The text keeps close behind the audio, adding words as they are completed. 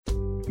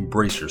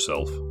brace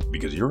yourself,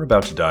 because you're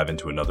about to dive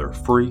into another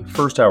free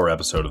first-hour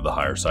episode of the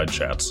Higher Side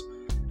Chats,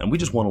 and we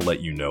just want to let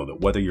you know that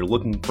whether you're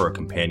looking for a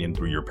companion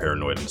through your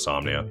paranoid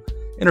insomnia,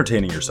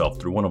 entertaining yourself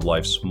through one of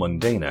life's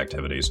mundane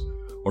activities,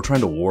 or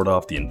trying to ward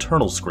off the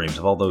internal screams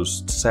of all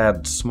those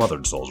sad,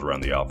 smothered souls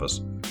around the office,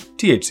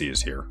 THC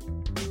is here.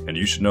 And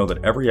you should know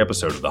that every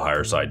episode of the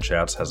Higher Side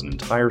Chats has an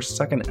entire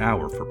second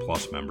hour for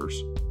Plus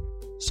members.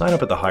 Sign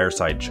up at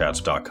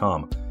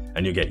thehighersidechats.com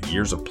and you'll get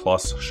years of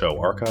Plus show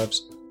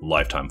archives,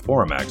 lifetime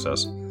forum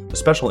access, a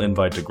special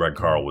invite to Greg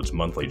Carlwood's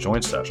monthly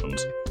joint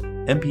sessions,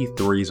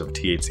 MP3s of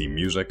THC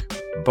music,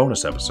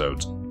 bonus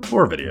episodes,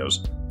 tour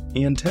videos,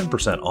 and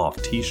 10% off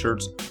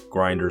t-shirts,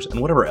 grinders, and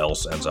whatever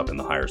else ends up in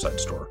the Higher Side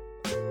store.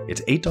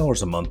 It's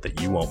 $8 a month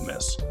that you won't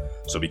miss,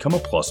 so become a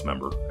Plus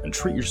member and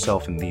treat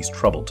yourself in these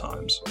troubled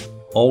times.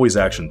 Always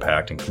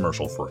action-packed and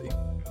commercial-free,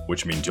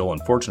 which means you'll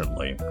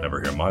unfortunately never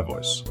hear my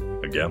voice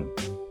again.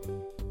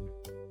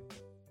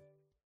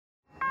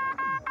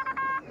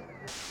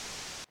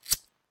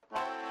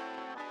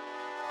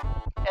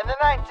 In the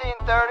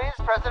 1930s,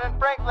 President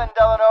Franklin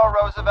Delano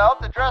Roosevelt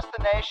addressed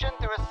the nation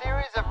through a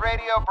series of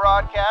radio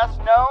broadcasts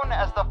known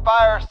as the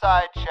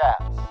Fireside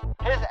Chats.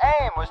 His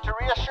aim was to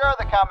reassure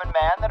the common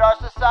man that our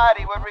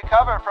society would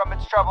recover from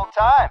its troubled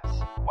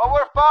times. Well,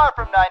 we're far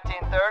from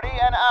 1930,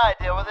 and I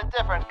deal with a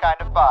different kind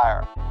of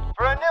fire.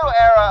 For a new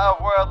era of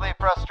worldly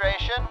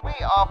frustration, we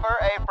offer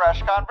a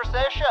fresh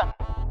conversation.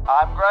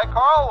 I'm Greg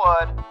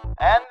Carlwood,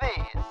 and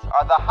these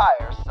are the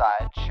Higher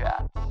Side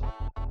Chats.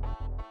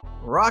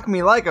 Rock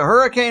me like a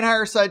hurricane,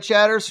 Higher Side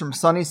Chatters from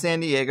sunny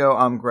San Diego.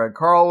 I'm Greg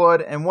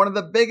Carlwood, and one of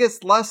the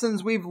biggest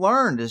lessons we've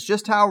learned is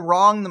just how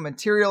wrong the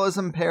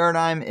materialism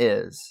paradigm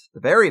is. The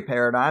very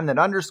paradigm that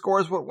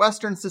underscores what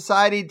Western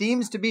society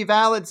deems to be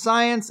valid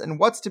science and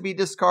what's to be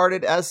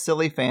discarded as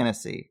silly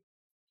fantasy.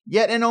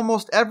 Yet in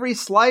almost every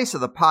slice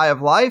of the pie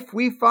of life,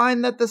 we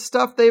find that the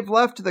stuff they've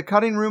left to the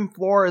cutting room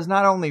floor is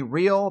not only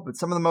real, but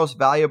some of the most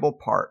valuable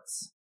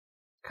parts.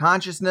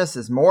 Consciousness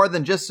is more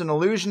than just an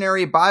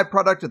illusionary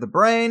byproduct of the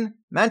brain.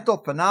 Mental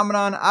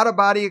phenomenon,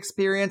 out-of-body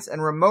experience,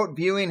 and remote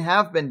viewing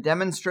have been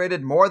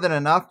demonstrated more than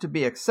enough to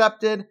be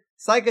accepted.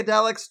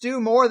 Psychedelics do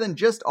more than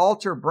just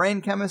alter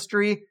brain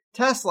chemistry.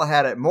 Tesla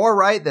had it more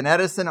right than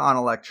Edison on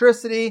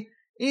electricity.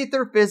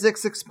 Ether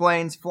physics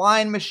explains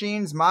flying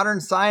machines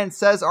modern science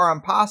says are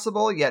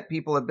impossible, yet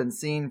people have been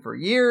seeing for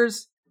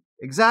years.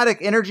 Exotic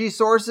energy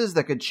sources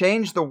that could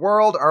change the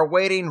world are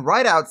waiting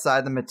right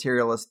outside the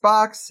materialist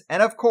box,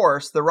 and of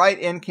course, the right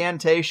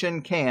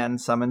incantation can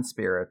summon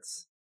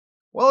spirits.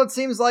 Well, it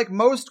seems like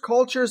most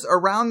cultures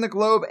around the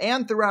globe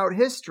and throughout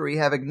history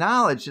have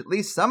acknowledged at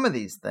least some of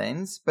these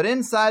things, but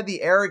inside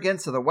the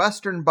arrogance of the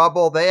Western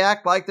bubble, they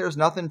act like there's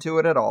nothing to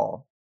it at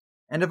all.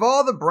 And of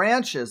all the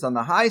branches on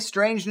the high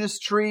strangeness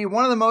tree,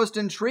 one of the most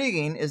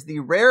intriguing is the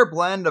rare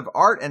blend of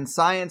art and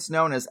science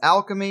known as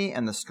alchemy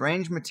and the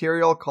strange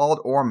material called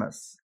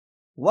ORMUS.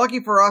 Lucky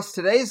for us,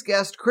 today's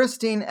guest,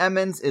 Christine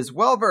Emmons, is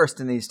well versed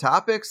in these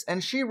topics,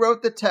 and she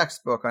wrote the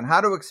textbook on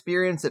how to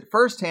experience it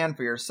firsthand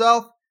for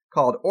yourself,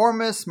 called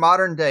ORMUS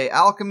Modern Day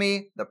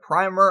Alchemy, the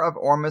Primer of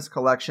ORMUS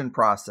Collection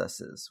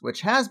Processes,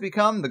 which has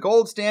become the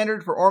gold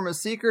standard for ORMUS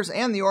seekers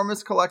and the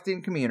ORMUS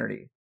collecting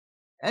community.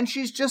 And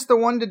she's just the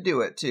one to do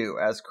it, too,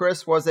 as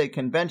Chris was a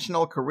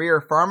conventional career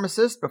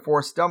pharmacist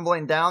before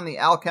stumbling down the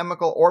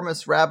alchemical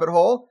ORMUS rabbit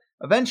hole,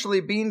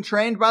 eventually being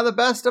trained by the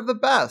best of the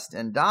best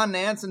in Don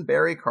Nance and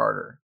Barry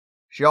Carter.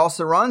 She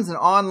also runs an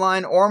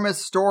online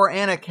ORMUS store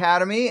and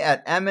academy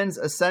at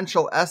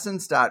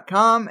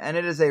emmonsessentialessence.com, and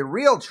it is a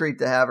real treat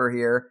to have her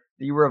here,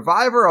 the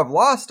reviver of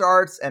lost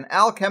arts and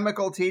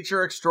alchemical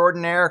teacher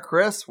extraordinaire.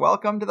 Chris,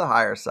 welcome to the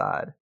Higher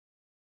Side.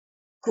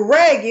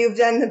 Greg, you've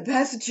done the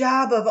best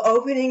job of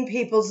opening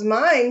people's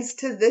minds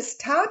to this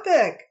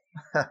topic.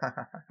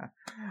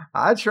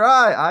 I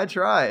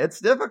try.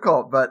 It's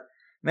difficult, but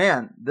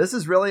man, this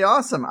is really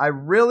awesome. I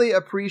really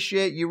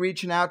appreciate you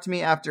reaching out to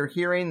me after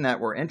hearing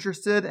that we're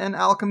interested in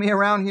alchemy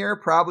around here.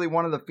 Probably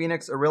one of the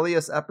Phoenix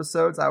Aurelius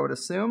episodes, I would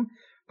assume.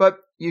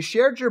 But you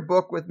shared your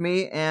book with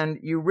me, and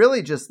you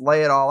really just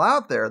lay it all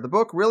out there. The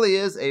book really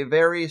is a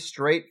very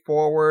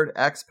straightforward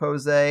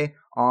expose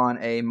on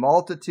a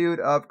multitude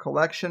of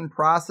collection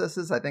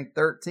processes, I think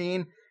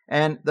 13,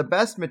 and the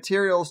best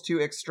materials to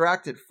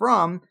extract it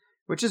from,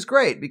 which is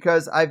great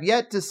because I've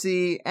yet to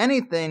see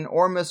anything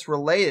ORMUS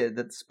related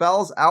that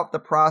spells out the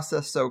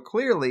process so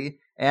clearly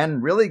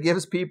and really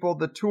gives people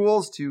the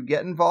tools to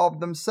get involved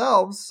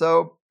themselves.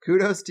 So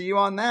kudos to you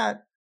on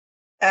that.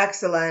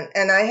 Excellent.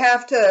 And I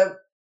have to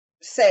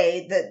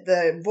say that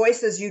the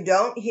voices you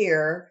don't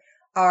hear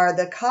are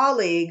the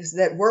colleagues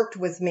that worked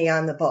with me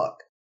on the book.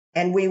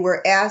 And we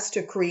were asked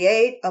to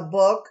create a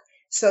book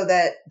so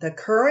that the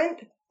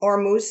current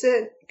ORMUS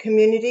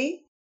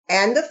community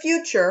and the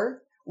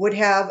future would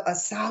have a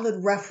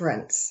solid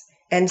reference.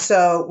 And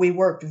so we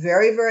worked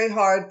very, very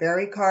hard,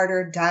 Barry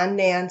Carter, Don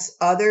Nance,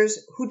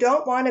 others who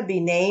don't want to be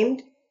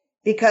named,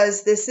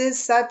 because this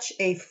is such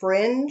a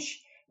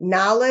fringe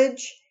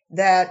knowledge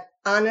that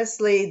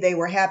honestly they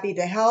were happy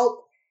to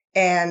help.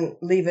 and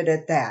leave it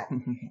at that.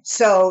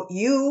 So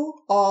you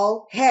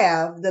all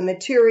have the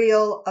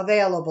material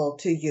available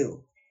to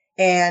you,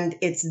 and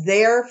it's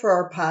there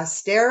for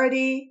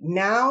posterity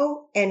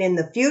now and in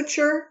the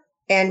future,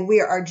 and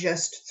we are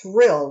just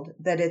thrilled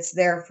that it's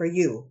there for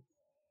you.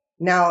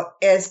 Now,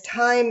 as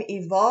time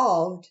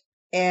evolved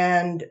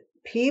and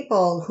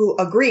people who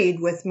agreed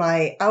with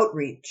my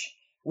outreach,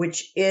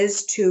 which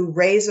is to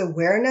raise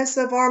awareness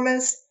of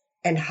ORMUS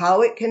and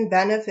how it can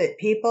benefit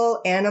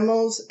people,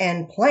 animals,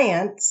 and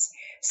plants,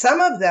 some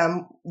of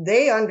them,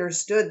 they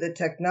understood the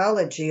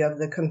technology of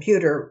the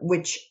computer,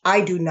 which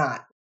I do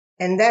not.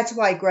 And that's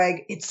why,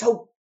 Greg, it's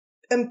so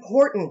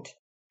important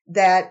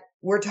that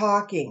we're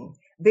talking,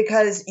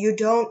 because you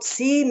don't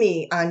see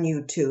me on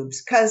YouTubes,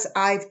 because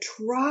I've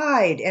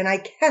tried and I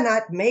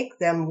cannot make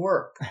them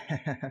work.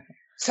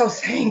 So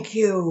thank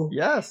you.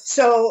 Yes.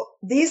 So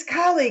these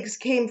colleagues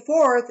came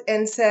forth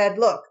and said,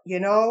 look,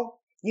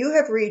 you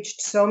have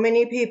reached so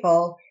many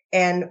people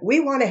and we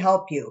want to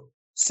help you.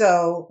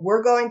 So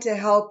we're going to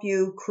help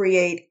you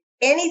create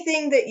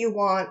anything that you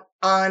want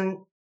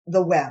on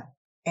the web.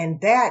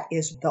 And that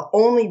is the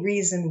only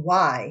reason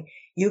why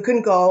you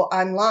can go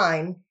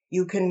online.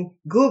 You can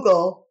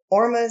Google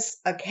ORMUS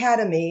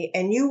Academy,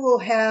 and you will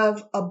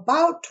have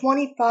about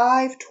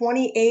 25,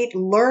 28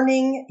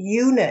 learning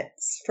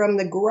units from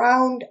the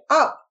ground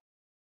up.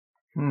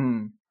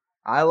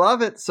 I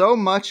love it. So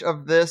much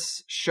of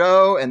this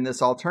show and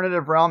this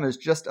alternative realm is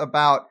just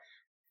about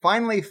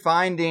finally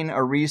finding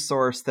a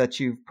resource that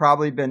you've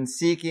probably been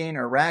seeking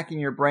or racking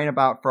your brain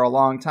about for a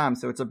long time.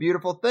 So it's a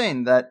beautiful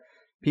thing that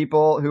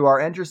people who are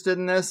interested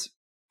in this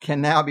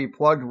can now be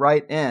plugged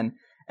right in.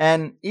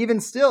 And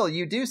even still,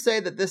 you do say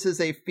that this is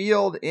a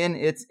field in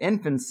its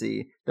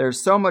infancy.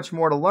 There's so much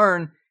more to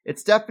learn.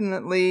 It's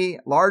definitely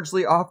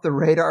largely off the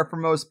radar for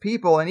most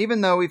people. And even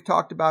though we've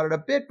talked about it a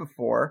bit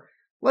before,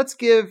 let's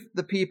give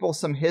the people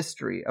some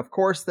history. Of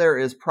course, there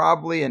is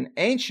probably an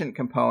ancient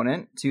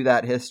component to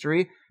that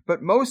history,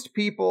 but most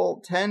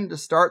people tend to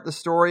start the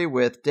story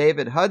with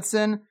David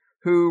Hudson,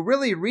 who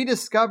really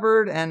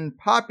rediscovered and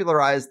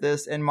popularized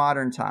this in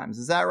modern times.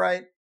 Is that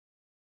right?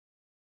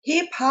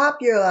 He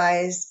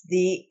popularized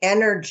the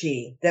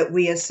energy that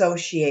we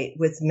associate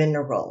with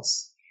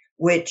minerals,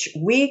 which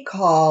we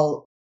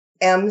call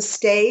M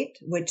state,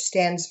 which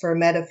stands for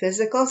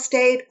metaphysical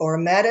state or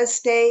meta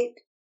state.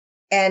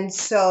 And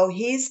so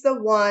he's the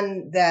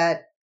one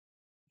that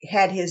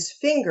had his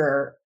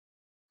finger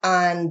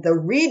on the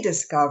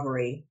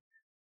rediscovery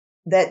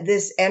that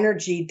this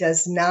energy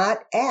does not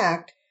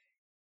act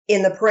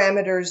in the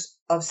parameters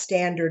of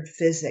standard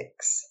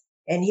physics.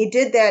 And he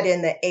did that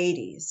in the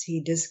 80s.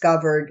 He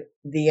discovered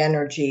the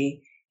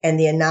energy and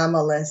the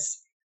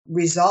anomalous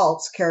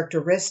results,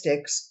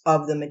 characteristics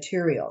of the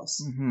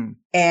materials.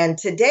 And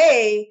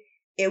today,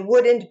 it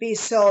wouldn't be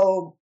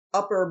so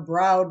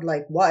upper-browed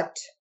like what?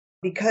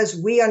 Because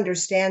we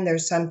understand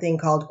there's something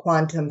called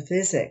quantum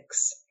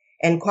physics.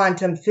 And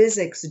quantum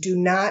physics do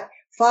not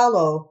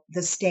follow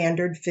the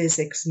standard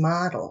physics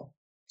model.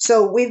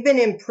 So we've been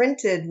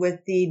imprinted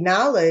with the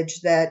knowledge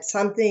that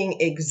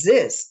something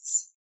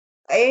exists.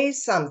 A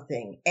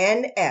something,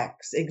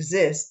 NX,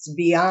 exists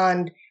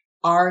beyond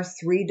our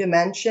 3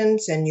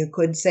 dimensions, and you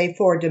could say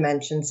 4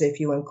 dimensions if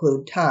you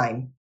include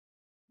time.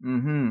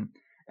 And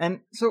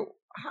so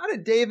how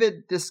did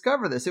David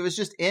discover this? It was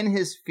just in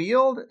his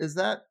field? Is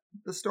that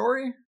the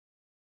story?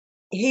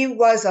 He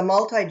is a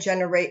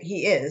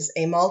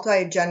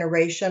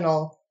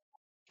multi-generational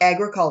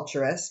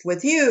agriculturist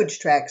with huge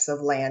tracts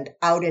of land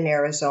out in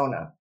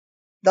Arizona.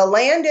 The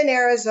land in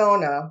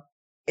Arizona,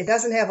 it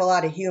doesn't have a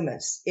lot of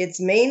humus. It's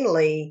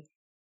mainly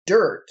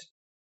dirt,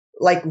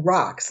 like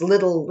rocks,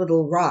 little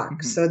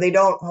rocks. So they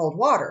don't hold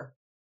water.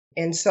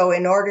 And so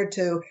in order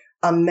to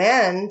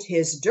amend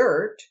his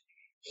dirt,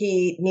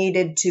 he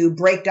needed to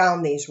break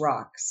down these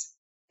rocks.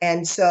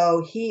 And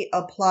so he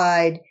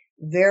applied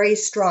very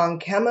strong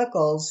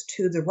chemicals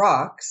to the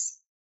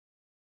rocks,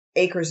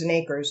 acres and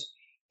acres.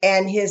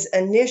 And his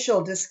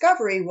initial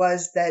discovery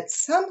was that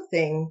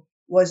something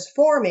was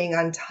forming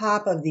on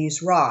top of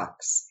these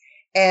rocks.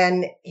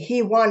 And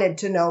he wanted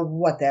to know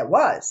what that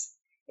was.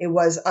 It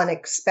was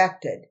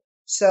unexpected.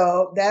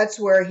 So that's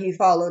where he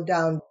followed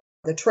down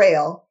the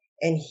trail.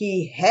 And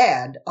he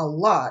had a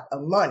lot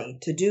of money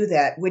to do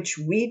that, which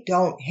we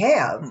don't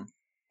have.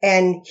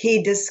 And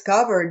he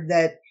discovered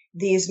that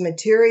these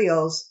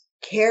materials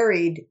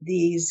carried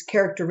these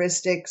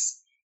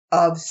characteristics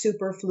of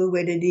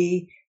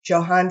superfluidity,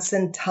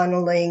 Johansen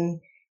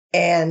tunneling,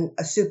 and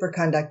a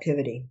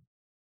superconductivity.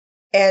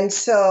 And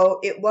so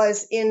it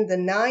was in the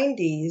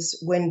 90s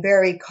when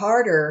Barry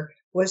Carter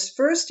was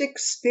first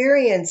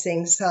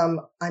experiencing some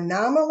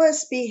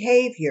anomalous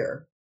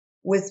behavior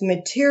with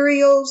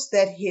materials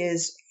that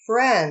his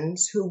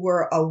friends who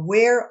were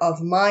aware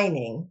of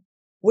mining,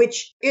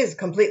 which is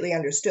completely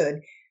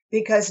understood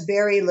because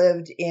Barry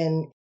lived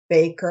in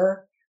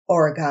Baker,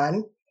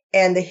 Oregon,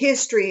 and the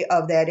history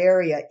of that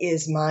area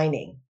is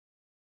mining.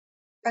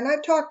 And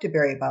I've talked to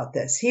Barry about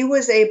this. He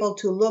was able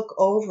to look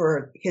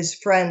over his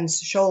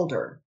friend's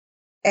shoulder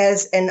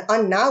as an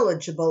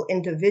unknowledgeable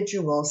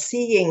individual,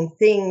 seeing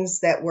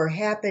things that were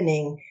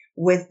happening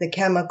with the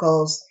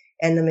chemicals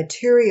and the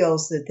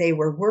materials that they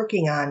were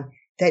working on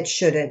that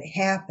shouldn't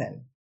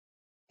happen.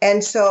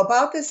 And so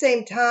about the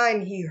same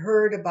time, he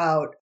heard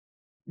about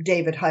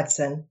David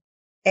Hudson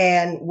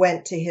and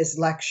went to his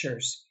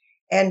lectures.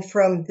 And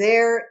from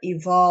there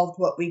evolved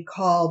what we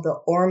call the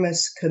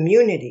ORMUS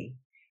community,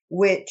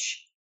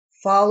 which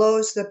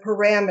follows the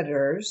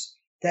parameters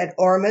that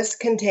ORMUS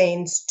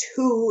contains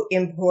two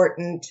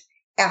important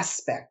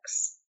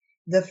aspects.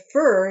 The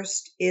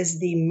first is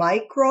the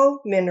micro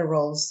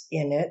minerals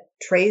in it,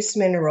 trace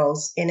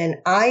minerals in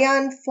an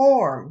ion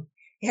form.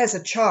 It has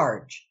a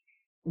charge.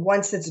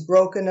 Once it's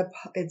broken up,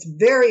 it's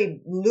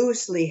very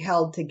loosely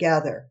held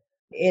together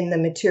in the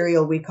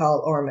material we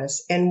call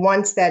ORMUS. And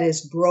once that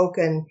is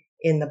broken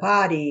in the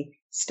body,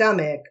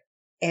 stomach,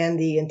 and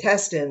the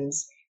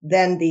intestines,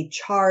 then the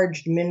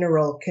charged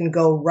mineral can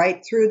go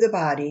right through the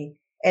body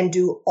and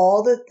do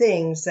all the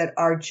things that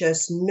are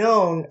just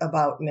known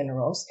about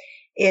minerals.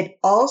 It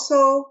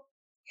also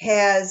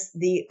has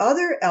the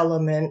other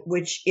element,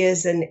 which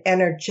is an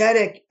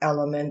energetic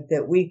element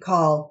that we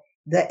call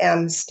the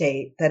M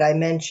state that I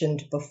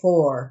mentioned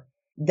before.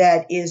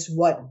 That is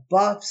what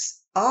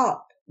buffs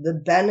up the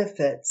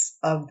benefits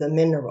of the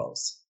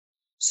minerals.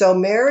 So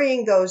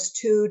marrying those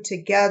two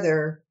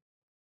together,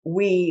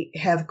 we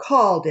have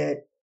called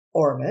it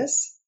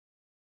ORMUS.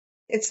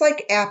 It's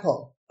like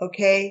apple,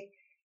 okay?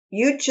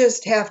 You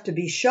just have to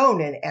be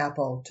shown an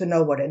apple to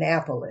know what an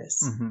apple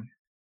is. Mm-hmm.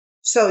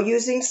 So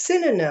using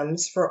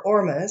synonyms for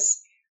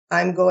ORMUS,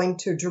 I'm going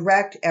to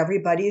direct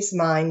everybody's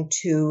mind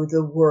to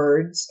the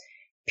words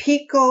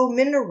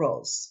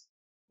picominerals,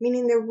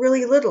 meaning they're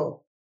really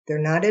little. They're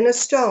not in a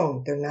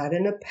stone. They're not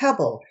in a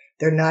pebble.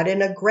 They're not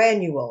in a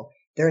granule.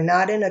 They're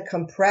not in a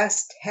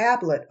compressed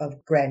tablet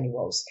of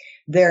granules.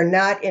 They're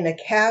not in a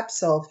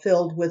capsule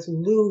filled with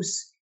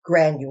loose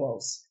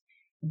granules.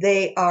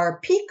 They are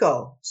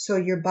pico, so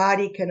your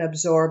body can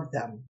absorb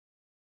them.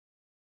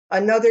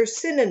 Another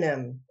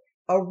synonym,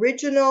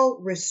 original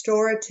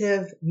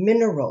restorative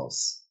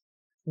minerals.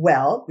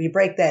 Well, we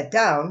break that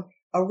down.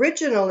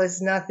 Original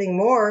is nothing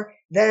more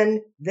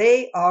than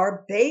they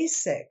are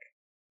basic.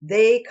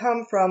 They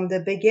come from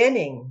the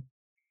beginning.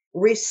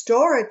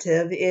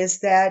 Restorative is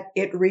that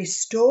it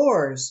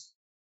restores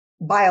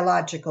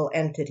biological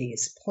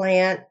entities,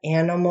 plant,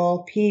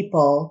 animal,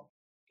 people.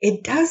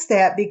 It does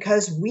that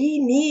because we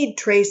need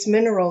trace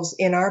minerals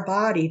in our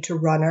body to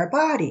run our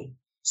body.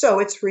 So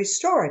it's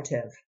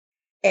restorative,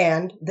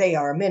 and they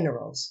are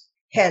minerals.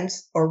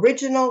 Hence,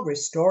 original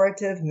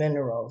restorative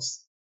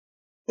minerals.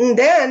 And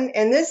then,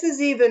 and this is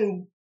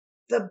even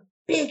the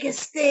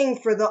biggest thing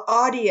for the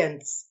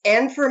audience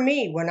and for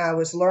me when I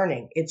was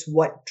learning, it's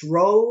what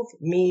drove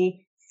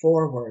me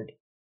forward.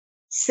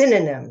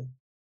 Synonym,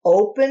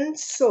 open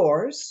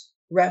source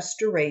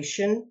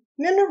restoration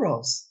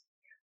minerals.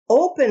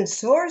 Open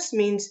source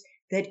means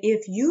that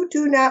if you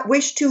do not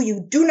wish to,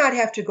 you do not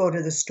have to go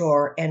to the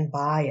store and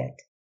buy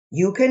it.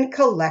 You can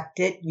collect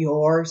it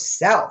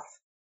yourself.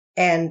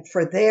 And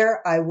for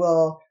there, I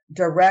will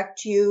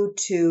direct you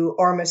to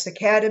ORMUS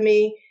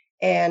Academy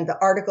and the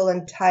article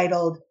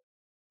entitled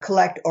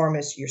Collect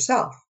ORMUS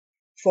Yourself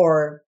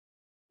for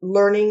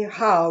learning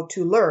how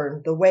to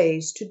learn the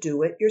ways to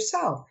do it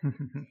yourself.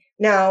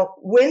 Now,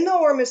 when the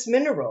ORMUS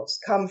minerals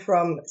come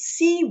from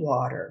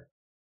seawater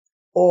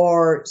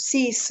or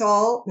sea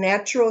salt,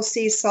 natural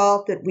sea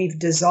salt that we've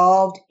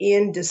dissolved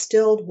in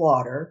distilled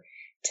water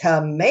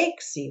to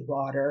make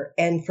seawater,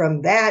 and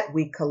from that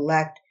we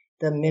collect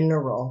the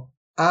mineral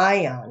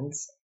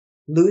ions,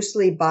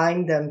 loosely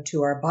bind them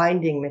to our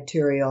binding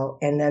material,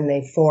 and then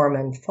they form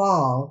and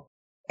fall.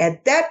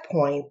 At that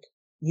point,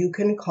 you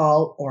can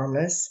call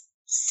ORMUS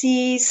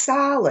sea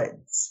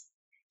solids.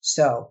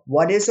 So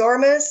what is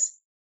ORMUS?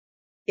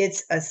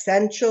 It's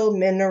essential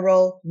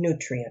mineral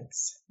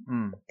nutrients.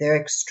 They're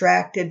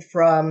extracted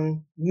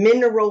from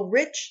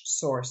mineral-rich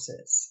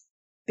sources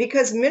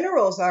because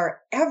minerals are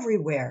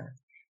everywhere,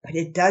 but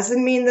it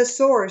doesn't mean the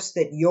source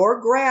that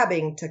you're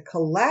grabbing to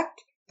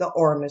collect the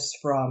ORMUS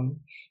from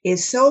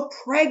is so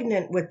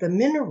pregnant with the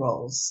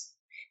minerals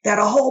that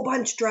a whole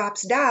bunch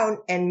drops down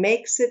and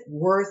makes it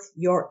worth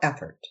your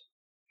effort.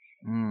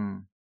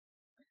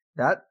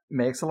 That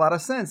makes a lot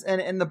of sense.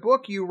 And in the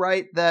book, you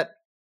write that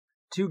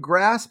to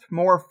grasp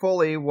more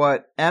fully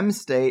what M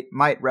state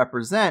might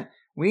represent,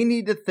 we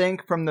need to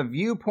think from the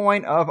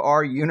viewpoint of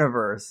our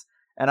universe.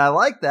 And I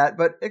like that,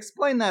 but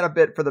explain that a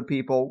bit for the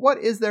people. What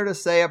is there to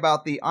say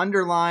about the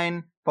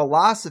underlying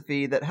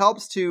philosophy that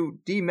helps to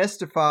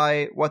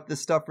demystify what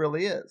this stuff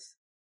really is?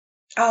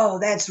 Oh,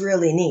 that's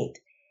really neat.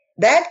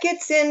 That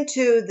gets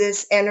into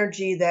this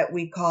energy that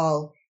we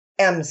call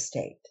M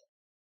state.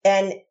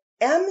 And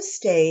M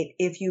state,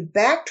 if you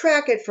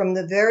backtrack it from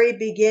the very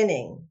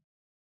beginning,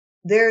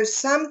 there's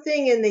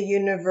something in the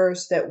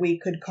universe that we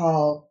could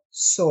call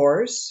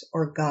Source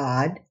or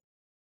God.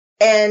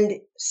 And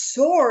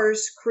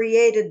Source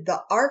created the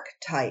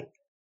archetype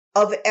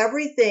of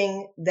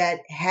everything that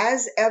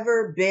has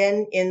ever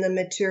been in the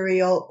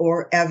material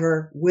or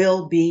ever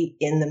will be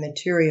in the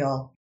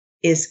material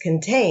is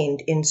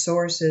contained in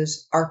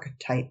Source's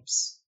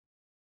archetypes.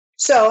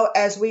 So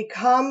as we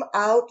come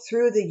out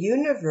through the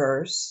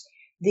universe,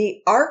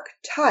 the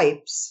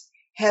archetypes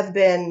have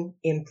been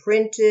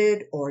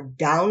imprinted or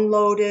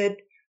downloaded,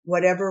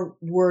 whatever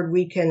word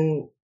we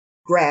can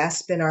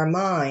grasp in our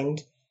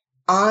mind,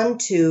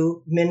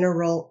 onto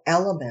mineral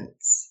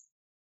elements.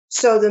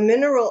 So the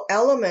mineral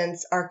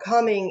elements are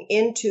coming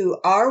into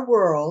our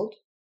world,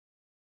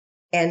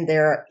 and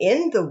they're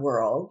in the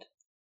world,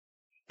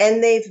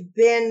 and they've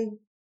been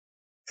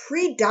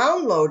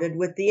pre-downloaded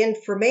with the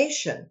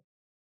information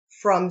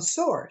from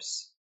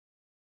Source.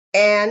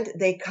 And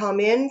they come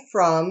in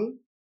from,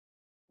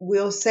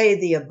 we'll say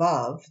the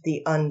above,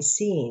 the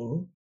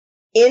unseen,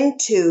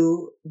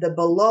 into the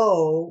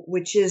below,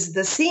 which is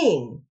the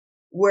seen,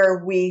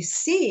 where we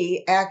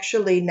see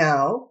actually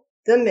now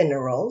the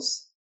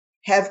minerals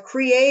have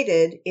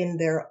created in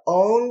their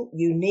own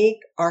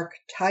unique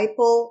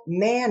archetypal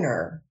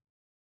manner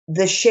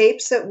the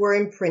shapes that were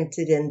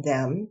imprinted in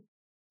them.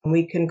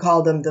 We can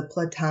call them the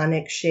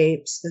platonic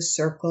shapes, the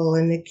circle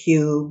and the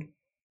cube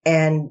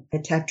and the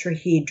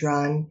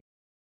tetrahedron,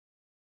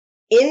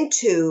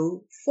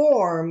 into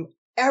form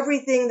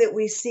everything that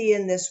we see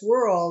in this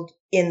world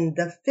in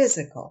the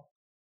physical.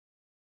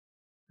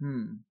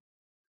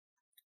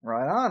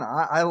 Right on.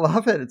 I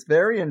love it. It's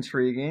very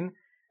intriguing.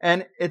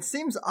 And it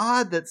seems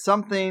odd that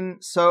something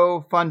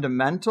so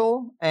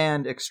fundamental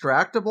and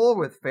extractable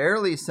with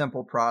fairly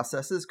simple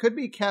processes could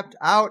be kept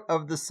out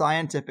of the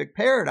scientific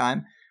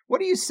paradigm. What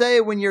do you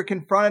say when you're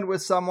confronted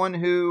with someone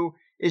who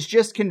is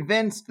just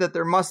convinced that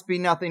there must be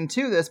nothing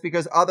to this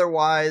because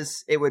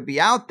otherwise it would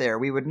be out there?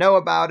 We would know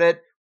about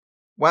it.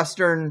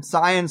 Western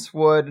science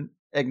would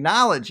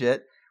acknowledge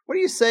it. What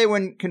do you say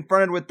when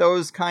confronted with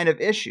those kind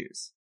of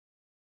issues?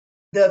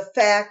 The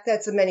fact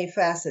that's a many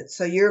facets.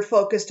 So you're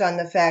focused on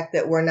the fact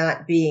that we're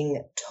not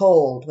being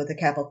told with a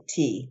capital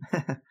T.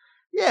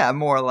 Yeah,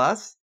 more or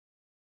less.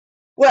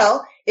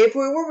 Well, if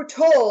we were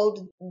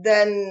told,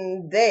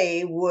 then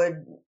they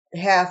would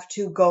have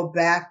to go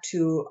back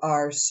to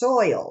our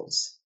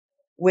soils,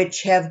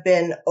 which have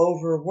been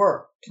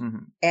overworked.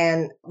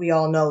 And we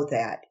all know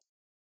that.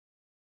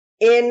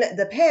 In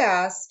the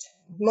past,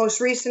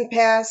 most recent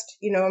past,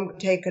 I'm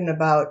taking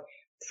about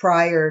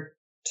prior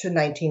to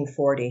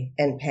 1940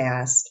 and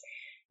past,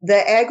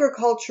 the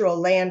agricultural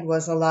land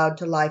was allowed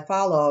to lie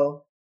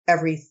fallow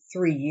every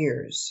 3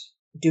 years,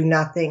 do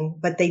nothing,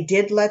 but they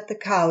did let the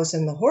cows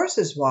and the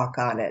horses walk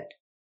on it.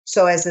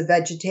 So as the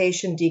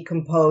vegetation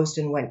decomposed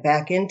and went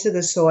back into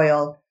the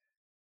soil,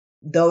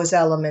 those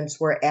elements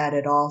were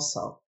added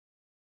also.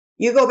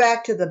 You go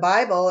back to the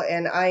Bible,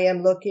 and I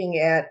am looking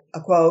at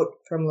a quote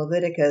from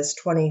Leviticus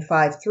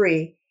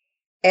 25:3,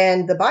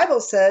 and the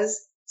Bible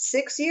says,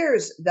 6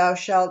 years thou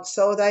shalt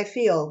sow thy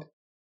field,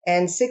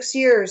 and 6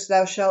 years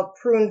thou shalt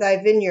prune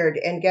thy vineyard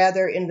and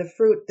gather in the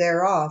fruit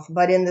thereof.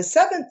 But in the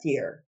 7th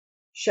year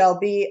shall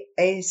be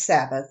a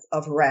Sabbath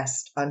of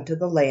rest unto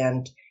the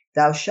land.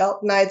 Thou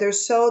shalt neither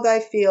sow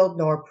thy field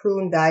nor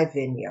prune thy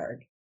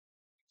vineyard.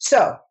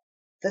 So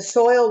the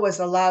soil was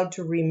allowed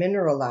to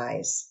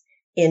remineralize.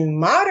 In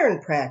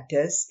modern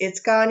practice, it's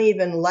gone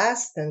even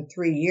less than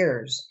 3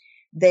 years.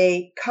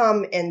 They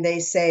come and they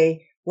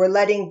say, we're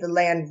letting the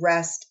land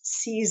rest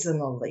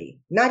seasonally,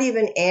 not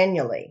even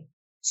annually.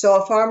 So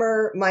a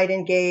farmer might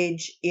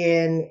engage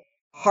in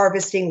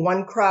harvesting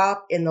one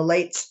crop in the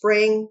late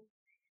spring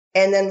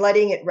and then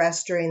letting it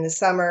rest during the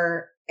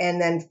summer and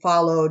then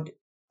followed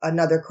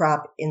another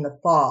crop in the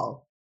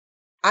fall.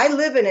 I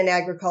live in an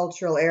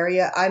agricultural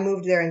area. I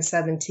moved there in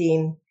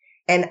 17,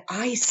 and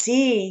I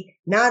see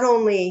not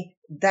only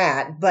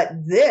that,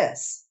 but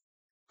this.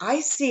 I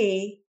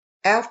see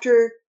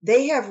after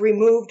they have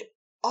removed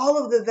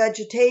all of the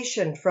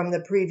vegetation from the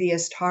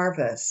previous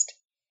harvest,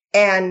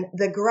 and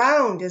the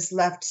ground is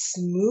left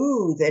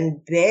smooth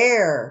and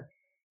bare,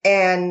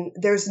 and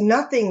there's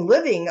nothing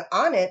living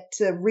on it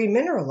to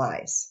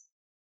remineralize.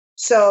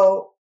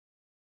 So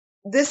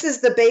this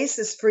is the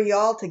basis for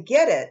y'all to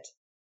get it.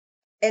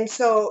 And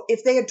so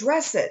if they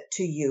address it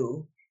to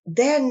you,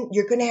 then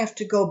you're going to have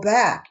to go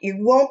back. You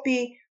won't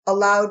be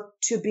allowed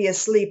to be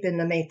asleep in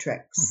the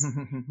matrix.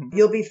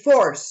 You'll be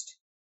forced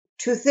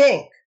to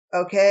think,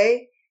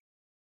 okay?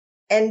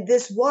 And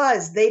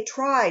they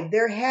tried.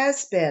 There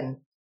has been.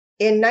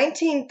 In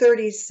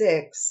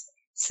 1936,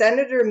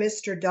 Senator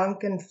Mr.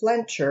 Duncan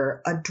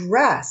Fletcher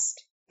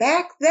addressed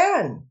back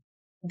then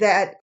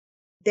that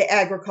the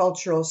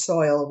agricultural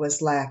soil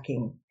was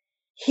lacking.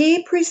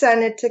 He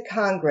presented to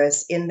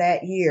Congress in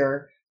that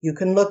year, you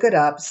can look it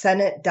up,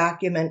 Senate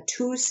Document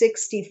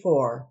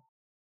 264,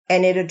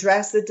 and it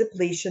addressed the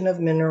depletion of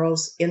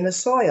minerals in the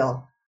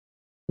soil.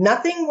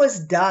 Nothing was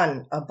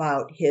done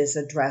about his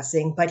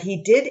addressing, but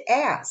he did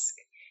ask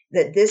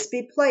that this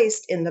be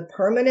placed in the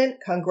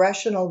permanent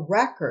congressional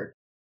record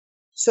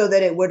so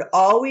that it would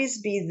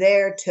always be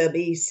there to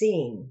be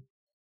seen.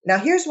 Now,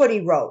 here's what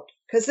he wrote,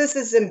 because this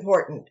is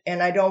important,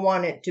 and I don't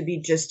want it to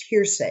be just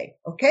hearsay,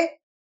 okay?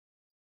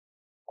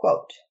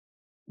 Quote,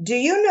 do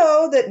you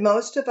know that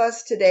most of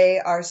us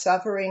today are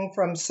suffering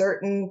from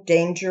certain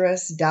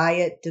dangerous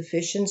diet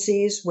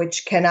deficiencies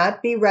which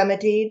cannot be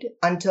remedied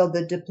until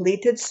the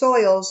depleted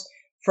soils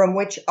from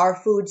which our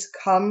foods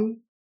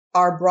come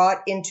are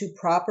brought into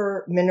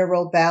proper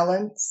mineral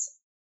balance?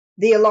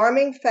 The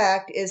alarming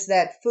fact is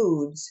that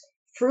foods,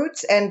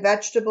 fruits and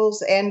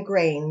vegetables and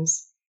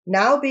grains,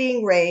 now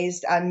being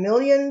raised on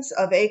millions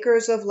of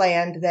acres of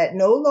land that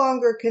no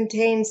longer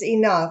contains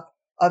enough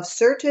of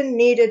certain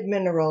needed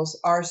minerals,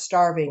 are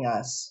starving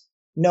us,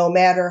 no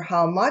matter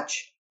how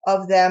much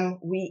of them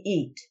we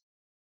eat.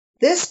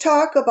 This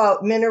talk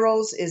about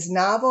minerals is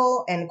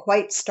novel and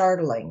quite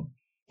startling.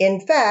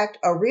 In fact,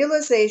 a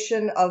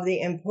realization of the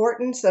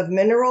importance of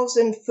minerals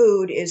in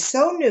food is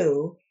so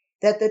new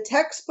that the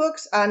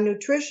textbooks on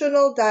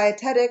nutritional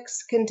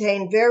dietetics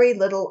contain very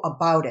little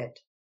about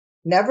it.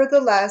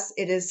 Nevertheless,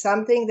 it is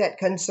something that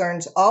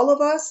concerns all of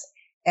us,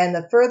 and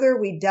the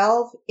further we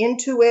delve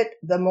into it,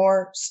 the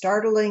more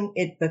startling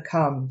it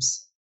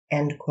becomes.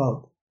 End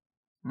quote.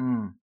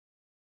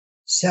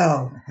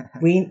 So,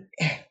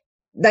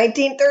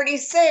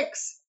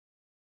 1936.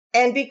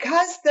 And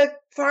because the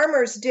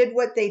farmers did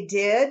what they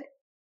did,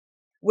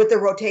 with the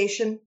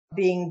rotation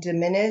being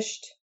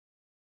diminished,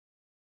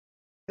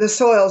 the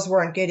soils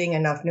weren't getting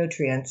enough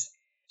nutrients.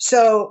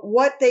 So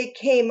what they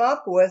came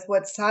up with,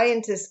 what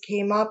scientists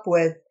came up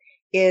with,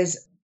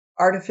 is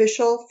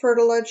artificial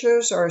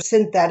fertilizers or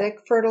synthetic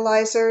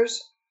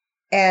fertilizers.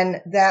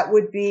 And that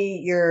would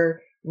be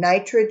your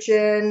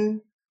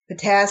nitrogen,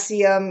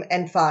 potassium,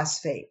 and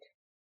phosphate.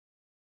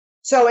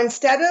 So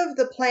instead of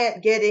the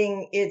plant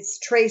getting its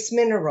trace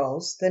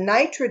minerals, the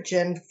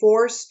nitrogen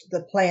forced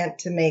the plant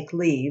to make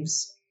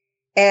leaves,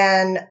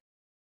 and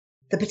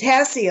the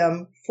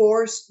potassium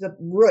forced the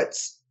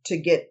roots to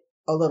get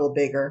a little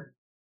bigger,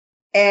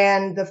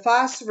 and the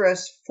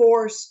phosphorus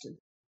forced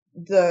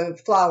the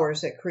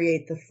flowers that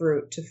create the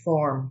fruit to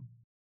form.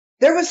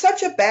 There was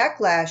such a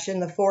backlash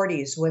in the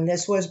 40s when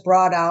this was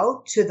brought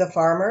out to the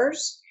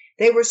farmers.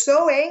 They were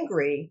so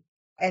angry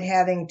at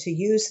having to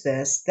use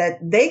this that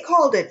they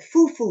called it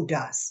foo-foo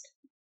dust,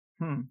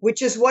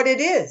 which is what it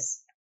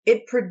is.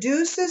 It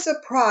produces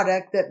a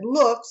product that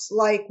looks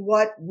like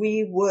what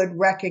we would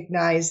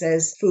recognize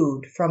as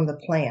food from the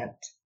plant,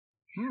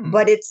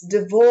 but it's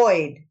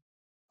devoid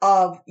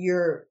of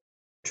your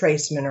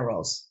trace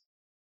minerals.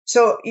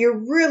 So you're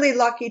really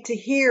lucky to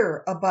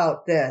hear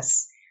about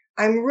this.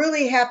 I'm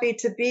really happy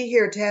to be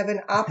here to have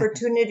an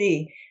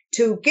opportunity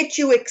to get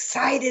you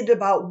excited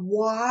about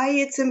why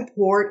it's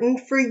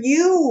important for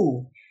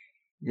you.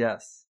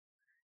 Yes,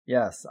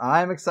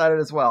 I'm excited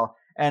as well.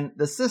 And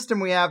the system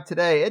we have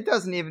today, it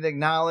doesn't even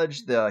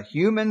acknowledge the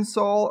human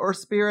soul or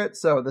spirit.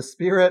 So the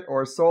spirit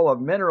or soul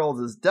of minerals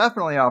is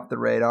definitely off the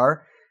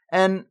radar.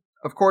 And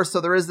of course,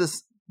 so there is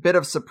this bit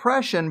of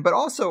suppression, but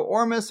also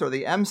ORMUS, or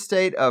the M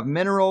state of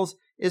minerals,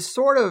 is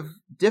sort of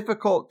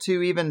difficult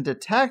to even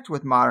detect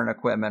with modern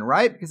equipment,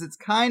 right? Because it's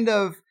kind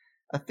of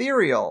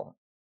ethereal.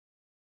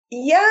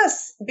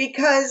 Yes,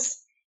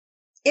 because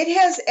it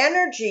has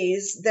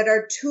energies that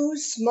are too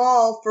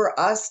small for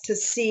us to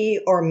see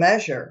or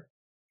measure.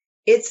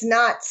 It's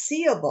not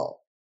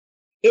seeable.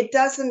 It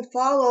doesn't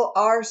follow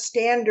our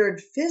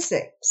standard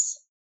physics.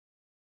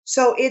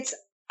 So it's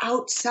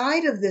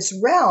outside of this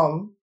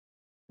realm,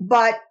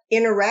 but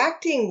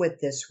interacting with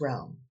this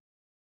realm.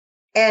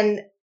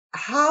 And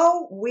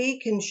how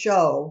we can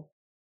show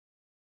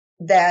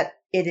that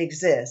it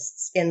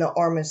exists in the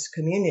ORMUS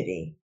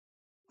community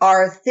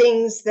are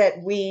things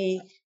that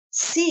we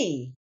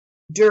see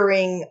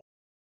during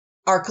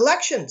our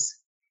collections.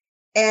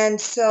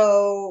 And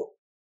so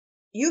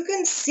you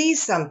can see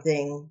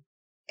something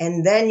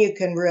and then you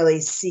can really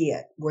see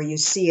it, where you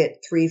see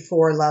it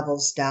 3-4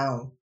 levels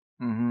down.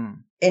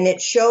 And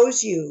it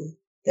shows you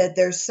that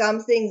there's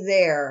something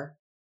there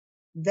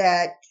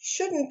that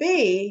shouldn't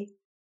be.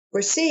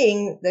 We're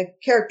seeing the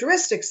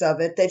characteristics of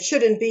it that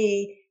shouldn't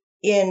be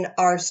in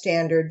our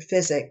standard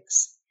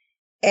physics.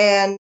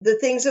 And the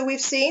things that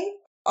we've seen,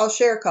 I'll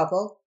share a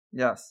couple.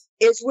 Yes.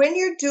 Is when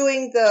you're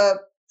doing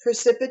the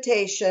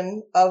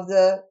precipitation of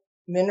the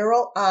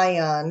mineral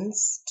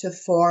ions to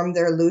form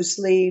their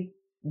loosely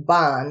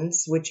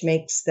bonds, which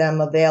makes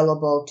them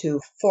available to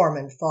form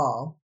and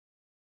fall.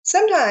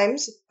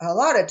 Sometimes, a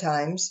lot of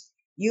times,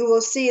 you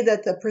will see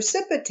that the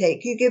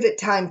precipitate, you give it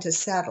time to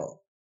settle.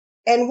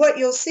 And what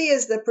you'll see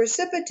is the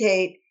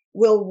precipitate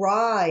will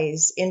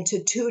rise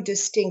into 2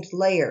 distinct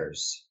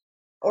layers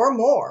or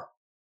more.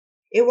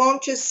 It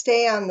won't just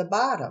stay on the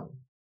bottom.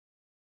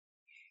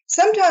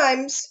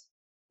 Sometimes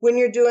when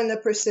you're doing the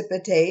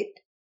precipitate,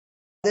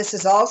 this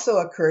has also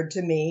occurred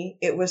to me.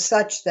 It was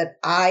such that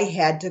I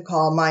had to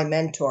call my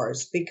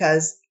mentors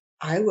because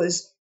I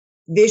was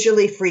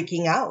visually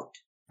freaking out.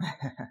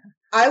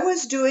 I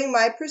was doing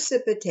my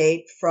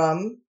precipitate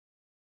from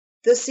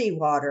the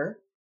seawater,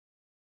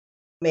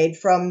 made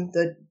from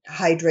the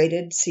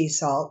hydrated sea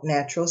salt,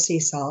 natural sea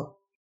salt.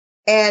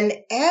 And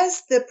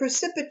as the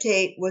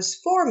precipitate was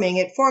forming,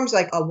 it forms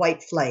like a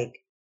white flake.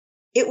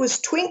 It was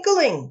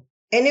twinkling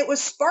and it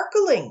was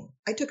sparkling.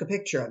 I took a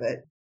picture of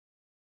it.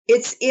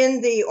 It's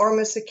in the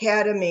ORMUS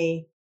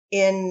Academy.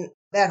 In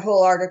that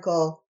whole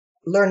article,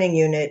 learning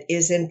unit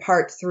is in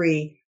part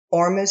 3,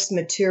 ORMUS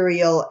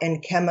Material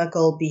and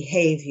Chemical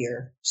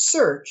Behavior,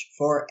 Search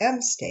for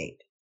M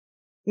state.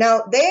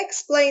 Now, they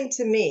explained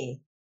to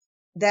me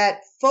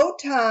that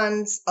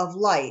photons of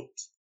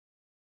light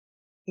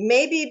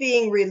may be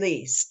being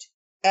released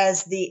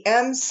as the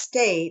M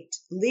state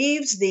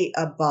leaves the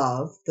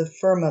above, the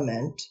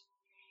firmament,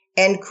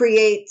 and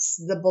creates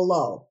the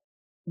below,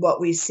 what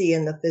we see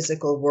in the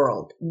physical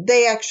world.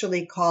 They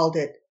actually called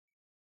it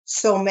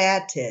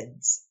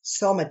somatids.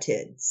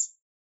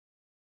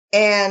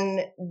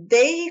 And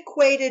they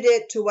equated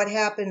it to what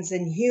happens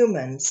in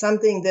humans,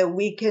 something that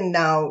we can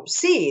now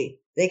see.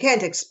 They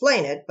can't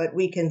explain it, but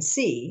we can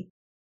see.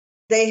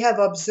 They have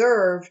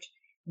observed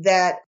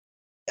that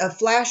a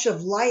flash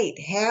of light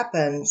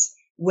happens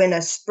when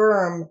a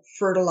sperm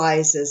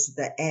fertilizes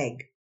the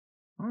egg.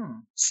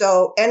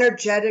 So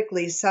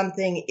energetically,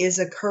 something is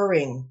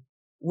occurring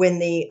when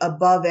the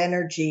above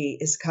energy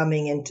is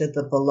coming into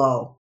the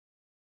below.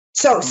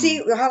 So see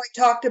how I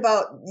talked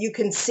about you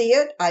can see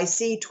it? I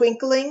see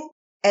twinkling,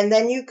 and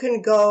then you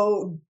can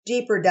go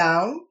deeper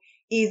down,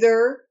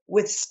 either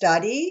with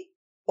study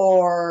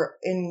or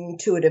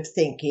intuitive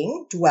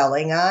thinking,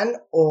 dwelling on,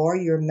 or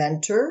your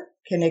mentor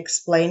can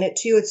explain it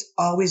to you. It's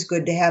always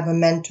good to have a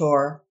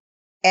mentor.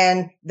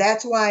 And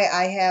that's why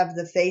I have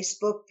the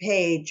Facebook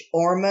page,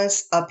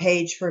 ORMUS, a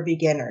page for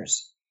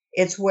beginners.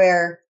 It's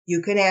where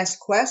you can ask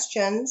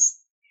questions,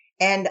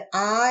 and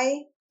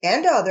I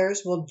and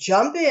others will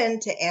jump in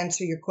to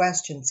answer your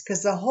questions,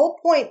 because the whole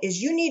point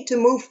is you need to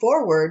move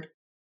forward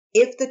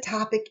if the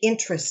topic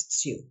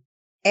interests you.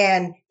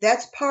 And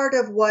that's part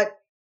of what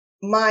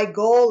my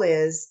goal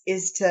is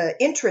to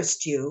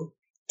interest you,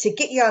 to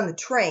get you on the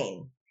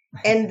train,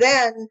 and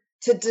then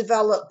to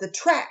develop the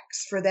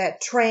tracks for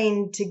that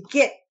train to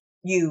get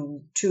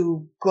you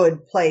to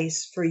good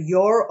place for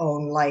your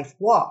own life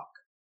walk.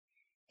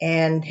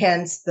 And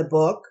hence the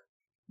book,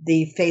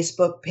 the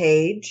Facebook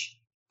page.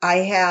 I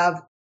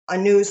have a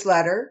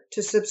newsletter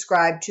to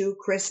subscribe to,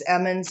 Chris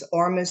Emmons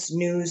ORMUS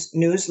News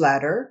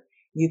newsletter.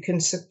 You can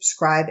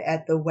subscribe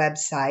at the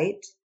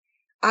website.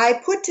 I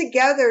put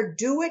together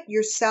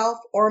do-it-yourself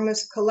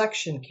ORMUS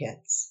collection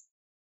kits.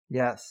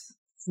 Yes.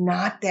 It's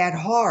not that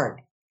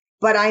hard.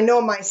 But I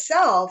know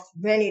myself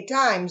many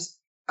times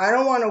I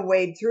don't want to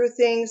wade through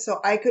things, so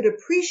I could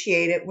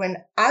appreciate it when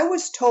I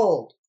was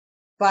told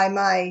by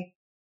my,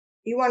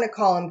 you want to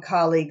call them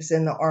colleagues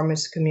in the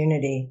ORMUS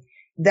community,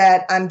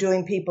 that I'm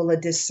doing people a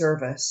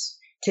disservice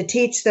to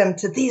teach them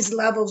to these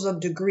levels of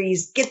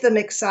degrees, get them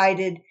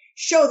excited,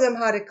 show them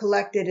how to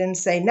collect it, and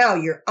say, now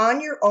you're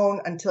on your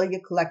own until you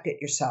collect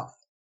it yourself.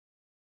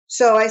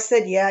 So I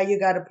said, yeah, you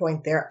got a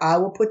point there. I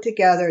will put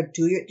together a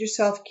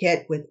do-it-yourself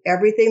kit with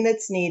everything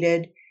that's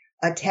needed,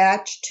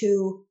 attached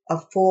to a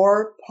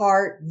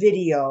 4-part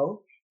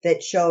video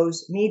that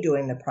shows me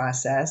doing the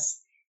process.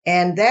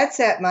 And that's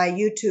at my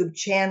YouTube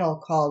channel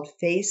called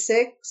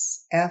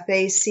FACEICS,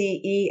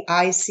 FACEICS.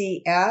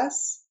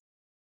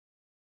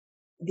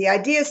 The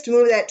idea is to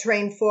move that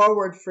train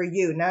forward for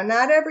you. Now,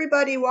 not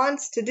everybody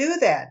wants to do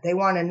that. They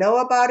want to know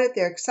about it.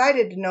 They're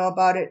excited to know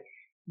about it.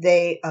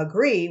 They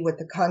agree with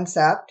the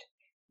concept,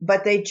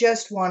 but they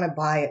just want to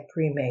buy it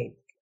pre-made.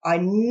 I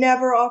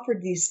never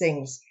offered these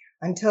things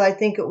until I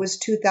think it was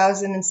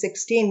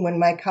 2016 when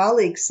my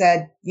colleague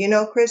said, you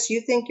know, Chris,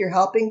 you think you're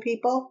helping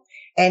people,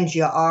 and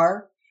you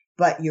are,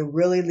 but you're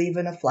really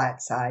leaving a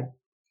flat side.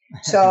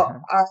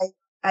 So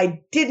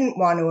I didn't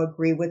want to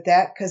agree with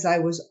that because I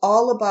was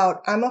all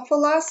about, I'm a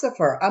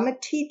philosopher, I'm a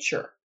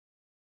teacher.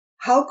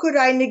 How could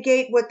I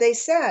negate what they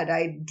said?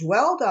 I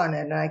dwelled on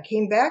it and I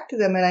came back to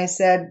them and I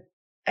said,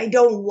 I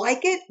don't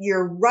like it,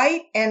 you're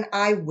right, and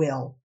I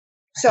will.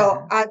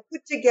 So I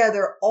put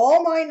together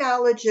all my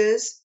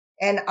knowledges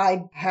and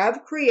I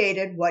have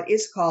created what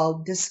is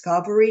called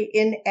Discovery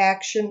in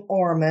Action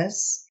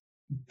ORMUS,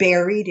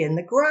 buried in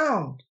the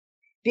ground.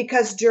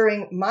 Because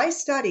during my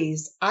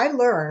studies, I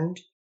learned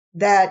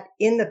that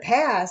in the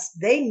past,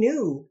 they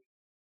knew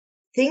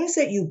things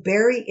that you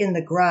bury in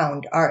the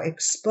ground are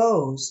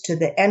exposed to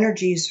the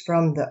energies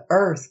from the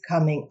earth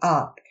coming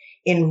up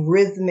in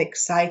rhythmic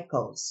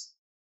cycles.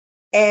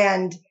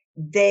 And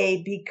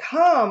they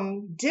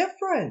become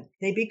different.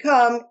 They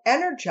become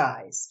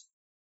energized.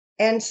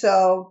 And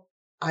so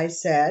I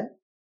said,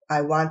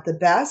 I want the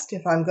best.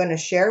 If I'm going to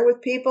share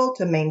with people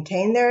to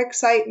maintain their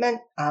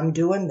excitement, I'm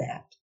doing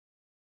that.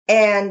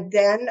 And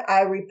then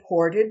I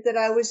reported that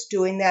I was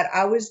doing that.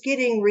 I was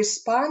getting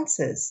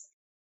responses.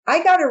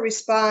 I got a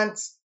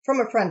response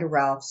from a friend of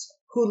Ralph's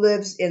who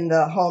lives in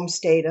the home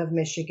state of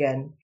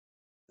Michigan,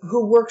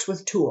 who works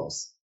with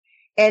tools.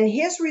 And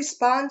his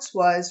response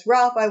was,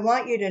 Ralph, I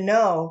want you to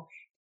know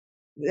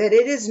that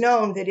it is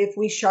known that if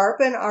we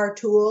sharpen our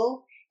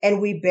tool and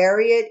we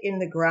bury it in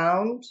the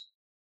ground,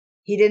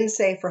 he didn't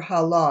say for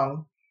how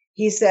long.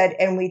 He said,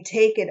 and we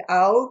take it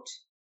out,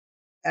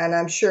 and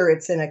I'm sure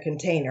it's in a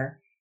container.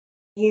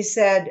 He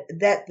said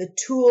that the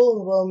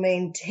tool will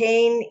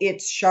maintain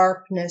its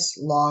sharpness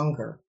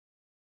longer.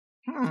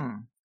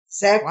 Is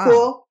that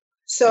cool?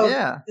 So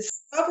Yeah.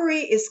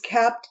 discovery is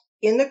kept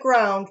in the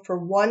ground for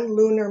 1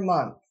 lunar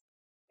month,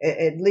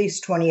 at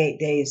least 28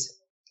 days,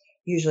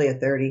 usually a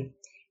 30.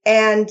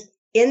 And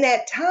in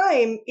that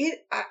time,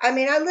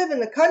 I live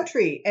in the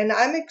country and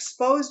I'm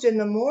exposed in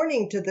the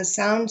morning to the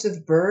sounds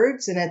of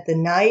birds, and at the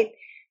night,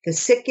 the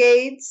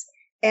cicadas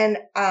and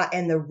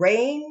the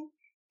rain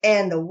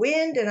and the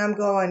wind. And I'm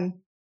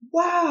going,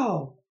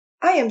 wow,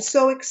 I am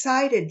so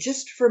excited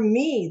just for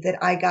me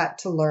that I got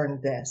to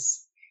learn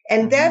this.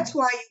 And that's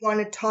why you want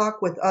to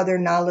talk with other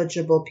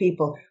knowledgeable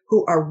people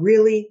who are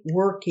really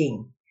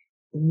working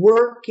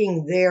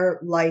their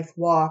life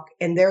walk,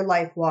 and their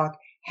life walk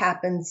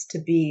happens to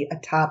be a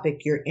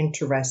topic you're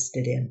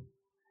interested in.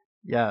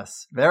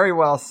 Yes, very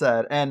well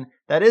said. And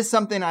that is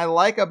something I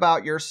like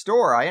about your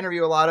store. I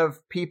interview a lot of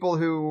people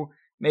who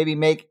maybe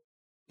make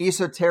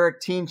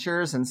esoteric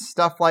tinctures and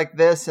stuff like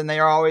this, and they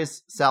are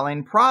always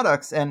selling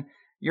products. And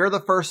you're the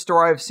first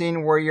store I've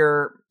seen where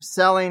you're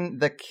selling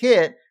the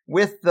kit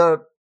with the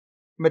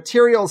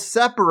materials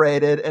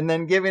separated and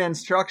then giving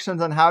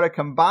instructions on how to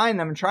combine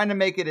them and trying to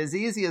make it as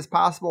easy as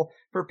possible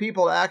for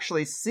people to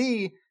actually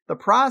see the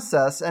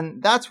process.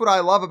 And that's what I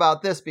love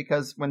about this,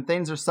 because when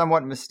things are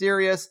somewhat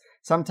mysterious,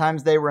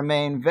 sometimes they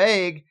remain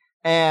vague.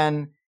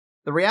 And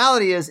the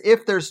reality is,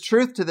 if there's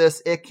truth to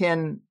this, you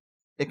can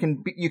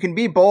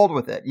be bold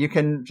with it. You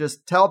can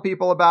just tell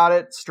people about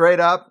it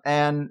straight up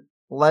and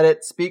let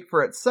it speak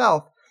for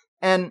itself.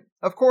 And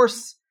of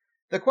course,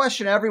 the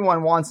question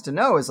everyone wants to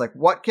know is like,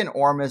 what can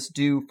ORMUS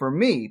do for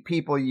me?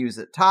 People use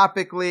it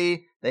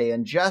topically, they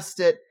ingest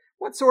it.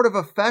 What sort of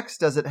effects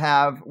does it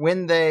have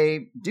when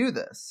they do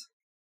this?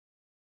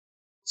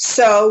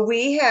 So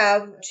we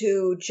have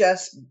to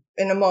just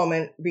in a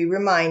moment be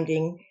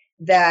reminding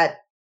that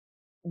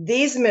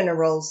these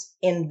minerals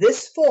in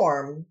this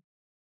form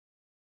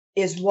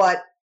is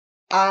what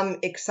I'm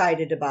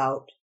excited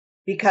about,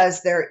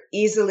 because they're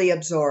easily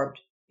absorbed,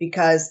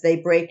 because they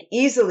break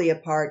easily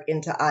apart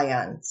into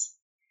ions.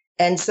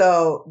 And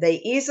so they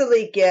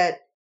easily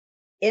get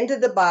into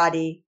the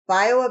body,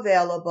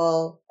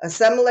 bioavailable,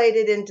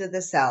 assimilated into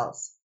the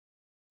cells.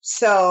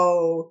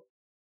 So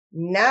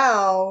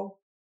now,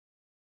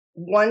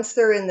 once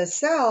they're in the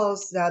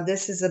cells, now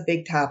this is a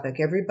big topic.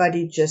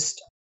 Everybody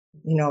just,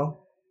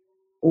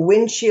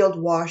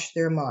 windshield wash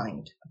their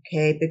mind,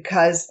 okay?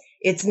 Because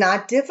it's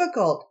not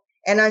difficult.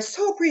 And I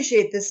so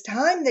appreciate this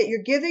time that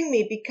you're giving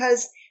me,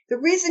 because the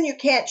reason you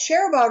can't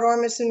share about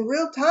ORMUS in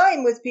real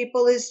time with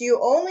people is you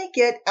only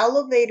get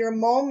elevator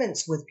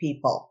moments with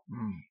people.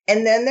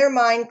 And then their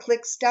mind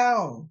clicks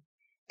down.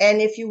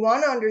 And if you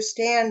want to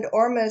understand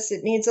ORMUS,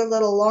 it needs a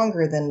little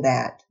longer than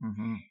that.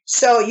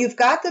 So you've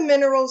got the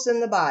minerals in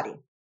the body.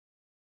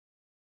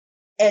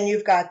 And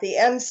you've got the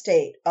M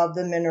state of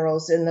the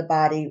minerals in the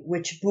body,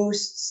 which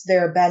boosts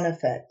their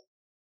benefit.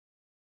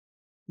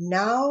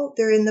 Now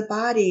they're in the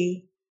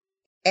body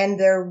and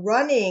they're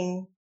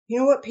running. You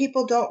know what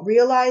people don't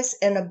realize?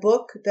 In a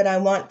book that I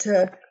want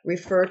to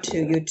refer to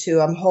you to,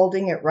 I'm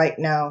holding it right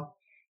now,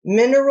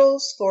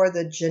 Minerals for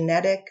the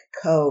Genetic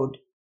Code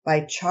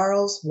by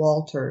Charles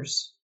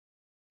Walters.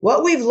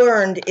 What we've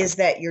learned is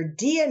that your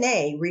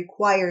DNA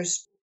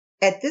requires,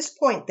 at this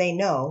point they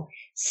know,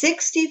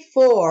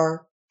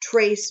 64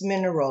 trace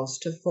minerals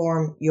to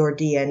form your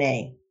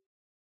DNA.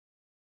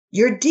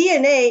 Your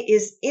DNA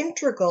is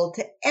integral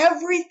to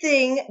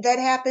everything that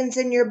happens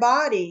in your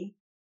body,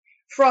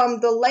 from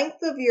the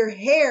length of your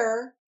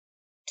hair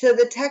to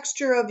the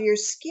texture of your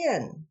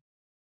skin.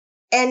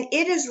 And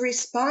it is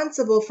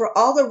responsible for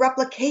all the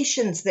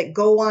replications that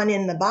go on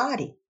in the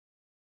body.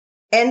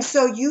 And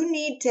so you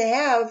need to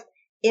have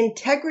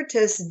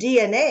integritous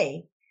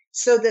DNA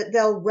so that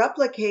they'll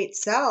replicate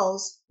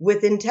cells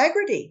with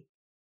integrity.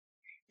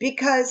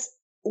 Because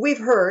we've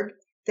heard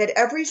that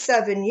every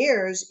 7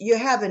 years you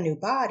have a new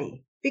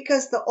body,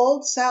 because the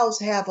old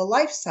cells have a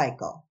life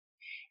cycle.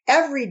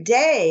 Every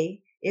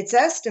day, it's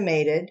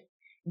estimated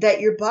that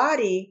your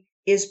body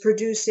is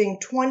producing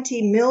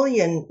 20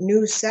 million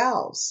new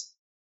cells.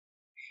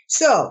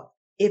 So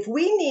if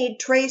we need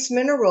trace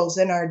minerals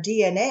in our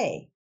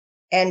DNA,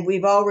 and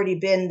we've already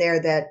been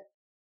there that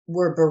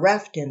we're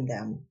bereft in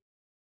them,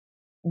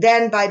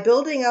 then by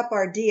building up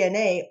our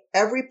DNA,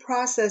 every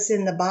process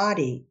in the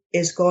body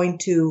is going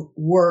to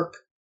work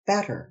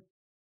better.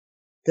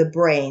 The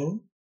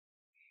brain,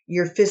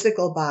 your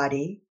physical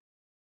body,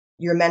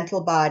 your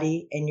mental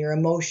body, and your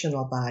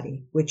emotional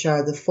body, which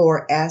are the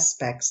 4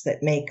 aspects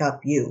that make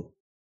up you.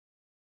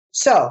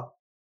 So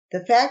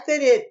the fact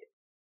that it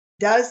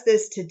does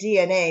this to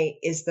DNA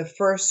is the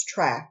first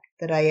track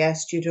that I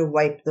asked you to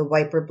wipe the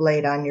wiper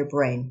blade on your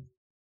brain.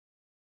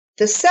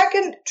 The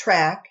second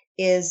track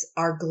is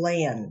our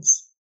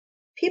glands.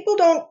 People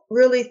don't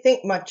really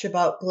think much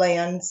about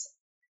glands,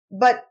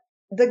 but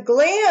the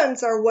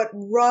glands are what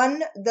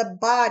run the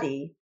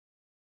body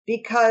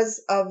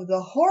because of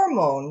the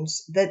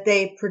hormones that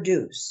they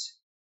produce.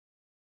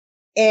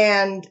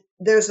 And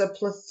there's a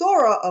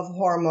plethora of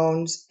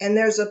hormones and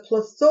there's a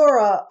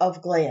plethora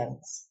of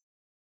glands.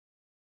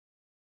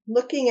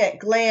 looking at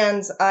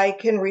glands, I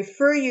can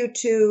refer you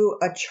to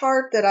a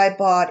chart that I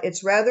bought.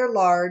 It's rather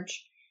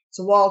large. It's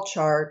a wall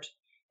chart.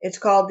 It's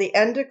called the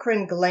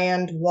Endocrine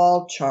Gland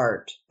Wall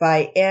Chart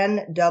by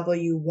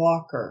N.W.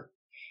 Walker.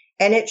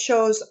 And it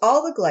shows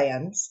all the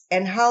glands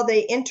and how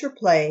they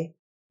interplay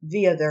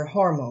via their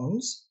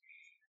hormones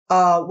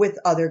with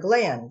other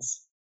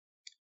glands.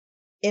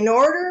 In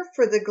order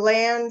for the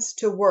glands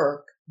to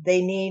work,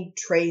 they need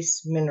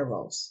trace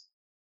minerals.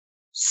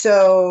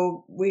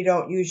 So we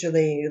don't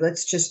usually,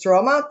 let's just throw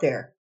them out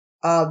there.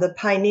 The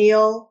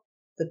pineal,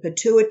 the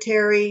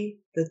pituitary,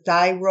 the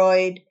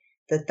thyroid,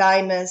 the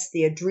thymus,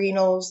 the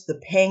adrenals,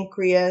 the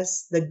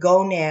pancreas, the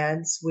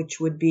gonads, which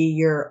would be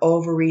your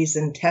ovaries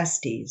and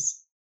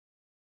testes.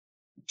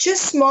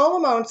 Just small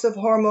amounts of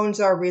hormones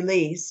are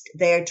released.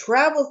 They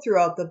travel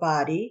throughout the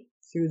body,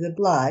 through the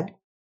blood,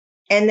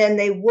 and then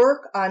they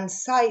work on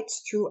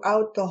sites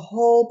throughout the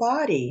whole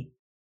body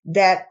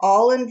that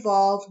all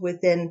involved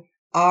within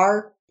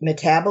our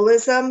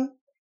metabolism,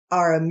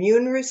 our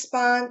immune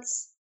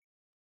response,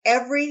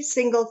 every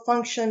single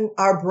function,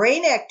 our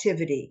brain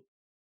activity.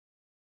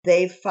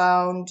 They've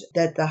found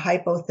that the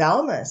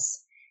hypothalamus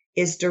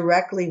is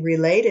directly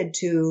related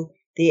to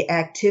the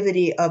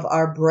activity of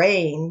our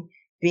brain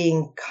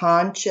being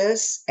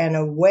conscious and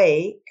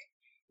awake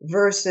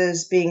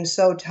versus being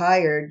so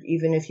tired,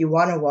 even if you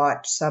want to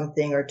watch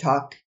something or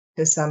talk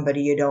to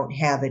somebody, you don't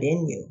have it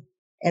in you.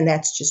 And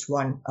that's just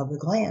one of the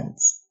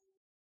glands.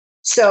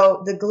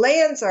 So the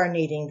glands are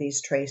needing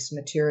these trace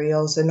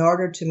materials in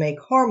order to make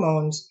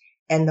hormones,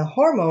 and the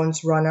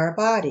hormones run our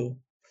body.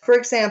 For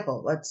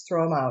example, let's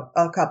throw them out,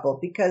 a couple,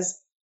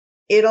 because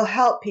it'll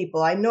help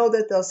people. I know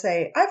that they'll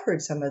say, I've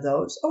heard some of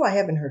those. Oh, I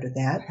haven't heard of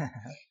that.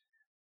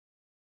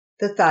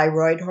 The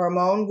thyroid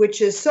hormone,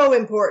 which is so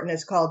important,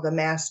 is called the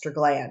master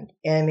gland.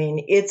 I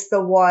mean, it's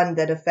the one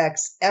that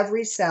affects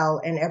every cell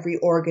and every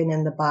organ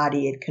in the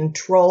body. It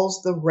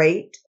controls the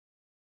rate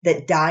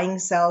that dying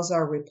cells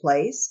are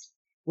replaced,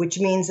 which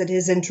means it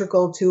is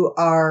integral to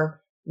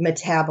our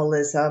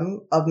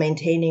metabolism of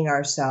maintaining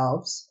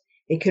ourselves.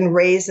 It can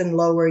raise and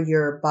lower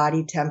your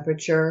body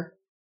temperature.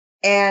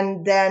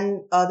 And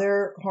then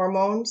other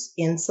hormones,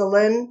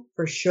 insulin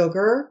for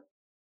sugar.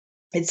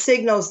 It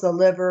signals the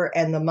liver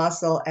and the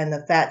muscle and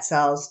the fat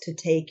cells to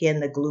take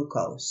in the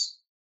glucose.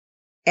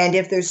 And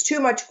if there's too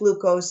much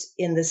glucose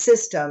in the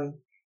system,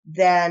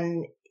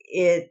 then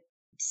it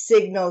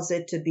signals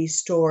it to be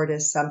stored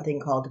as something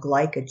called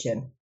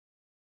glycogen.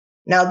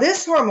 Now,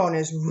 this hormone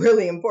is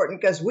really important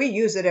because we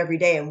use it every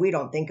day and we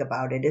don't think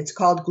about it. It's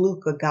called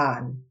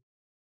glucagon.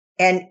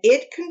 And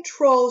it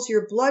controls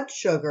your blood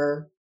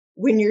sugar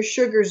when your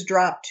sugars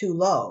drop too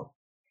low.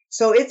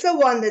 So it's the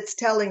one that's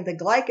telling the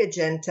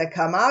glycogen to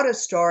come out of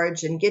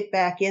storage and get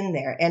back in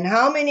there. And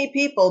how many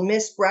people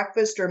miss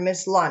breakfast or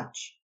miss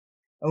lunch?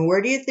 And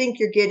where do you think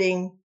you're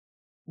getting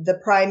the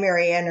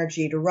primary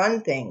energy to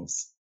run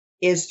things?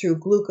 Is through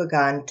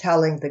glucagon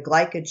telling the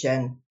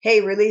glycogen,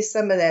 hey, release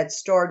some of that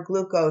stored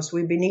glucose.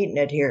 We've been eating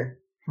it here.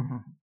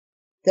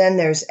 Then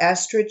there's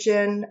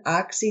estrogen,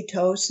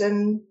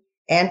 oxytocin,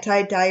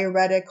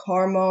 antidiuretic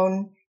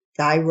hormone,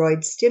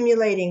 thyroid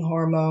stimulating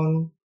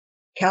hormone,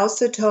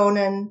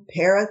 calcitonin,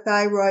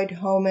 parathyroid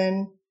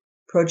hormone,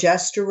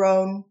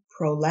 progesterone,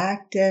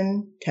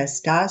 prolactin,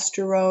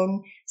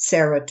 testosterone,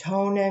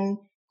 serotonin,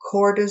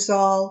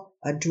 cortisol,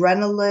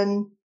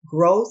 adrenaline,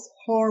 growth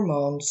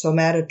hormone,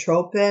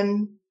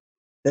 somatotropin,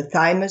 the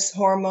thymus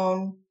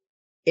hormone,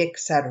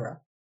 etc.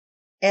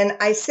 And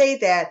I say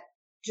that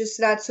just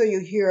not so you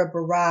hear a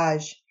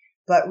barrage,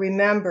 but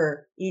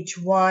remember, each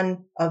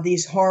one of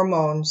these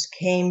hormones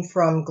came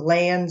from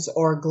glands,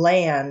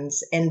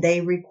 and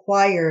they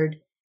required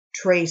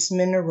trace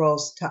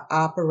minerals to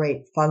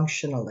operate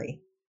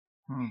functionally.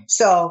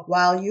 So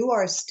while you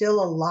are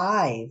still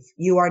alive,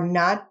 you are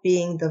not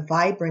being the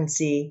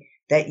vibrancy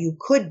that you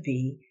could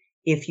be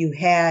if you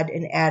had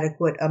an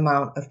adequate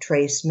amount of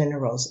trace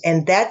minerals.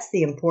 And that's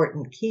the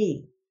important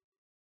key.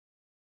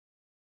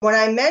 When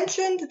I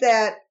mentioned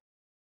that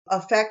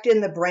effect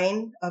in the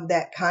brain of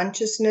that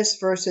consciousness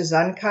versus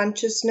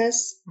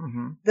unconsciousness,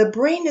 the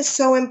brain is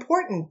so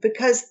important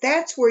because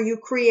that's where you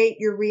create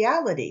your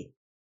reality.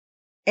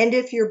 And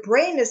if your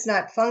brain is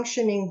not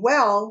functioning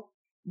well,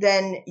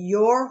 then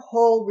your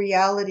whole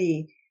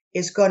reality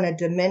is going to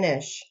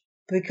diminish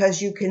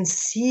because you can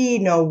see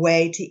no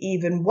way to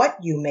even what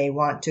you may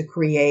want to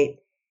create,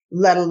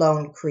 let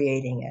alone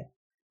creating it.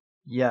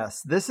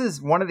 Yes, this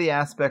is one of the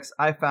aspects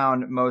I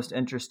found most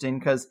interesting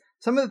because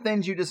some of the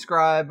things you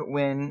describe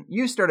when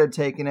you started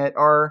taking it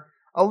are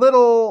a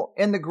little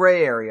in the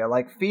gray area,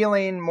 like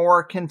feeling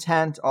more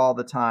content all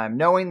the time,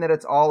 knowing that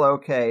it's all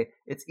okay.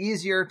 It's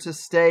easier to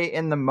stay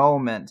in the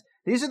moment.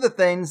 These are the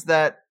things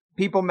that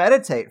people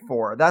meditate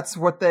for. That's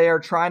what they are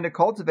trying to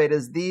cultivate,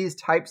 is these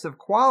types of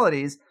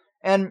qualities.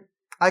 And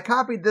I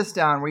copied this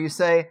down where you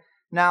say,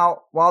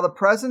 now, while the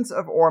presence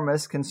of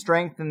ORMUS can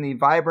strengthen the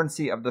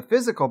vibrancy of the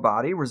physical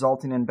body,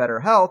 resulting in better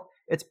health,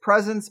 its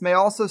presence may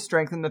also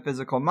strengthen the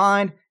physical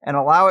mind and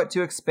allow it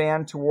to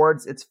expand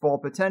towards its full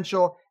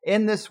potential.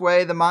 In this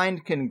way, the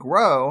mind can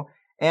grow.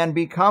 and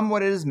become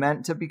what it is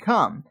meant to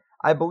become.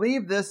 I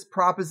believe this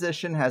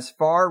proposition has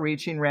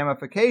far-reaching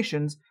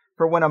ramifications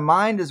for when a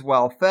mind is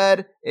well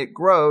fed, it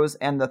grows,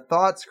 and the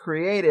thoughts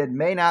created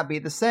may not be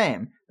the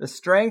same. The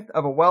strength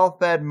of a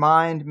well-fed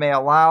mind may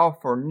allow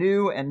for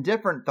new and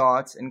different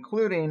thoughts,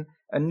 including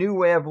a new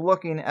way of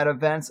looking at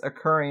events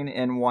occurring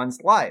in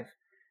one's life.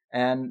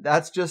 And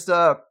that's just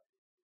a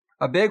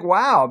big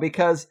wow,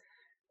 because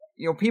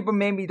people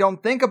maybe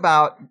don't think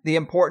about the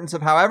importance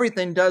of how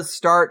everything does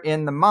start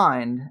in the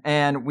mind.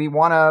 And we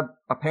want to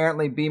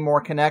apparently be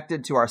more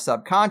connected to our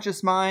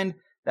subconscious mind.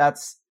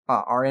 That's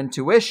our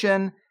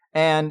intuition.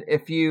 And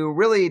if you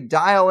really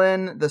dial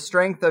in the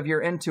strength of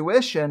your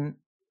intuition,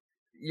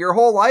 your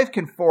whole life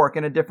can fork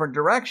in a different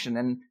direction.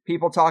 And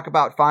people talk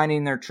about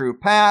finding their true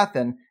path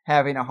and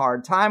having a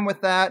hard time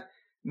with that.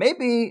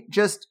 Maybe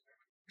just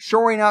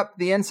shoring up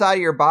the inside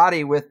of your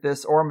body with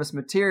this ORMUS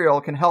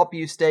material can help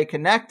you stay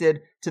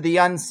connected to the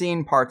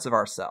unseen parts of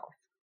ourself.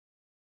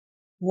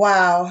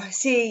 Wow.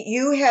 See,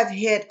 you have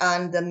hit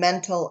on the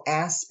mental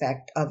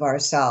aspect of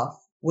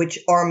ourself, which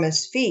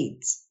ORMUS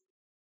feeds,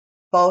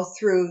 both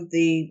through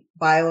the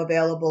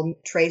bioavailable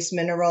trace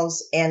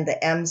minerals and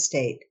the M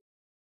state.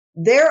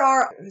 There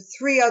are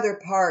 3 other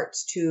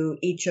parts to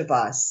each of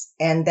us,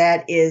 and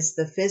that is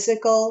the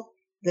physical,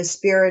 the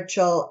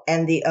spiritual,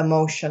 and the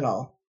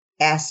emotional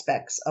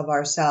aspects of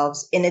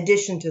ourselves, in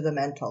addition to the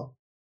mental.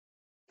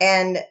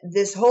 And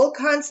this whole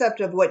concept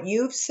of what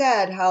you've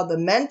said, how the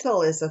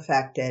mental is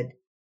affected,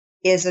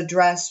 is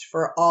addressed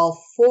for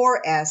all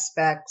 4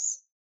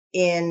 aspects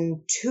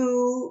in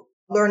 2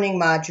 learning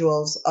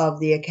modules of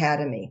the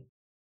Academy.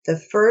 The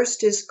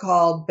first is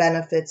called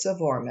Benefits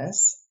of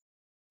ORMUS,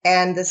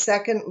 and the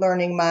second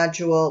learning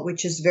module,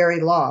 which is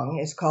very long,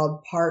 is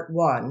called Part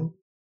 1,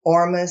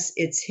 ORMUS,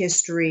 Its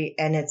History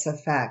and Its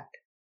Effect.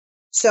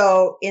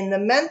 So in the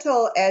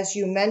mental, as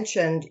you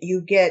mentioned,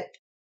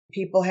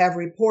 people have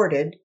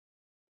reported,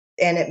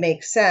 and it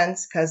makes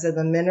sense because of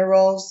the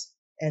minerals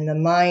and the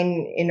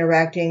mind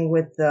interacting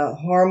with the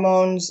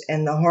hormones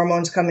and the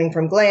hormones coming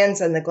from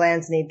glands, and the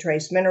glands need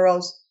trace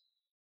minerals,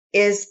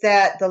 is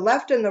that the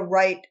left and the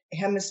right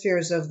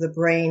hemispheres of the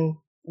brain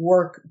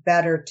work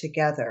better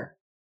together.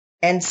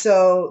 And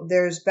so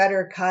there's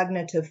better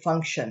cognitive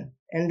function.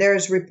 And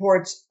there's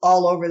reports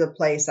all over the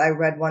place. I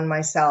read one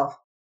myself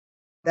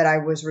that I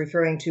was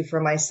referring to for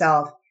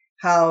myself,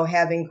 how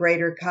having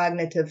greater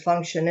cognitive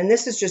function, and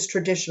this is just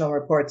traditional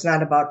reports,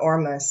 not about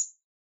ORMUS,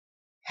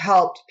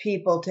 helped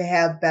people to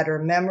have better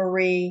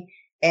memory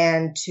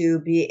and to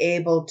be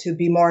able to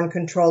be more in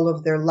control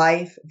of their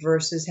life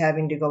versus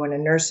having to go in a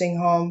nursing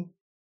home.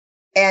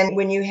 And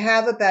when you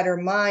have a better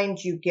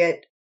mind, you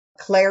get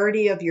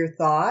clarity of your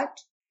thought,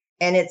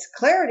 and it's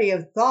clarity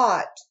of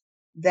thought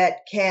that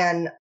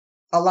can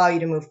allow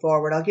you to move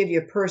forward. I'll give you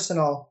a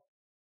personal,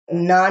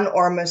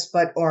 non-ORMUS,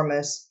 but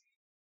ORMUS.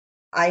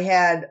 I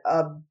had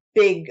a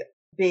big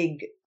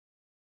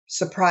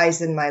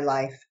surprise in my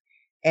life,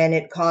 and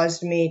it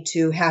caused me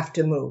to have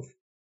to move.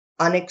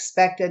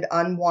 Unexpected,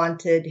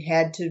 unwanted,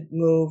 had to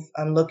move.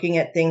 I'm looking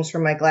at things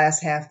from my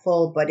glass half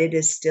full, but it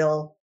is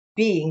still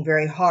being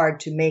very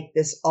hard to make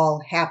this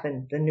all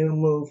happen, the new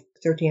move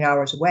 13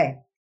 hours away.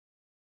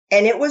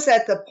 And it was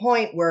at the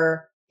point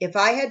where if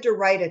I had to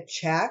write a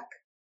check,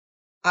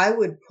 I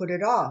would put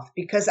it off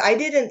because I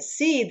didn't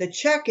see the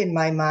check in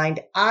my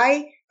mind.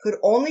 I could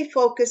only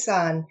focus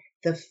on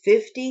the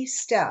 50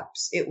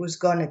 steps it was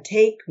going to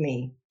take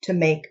me to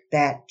make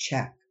that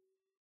check.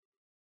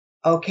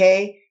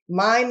 Okay?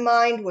 My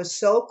mind was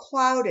so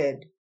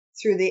clouded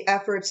through the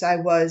efforts I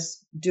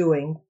was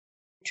doing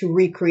to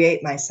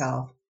recreate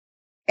myself.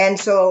 And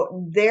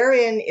so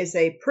therein is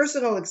a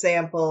personal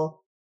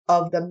example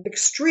of the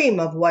extreme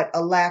of what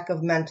a lack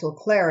of mental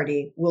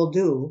clarity will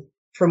do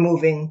for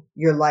moving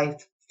your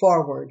life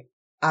forward,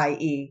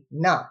 i.e.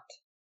 not.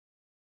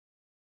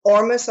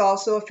 ORMUS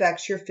also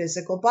affects your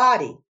physical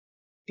body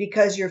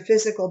because your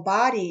physical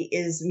body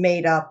is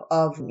made up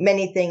of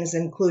many things,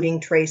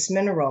 including trace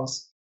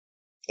minerals.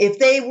 If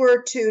they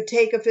were to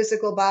take a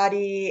physical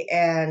body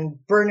and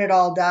burn it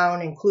all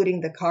down,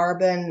 including the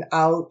carbon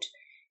out,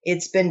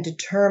 it's been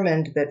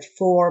determined that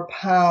 4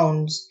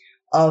 pounds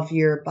of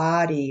your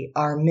body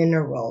are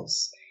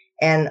minerals,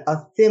 and a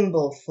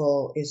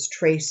thimbleful is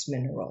trace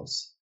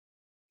minerals.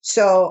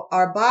 So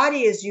our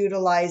body is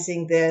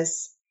utilizing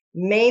this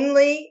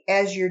mainly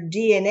as your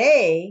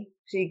DNA,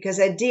 because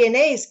that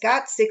DNA's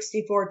got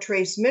 64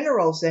 trace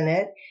minerals in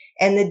it,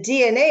 and the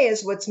DNA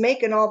is what's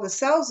making all the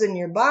cells in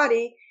your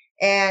body,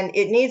 and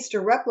it needs to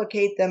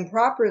replicate them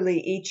properly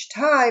each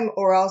time,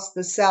 or else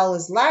the cell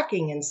is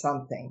lacking in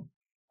something.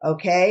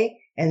 Okay?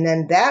 And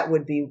then that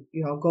would be,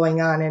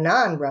 going on and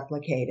on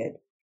replicated.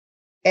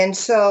 And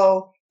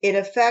so it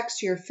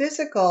affects your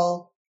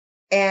physical,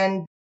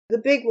 and the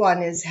big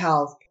one is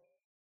health.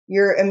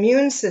 Your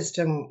immune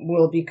system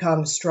will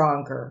become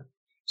stronger.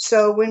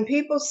 So when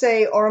people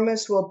say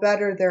ORMUS will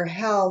better their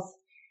health,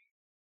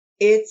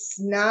 it's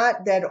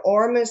not that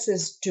ORMUS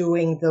is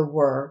doing the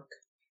work.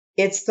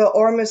 It's the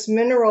ORMUS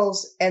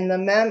minerals and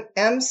the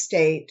M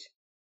state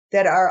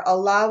that are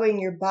allowing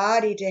your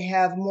body to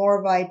have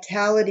more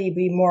vitality,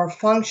 be more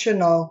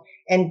functional,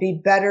 and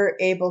be better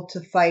able to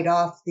fight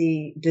off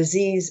the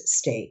disease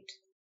state.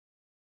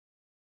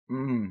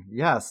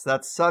 Yes,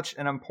 that's such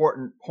an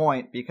important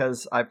point,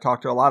 because I've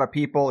talked to a lot of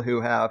people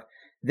who have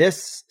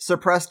this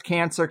suppressed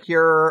cancer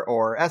cure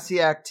or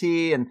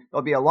SEACT, and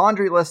there'll be a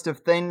laundry list of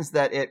things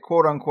that it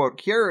quote unquote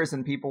cures,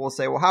 and people will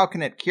say, well, how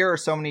can it cure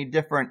so many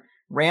different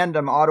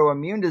random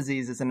autoimmune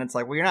diseases? And it's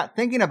like, well, you're not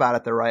thinking about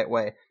it the right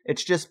way.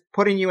 It's just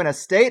putting you in a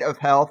state of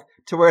health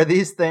to where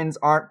these things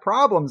aren't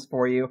problems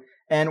for you.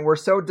 And we're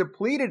so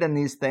depleted in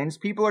these things,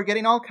 people are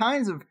getting all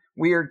kinds of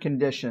weird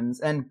conditions.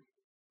 And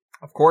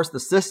of course, the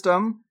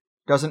system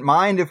doesn't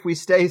mind if we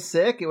stay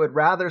sick. It would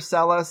rather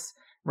sell us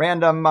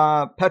random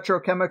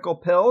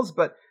petrochemical pills.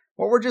 But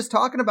what we're just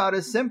talking about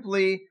is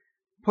simply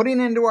putting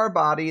into our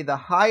body the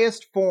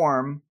highest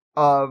form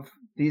of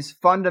these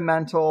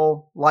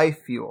fundamental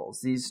life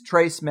fuels, these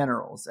trace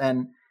minerals.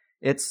 And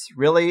it's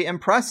really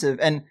impressive.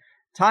 And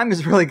time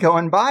is really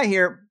going by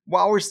here.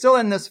 While we're still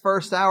in this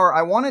first hour,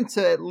 I wanted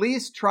to at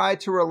least try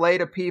to relay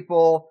to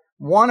people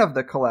one of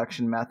the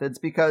collection methods,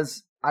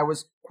 because I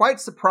was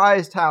quite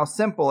surprised how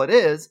simple it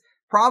is.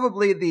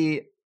 Probably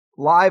the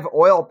live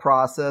oil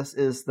process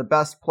is the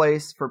best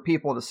place for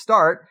people to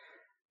start.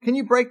 Can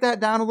you break that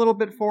down a little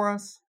bit for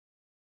us?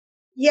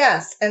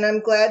 Yes, and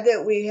I'm glad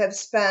that we have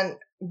spent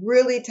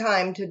really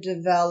time to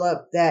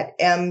develop that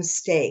M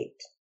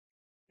state,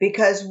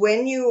 because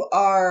when you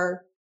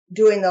are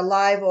doing the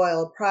live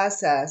oil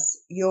process,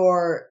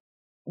 you're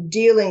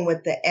dealing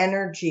with the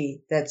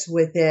energy that's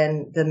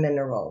within the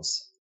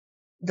minerals.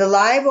 The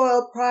live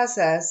oil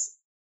process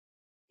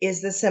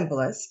is the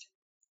simplest.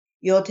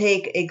 You'll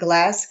take a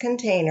glass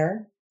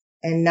container,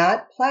 and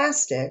not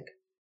plastic,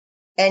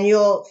 and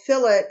you'll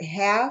fill it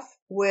half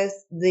with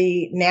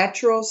the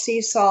natural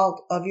sea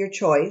salt of your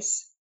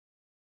choice,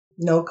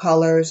 no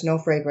colors, no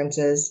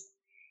fragrances,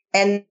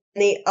 and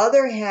the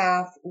other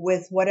half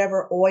with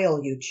whatever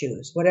oil you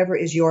choose, whatever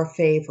is your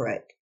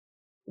favorite.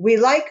 We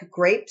like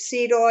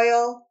grapeseed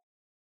oil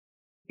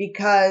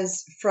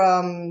because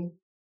from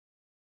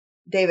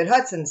David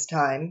Hudson's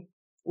time,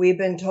 we've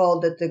been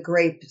told that the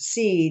grape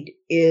seed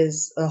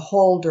is a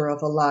holder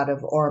of a lot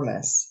of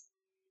ORMUS.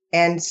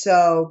 And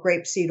so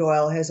grapeseed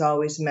oil has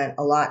always meant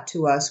a lot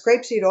to us.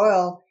 Grapeseed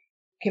oil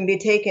can be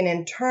taken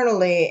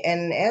internally,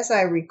 and as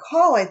I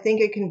recall, I think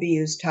it can be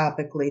used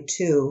topically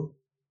too.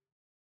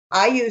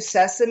 I use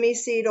sesame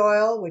seed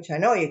oil, which I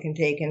know you can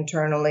take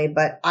internally,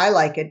 but I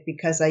like it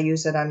because I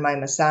use it on my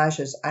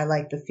massages. I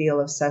like the feel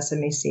of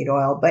sesame seed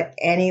oil, but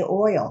any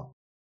oil.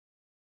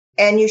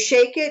 And you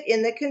shake it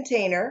in the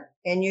container,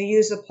 and you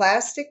use a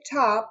plastic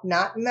top,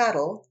 not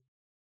metal.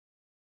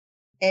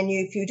 And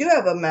if you do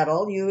have a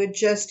metal, you would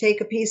just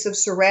take a piece of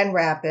saran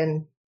wrap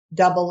and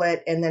double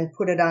it, and then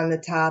put it on the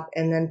top,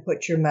 and then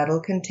put your metal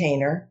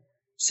container.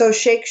 So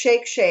shake,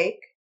 shake, shake.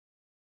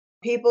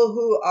 People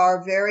who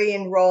are very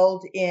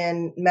enrolled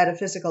in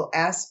metaphysical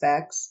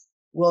aspects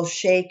will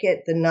shake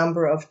it the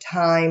number of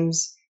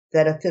times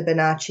that a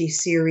Fibonacci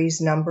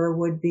series number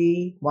would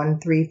be,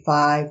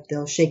 135.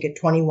 They'll shake it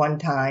 21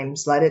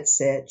 times, let it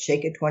sit,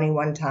 shake it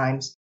 21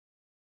 times.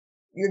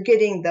 You're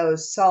getting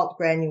those salt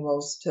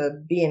granules to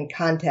be in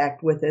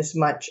contact with as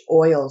much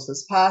oils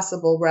as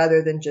possible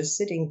rather than just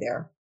sitting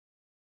there.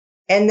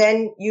 And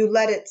then you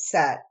let it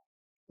set.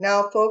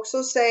 Now, folks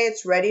will say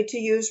it's ready to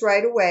use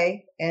right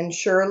away. And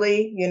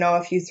surely,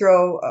 if you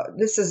throw,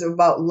 this is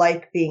about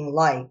like being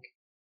like.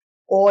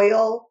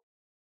 Oil,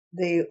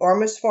 the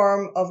ORMUS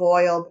form of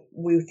oil,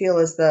 we feel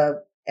is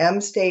the M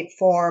state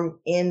form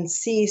in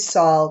sea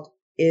salt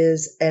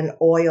is an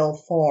oil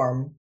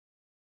form.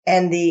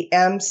 And the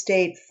M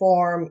state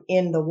form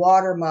in the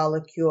water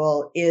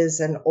molecule is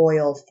an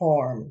oil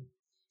form.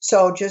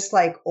 So just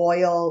like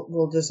oil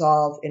will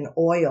dissolve in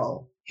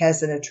oil,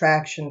 has an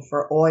attraction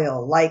for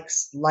oil,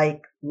 likes,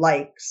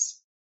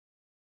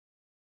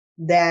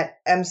 that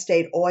M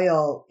state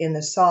oil in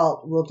the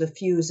salt will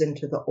diffuse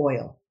into the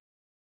oil.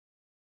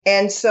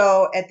 And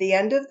so at the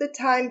end of the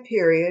time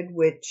period,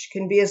 which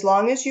can be as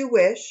long as you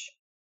wish,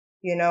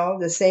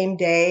 the same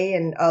day,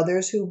 and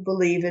others who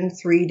believe in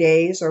 3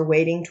 days or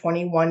waiting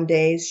 21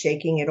 days,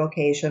 shaking it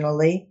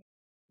occasionally.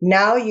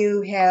 Now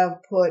you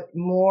have put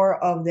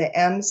more of the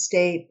M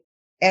state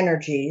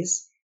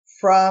energies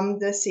from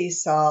the sea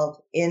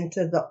salt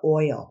into the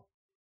oil.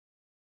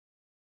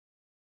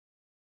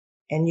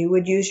 And you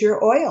would use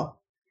your oil.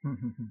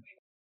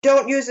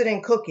 Don't use it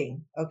in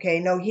cooking, okay?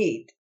 No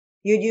heat.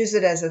 You'd use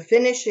it as a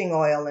finishing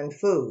oil in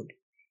food,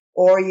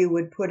 or you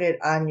would put it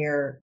on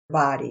your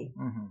body.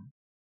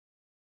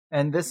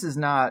 And this is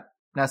not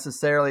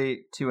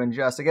necessarily to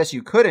ingest. I guess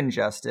you could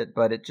ingest it,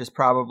 but it just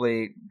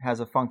probably has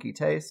a funky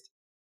taste.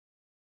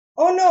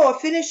 Oh, no, a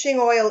finishing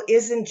oil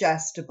is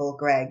ingestible,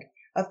 Greg.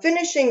 A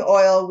finishing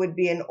oil would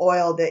be an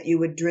oil that you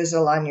would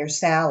drizzle on your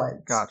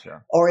salads.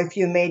 Gotcha. Or if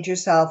you made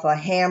yourself a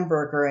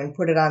hamburger and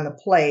put it on the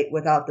plate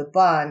without the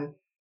bun,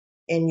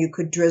 and you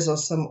could drizzle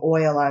some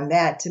oil on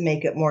that to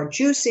make it more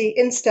juicy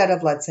instead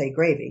of, let's say,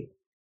 gravy.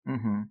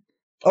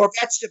 Or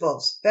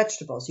vegetables.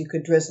 Vegetables. You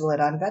could drizzle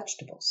it on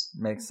vegetables.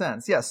 Makes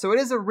sense. Yeah. So it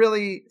is a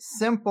really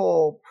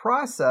simple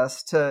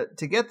process to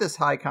get this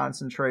high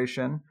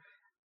concentration.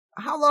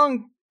 How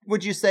long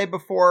would you say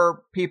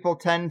before people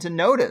tend to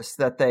notice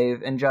that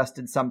they've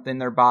ingested something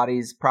their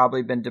body's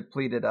probably been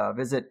depleted of?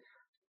 Is it,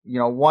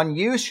 one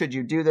use? Should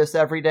you do this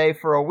every day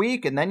for a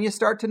week and then you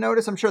start to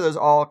notice? I'm sure there's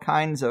all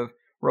kinds of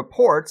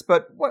reports,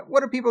 but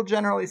what do people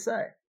generally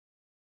say?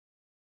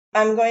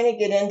 I'm going to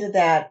get into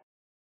that.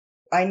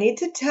 I need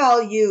to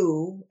tell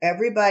you,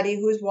 everybody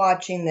who's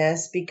watching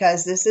this,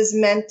 because this is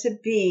meant to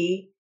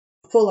be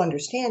full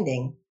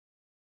understanding.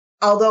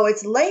 Although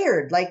it's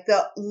layered, like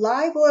the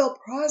live oil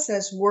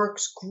process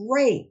works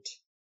great.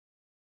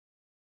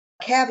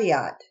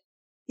 Caveat,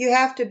 you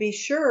have to be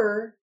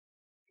sure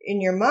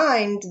in your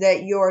mind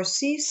that your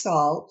sea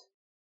salt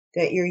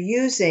that you're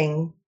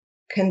using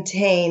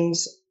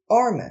contains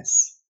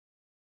ORMUS.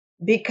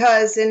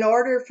 Because in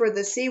order for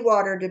the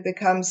seawater to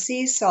become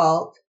sea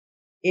salt,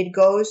 it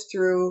goes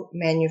through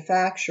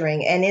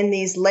manufacturing. And in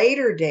these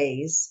later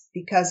days,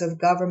 because of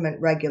government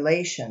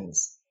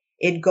regulations,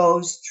 it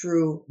goes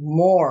through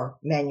more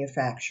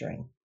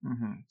manufacturing.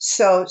 Mm-hmm.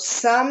 So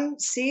some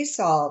sea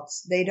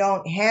salts, they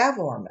don't have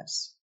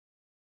ORMUS.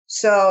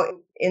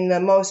 So in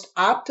the most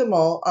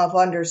optimal of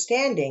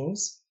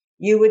understandings,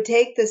 you would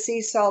take the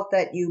sea salt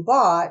that you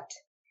bought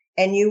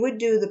and you would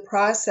do the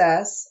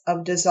process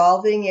of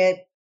dissolving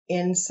it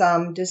in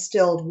some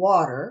distilled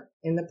water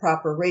in the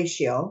proper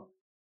ratio,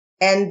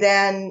 and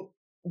then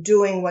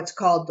doing what's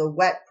called the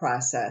wet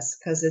process,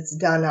 because it's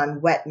done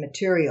on wet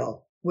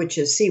material, which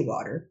is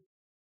seawater,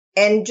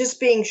 and just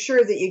being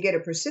sure that you get a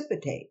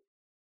precipitate.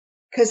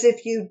 Because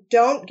if you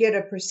don't get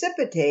a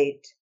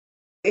precipitate,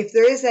 if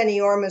there is any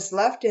ORMUS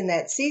left in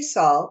that sea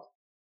salt,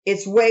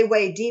 it's way,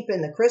 way deep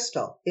in the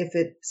crystal, if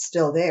it's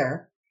still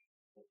there.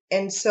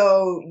 And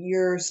so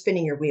you're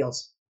spinning your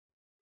wheels.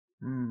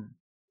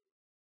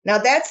 Now,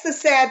 that's the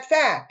sad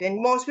fact,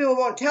 and most people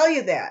won't tell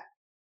you that.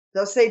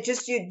 They'll say,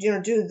 just, do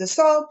the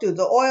salt, do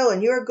the oil,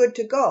 and you're good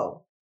to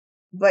go.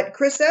 But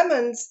Chris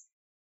Emmons,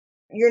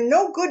 you're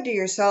no good to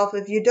yourself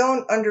if you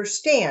don't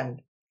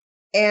understand.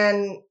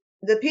 And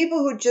the people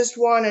who just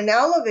want an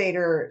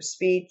elevator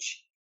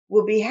speech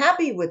will be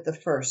happy with the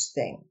first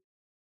thing.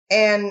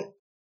 And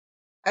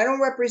I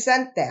don't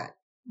represent that.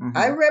 Mm-hmm.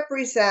 I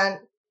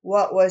represent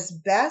what was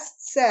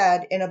best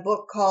said in a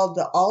book called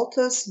the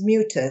Altus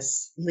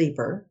Mutus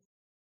Liber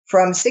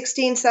from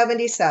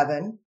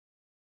 1677.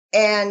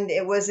 And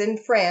it was in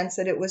France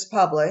that it was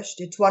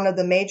published. It's one of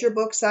the major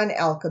books on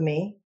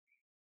alchemy.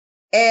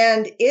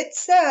 And it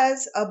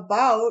says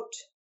about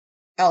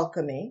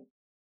alchemy,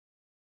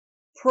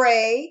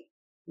 pray,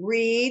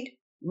 read,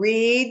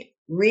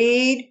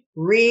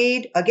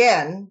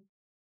 again,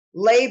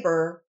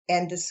 labor,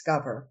 and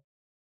discover.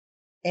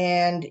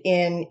 And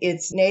in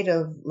its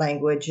native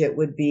language, it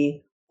would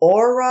be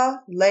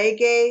ora,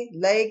 lege,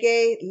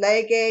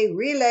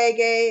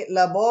 relege,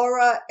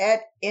 labora,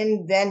 et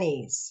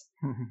invenis.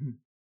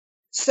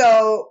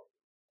 So,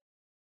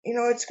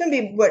 it's going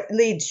to be what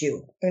leads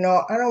you. I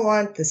don't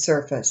want the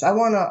surface. I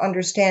want to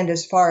understand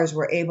as far as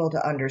we're able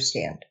to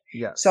understand.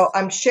 Yes. So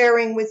I'm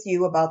sharing with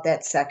you about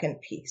that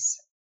second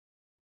piece.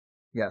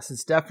 Yes,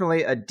 it's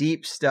definitely a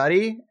deep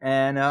study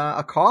and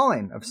a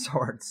calling of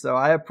sorts. So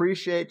I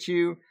appreciate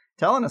you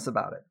telling us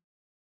about it.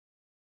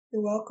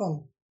 You're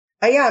welcome.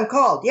 Yeah, I'm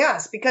called.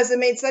 Yes, because it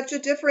made such a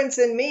difference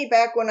in me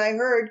back when I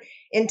heard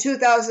in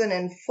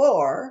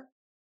 2004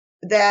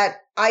 that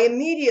I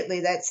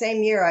immediately, that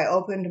same year, I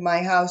opened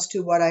my house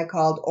to what I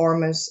called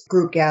ORMUS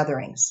group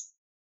gatherings.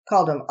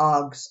 Called them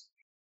OGs.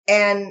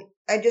 And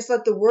I just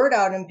let the word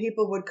out and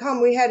people would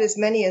come. We had as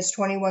many as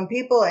 21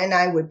 people and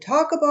I would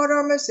talk about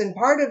ORMUS, and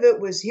part of it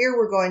was, here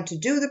we're going to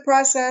do the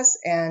process,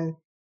 and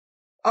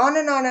on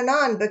and on and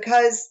on,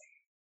 because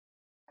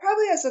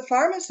probably as a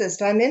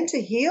pharmacist, I'm into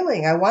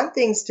healing. I want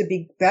things to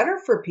be better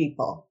for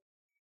people.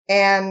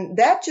 And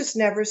that just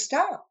never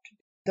stopped.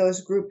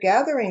 Those group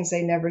gatherings,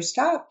 they never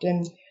stopped.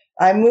 And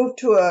I moved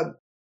to a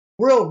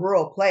real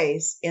rural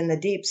place in the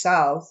deep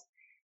South,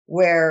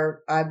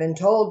 where I've been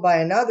told by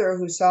another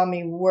who saw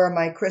me wear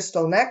my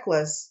crystal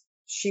necklace,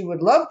 she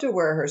would love to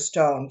wear her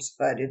stones,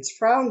 but it's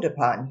frowned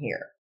upon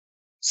here.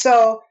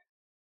 So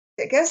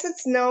I guess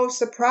it's no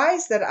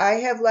surprise that I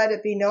have let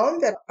it be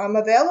known that I'm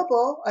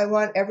available. I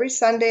want every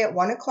Sunday at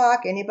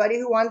 1:00, anybody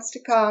who wants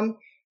to come,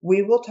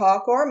 we will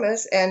talk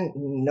ORMUS, and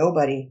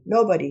nobody.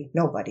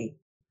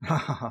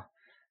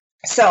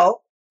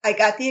 So I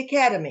got the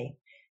Academy.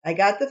 I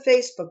got the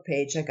Facebook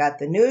page. I got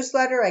the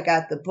newsletter. I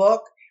got the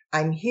book.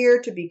 I'm here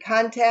to be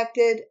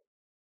contacted.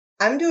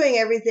 I'm doing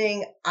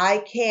everything I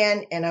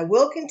can, and I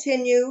will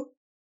continue,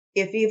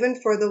 if even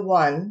for the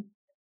one.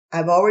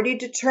 I've already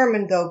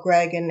determined, though,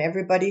 Greg, and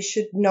everybody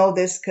should know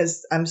this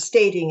because I'm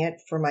stating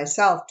it for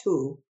myself,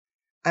 too.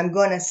 I'm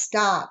going to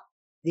stop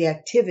the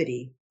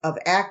activity of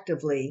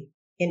actively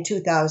in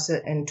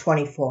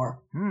 2024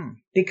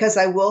 because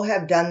I will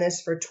have done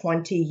this for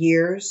 20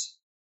 years,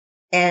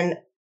 and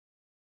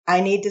I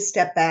need to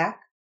step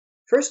back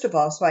First of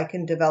all, so I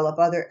can develop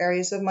other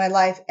areas of my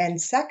life.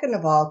 And second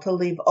of all, to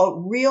leave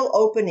real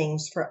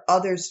openings for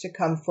others to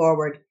come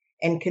forward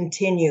and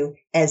continue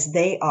as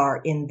they are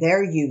in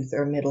their youth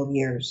or middle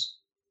years.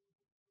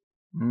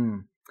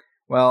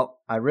 Well,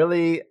 I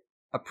really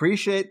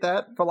appreciate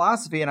that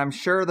philosophy, and I'm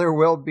sure there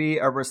will be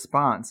a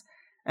response.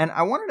 And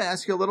I wanted to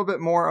ask you a little bit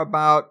more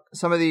about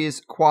some of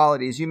these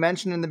qualities. You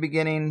mentioned in the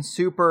beginning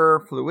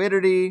super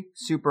fluidity,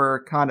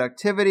 super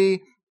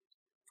conductivity,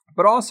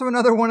 but also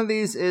another one of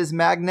these is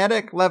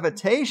magnetic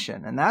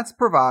levitation, and that's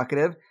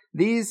provocative.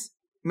 These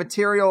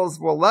materials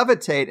will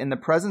levitate in the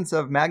presence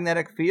of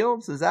magnetic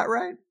fields, is that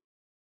right?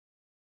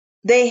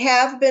 They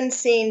have been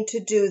seen to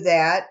do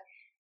that.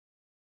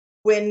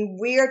 When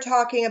we are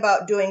talking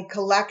about doing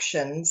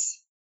collections,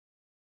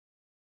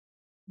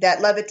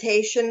 that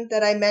levitation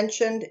that I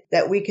mentioned,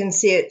 that we can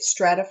see it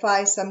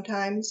stratify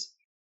sometimes,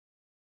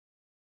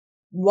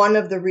 one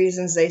of the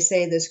reasons they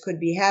say this could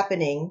be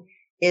happening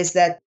is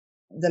that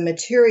the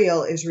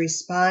material is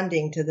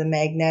responding to the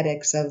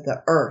magnetics of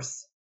the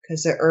earth,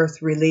 because the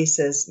earth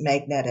releases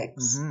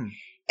magnetics. Mm-hmm.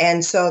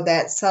 And so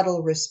that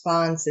subtle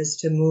response is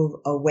to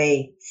move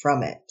away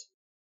from it.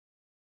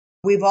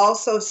 We've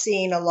also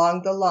seen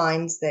along the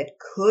lines that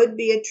could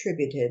be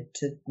attributed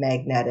to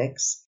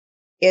magnetics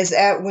is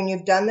at when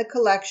you've done the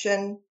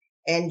collection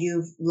and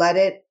you've let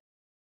it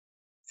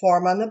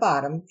form on the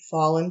bottom,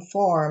 fall and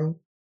form,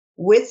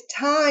 with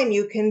time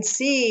you can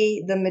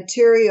see the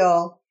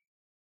material,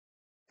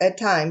 at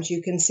times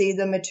you can see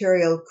the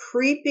material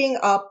creeping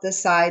up the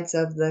sides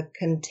of the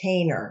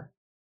container.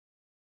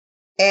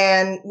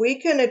 And we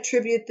can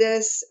attribute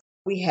this,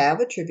 we have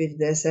attributed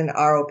this in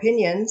our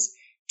opinions,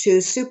 to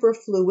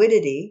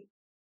superfluidity,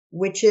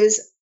 which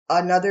is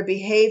another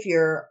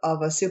behavior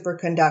of a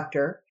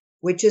superconductor,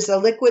 which is a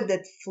liquid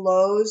that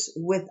flows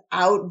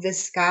without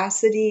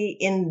viscosity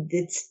in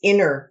its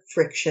inner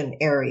friction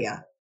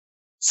area.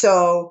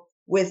 So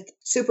with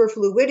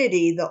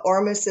superfluidity, the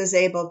ORMUS is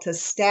able to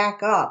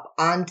stack up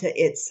onto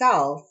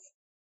itself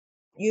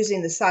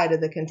using the side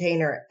of the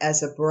container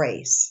as a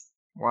brace.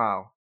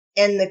 Wow.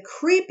 And the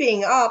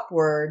creeping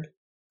upward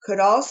could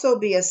also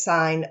be a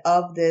sign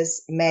of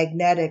this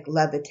magnetic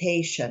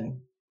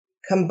levitation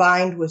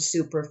combined with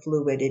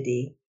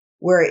superfluidity,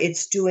 where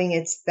it's doing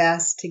its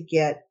best to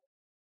get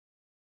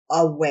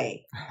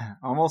away.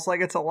 Almost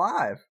like it's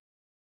alive.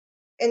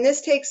 And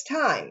this takes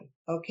time,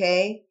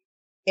 okay?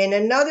 In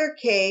another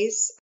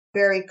case,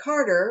 Barry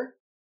Carter,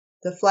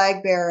 the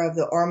flag bearer of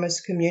the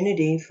ORMUS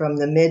community from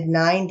the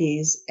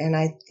mid-90s, and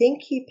I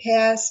think he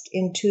passed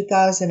in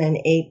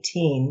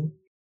 2018,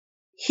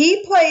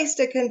 he placed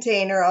a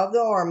container of the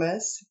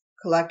ORMUS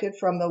collected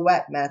from the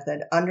wet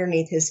method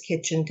underneath his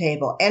kitchen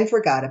table and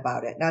forgot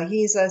about it. Now,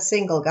 he's a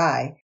single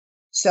guy,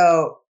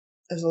 so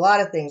there's a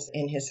lot of things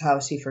in his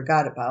house he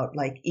forgot about,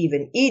 like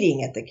even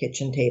eating at the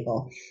kitchen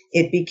table.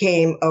 It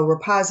became a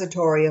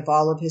repository of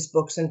all of his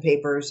books and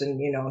papers,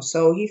 and,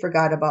 so he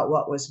forgot about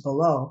what was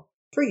below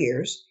for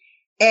years.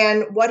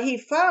 And what he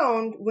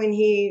found when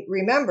he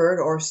remembered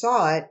or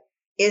saw it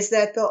is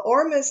that the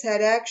ORMUS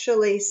had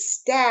actually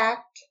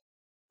stacked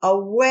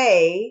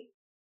away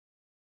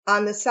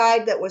on the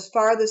side that was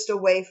farthest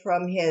away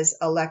from his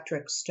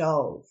electric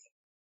stove,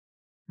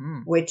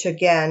 which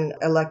again,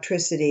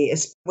 electricity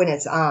is when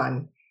it's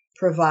on,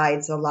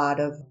 provides a lot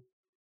of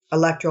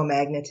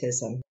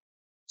electromagnetism.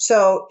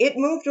 So it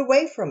moved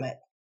away from it.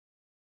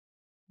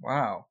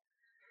 Wow.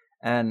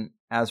 And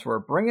as we're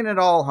bringing it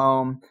all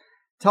home,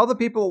 tell the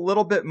people a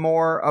little bit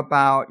more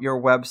about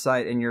your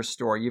website and your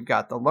store. You've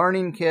got the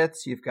learning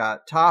kits, you've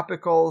got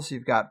topicals,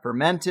 you've got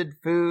fermented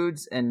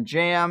foods and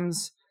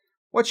jams.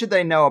 What should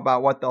they know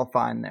about what they'll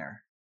find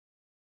there?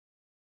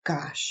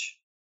 Gosh.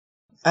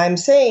 I'm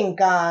saying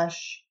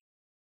gosh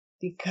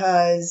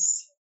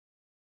because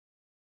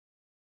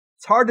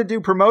it's hard to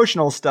do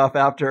promotional stuff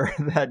after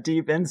that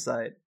deep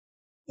insight.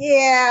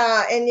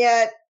 Yeah, and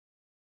yet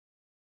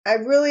I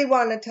really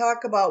want to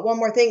talk about one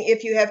more thing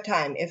if you have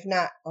time. If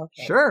not,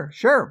 okay.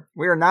 Sure.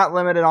 We are not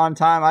limited on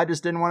time. I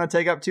just didn't want to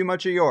take up too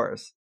much of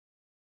yours.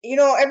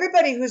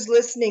 Everybody who's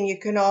listening, you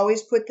can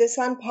always put this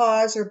on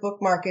pause or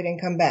bookmark it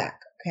and come back,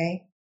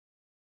 okay?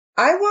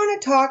 I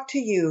want to talk to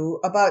you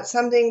about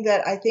something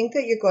that I think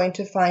that you're going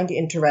to find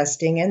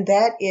interesting, and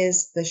that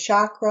is the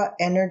chakra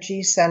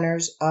energy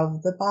centers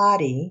of the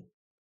body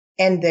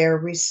and their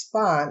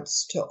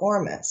response to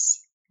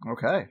ORMUS.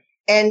 Okay.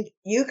 And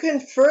you can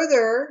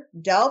further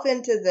delve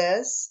into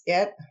this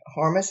at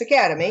ORMUS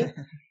Academy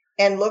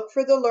and look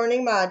for the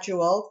learning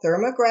module,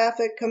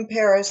 Thermographic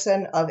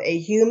Comparison of a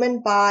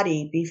Human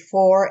Body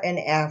Before and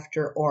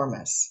After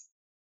ORMUS.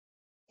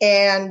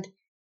 And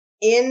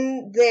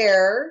in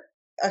their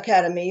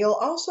academy, you'll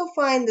also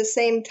find the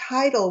same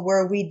title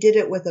where we did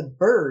it with a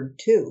bird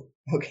too.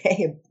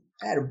 Okay.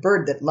 I had a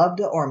bird that loved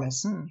the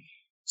ORMUS.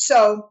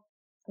 So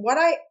what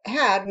I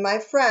had, my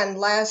friend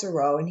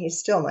Lazaro, and he's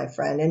still my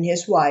friend, and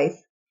his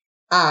wife,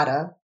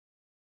 Ada,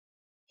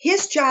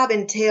 his job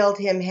entailed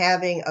him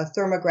having a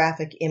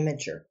thermographic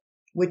imager,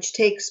 which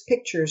takes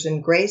pictures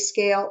in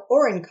grayscale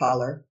or in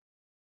color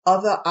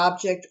of an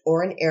object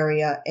or an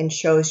area and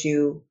shows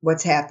you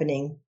what's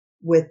happening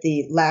with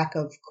the lack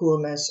of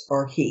coolness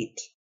or heat.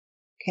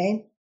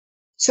 Okay?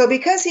 So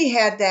because he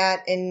had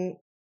that, and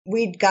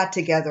we got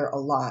together a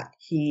lot,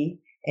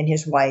 he and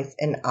his wife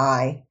and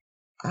I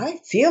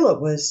feel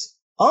it was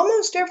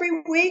almost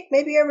every week,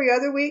 maybe every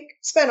other week,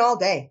 spent all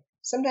day.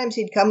 Sometimes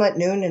he'd come at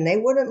noon and they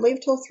wouldn't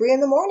leave till 3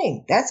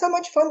 a.m. That's how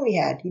much fun we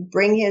had. He'd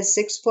bring his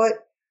 6-foot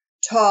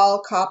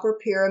tall copper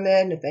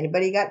pyramid. If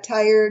anybody got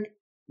tired,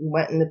 we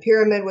went in the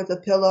pyramid with a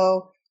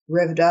pillow,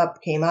 rived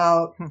up, came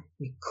out.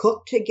 We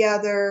cooked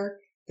together.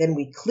 Then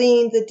we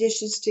cleaned the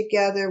dishes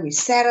together. We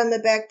sat on the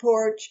back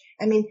porch.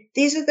 I mean,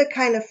 these are the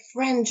kind of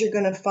friends you're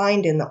going to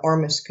find in the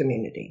ORMUS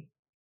community.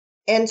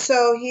 And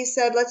so he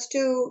said,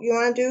 you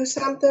want to do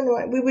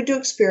something? We would do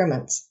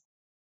experiments.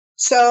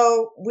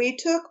 So we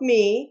took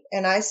me,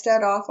 and I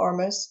set off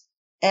ORMUS,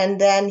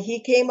 and then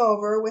he came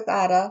over with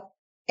Ada,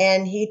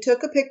 and he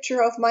took a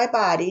picture of my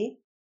body,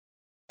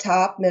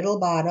 top, middle,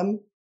 bottom,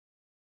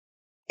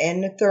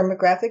 and a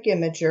thermographic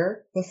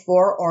imager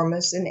before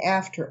ORMUS and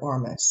after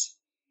ORMUS.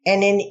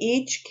 And in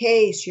each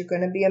case, you're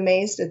going to be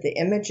amazed at the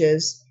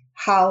images,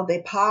 how they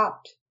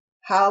popped.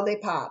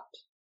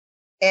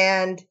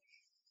 And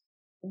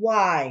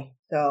why,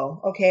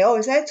 though? Okay,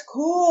 that's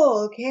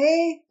cool,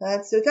 okay?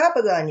 That's the top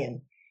of the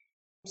onion.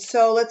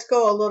 So let's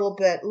go a little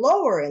bit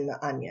lower in the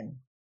onion.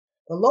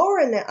 The lower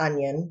in the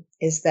onion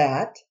is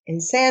that, in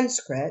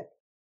Sanskrit,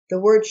 the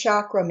word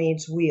chakra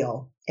means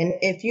wheel. And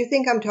if you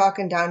think I'm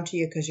talking down to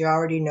you because you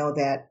already know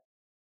that,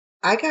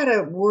 I got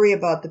to worry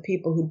about the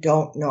people who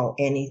don't know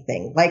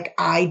anything. Like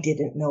I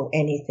didn't know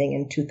anything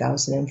in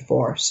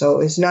 2004, so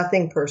it's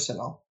nothing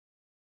personal.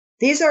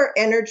 These are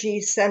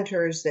energy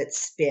centers that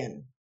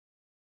spin.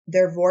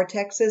 They're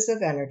vortexes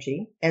of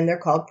energy, and they're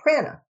called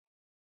prana.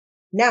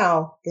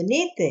 Now, the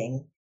neat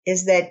thing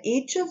is that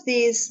each of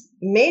these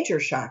major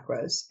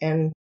chakras,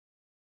 and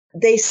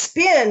they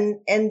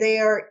spin and they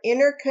are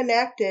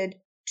interconnected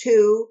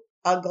to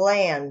a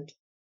gland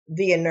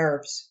via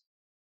nerves.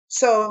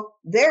 So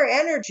their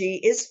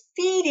energy is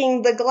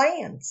feeding the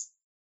glands.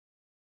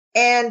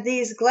 And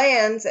these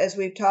glands, as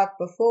we've talked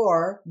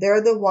before,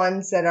 they're the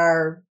ones that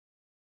are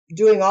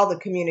doing all the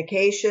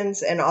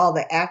communications and all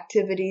the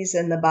activities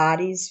in the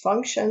body's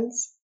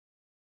functions.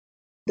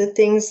 The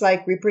things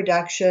like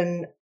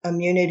reproduction,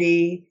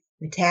 immunity,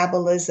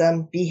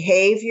 metabolism,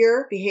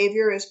 behavior.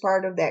 Behavior is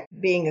part of that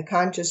being a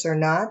conscious or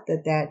not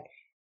that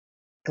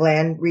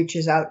gland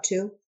reaches out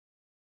to.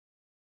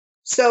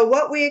 So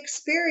what we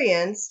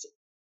experienced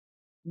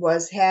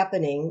was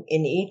happening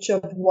in each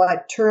of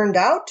what turned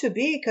out to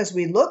be, because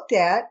we looked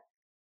at,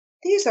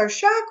 these are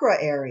chakra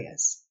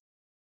areas.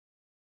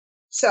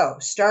 So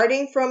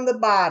starting from the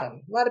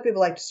bottom, a lot of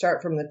people like to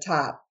start from the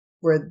top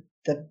where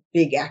the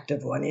big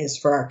active one is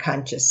for our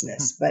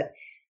consciousness. But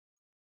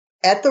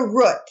at the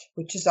root,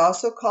 which is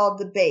also called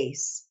the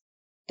base,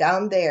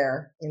 down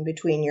there in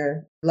between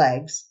your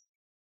legs,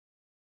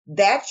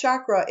 that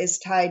chakra is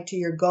tied to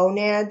your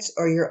gonads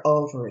or your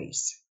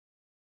ovaries.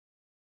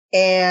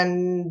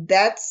 And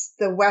that's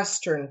the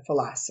Western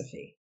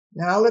philosophy.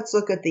 Now let's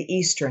look at the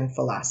Eastern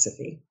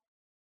philosophy.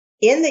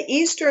 In the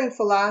Eastern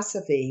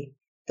philosophy,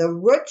 the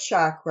root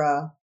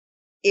chakra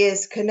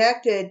is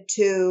connected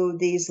to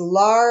these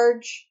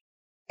large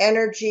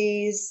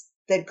energies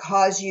that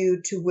cause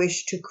you to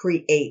wish to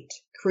create,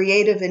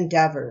 creative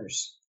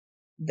endeavors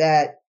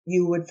that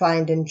you would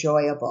find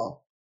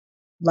enjoyable.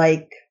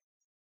 Like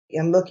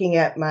I'm looking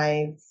at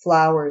my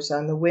flowers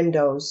on the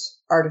windows,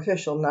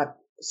 artificial, not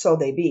so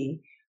they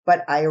be,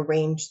 but I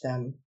arrange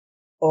them.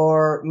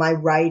 Or my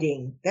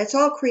writing, that's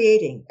all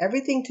creating,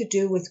 everything to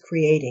do with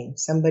creating.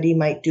 Somebody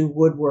might do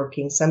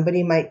woodworking.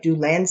 Somebody might do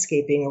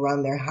landscaping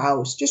around their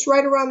house, just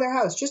right around their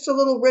house, just a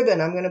little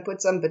ribbon. I'm going to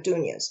put some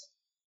petunias.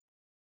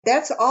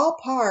 That's all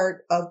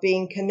part of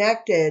being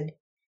connected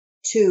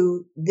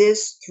to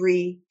this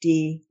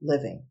 3D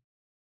living,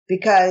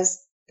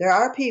 because there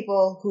are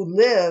people who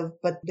live,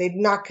 but they're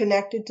not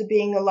connected to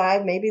being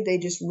alive. Maybe they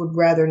just would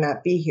rather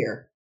not be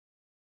here.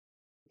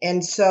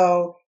 And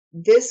so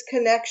this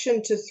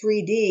connection to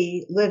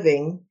 3D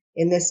living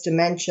in this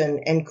dimension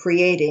and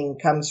creating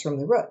comes from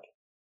the root.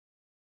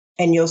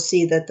 And you'll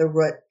see that the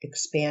root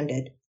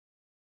expanded.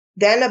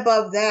 Then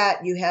above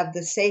that, you have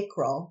the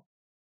sacral,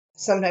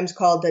 sometimes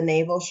called the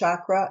navel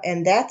chakra,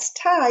 and that's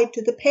tied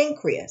to the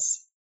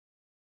pancreas.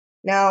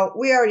 Now,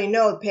 we already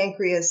know the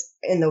pancreas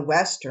in the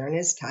Western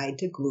is tied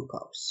to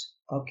glucose,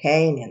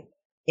 okay, and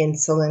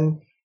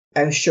insulin,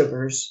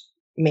 sugars,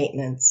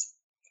 maintenance.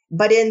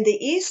 But in the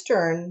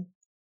Eastern,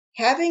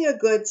 having a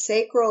good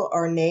sacral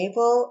or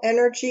navel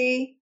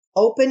energy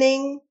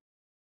opening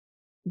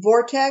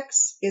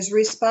vortex is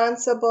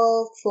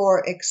responsible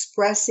for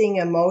expressing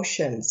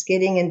emotions,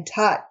 getting in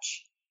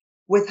touch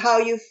with how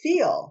you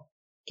feel,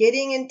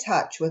 getting in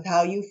touch with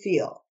how you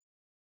feel.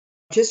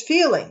 Just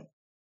feeling,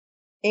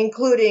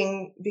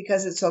 including,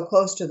 because it's so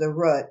close to the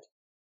root,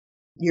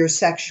 your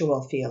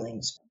sexual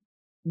feelings,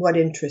 what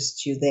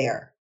interests you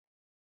there.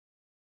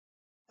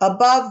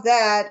 Above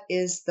that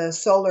is the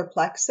solar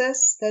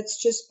plexus.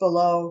 That's just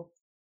below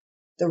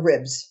the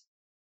ribs.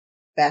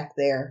 back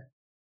there.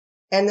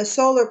 And the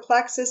solar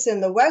plexus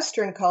in the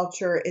Western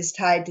culture is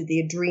tied to the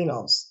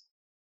adrenals.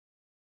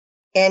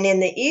 And in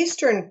the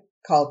Eastern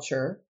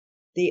culture,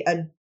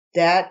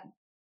 that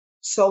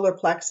solar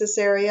plexus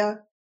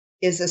area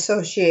is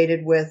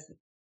associated with,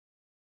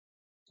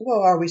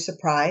 well, are we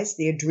surprised?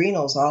 The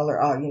adrenals all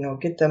are,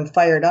 get them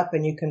fired up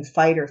and you can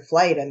fight or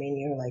flight. I mean,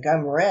 you're like,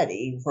 I'm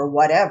ready for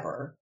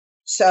whatever.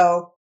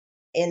 So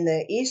in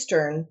the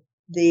Eastern,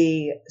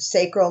 the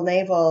sacral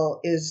navel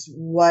is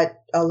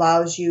what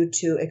allows you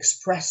to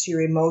express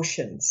your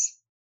emotions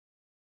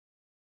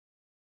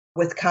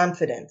with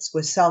confidence,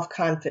 with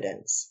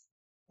self-confidence.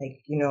 Like,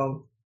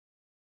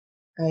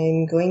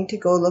 I'm going to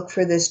go look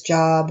for this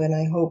job and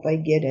I hope I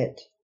get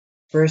it.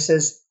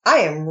 Versus, I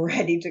am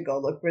ready to go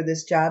look for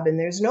this job and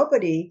there's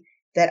nobody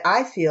that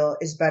I feel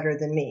is better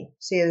than me.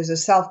 See, there's a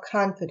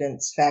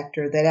self-confidence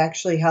factor that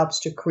actually helps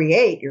to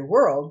create your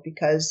world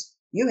because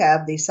you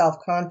have the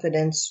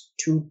self-confidence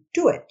to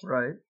do it.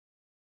 Right.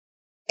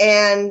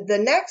 And the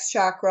next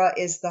chakra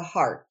is the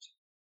heart.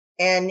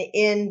 And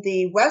in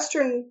the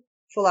Western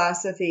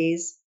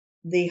philosophies,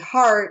 the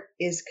heart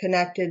is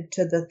connected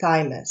to the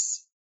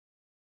thymus.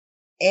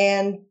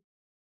 And,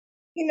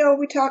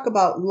 we talk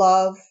about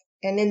love.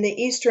 And in the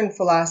Eastern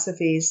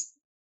philosophies,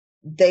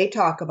 they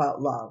talk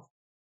about love.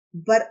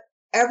 But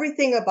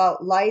everything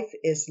about life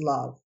is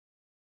love.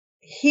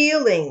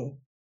 Healing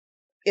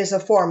is a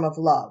form of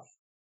love.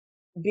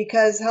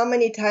 Because how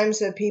many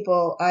times have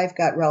I've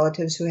got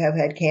relatives who have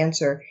had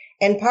cancer,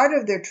 and part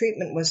of their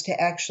treatment was to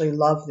actually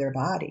love their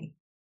body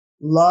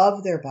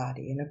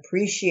and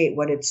appreciate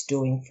what it's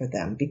doing for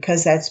them,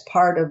 because that's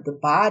part of the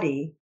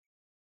body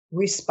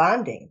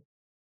responding.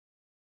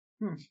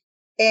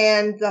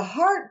 And the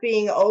heart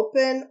being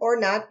open or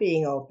not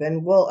being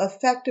open will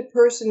affect a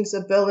person's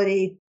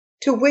ability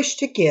to wish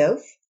to give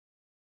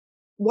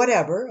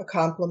whatever, a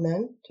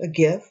compliment, a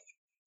gift,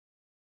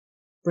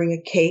 bring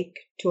a cake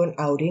to an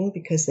outing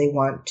because they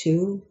want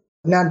to,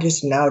 not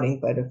just an outing,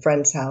 but a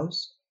friend's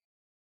house,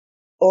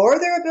 or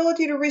their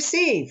ability to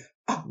receive.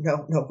 Oh,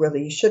 no,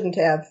 really, you shouldn't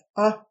have.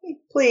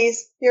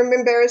 Please, you're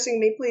embarrassing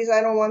me. Please,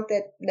 I don't want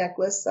that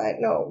necklace.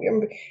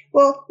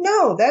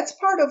 No, that's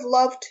part of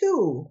love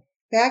too.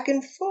 Back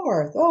and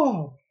forth.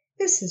 Oh,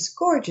 this is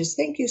gorgeous.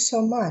 Thank you so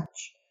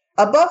much.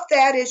 Above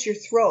that is your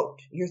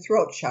throat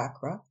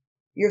chakra.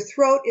 Your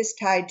throat is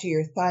tied to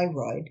your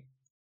thyroid.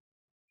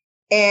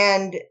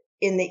 And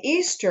in the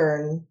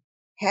Eastern,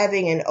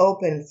 having an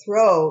open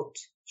throat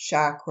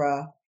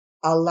chakra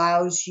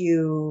allows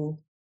you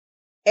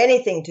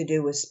anything to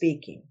do with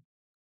speaking.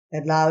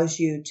 It allows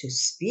you to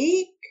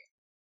speak.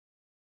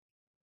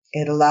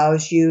 It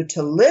allows you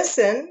to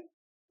listen,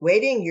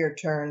 waiting your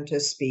turn to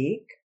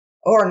speak,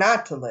 or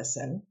not to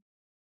listen.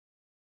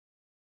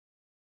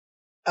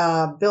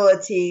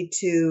 Ability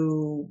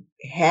to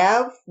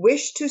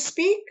wish to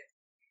speak,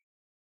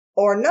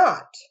 or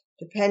not,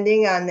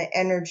 depending on the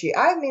energy.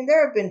 I mean,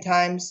 there have been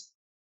times,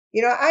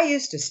 I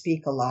used to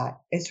speak a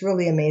lot. It's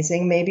really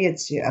amazing. Maybe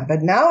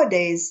but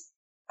nowadays,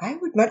 I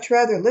would much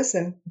rather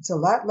listen. It's a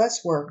lot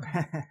less work.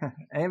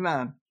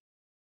 Amen.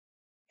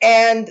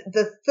 And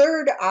the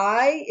third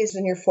eye is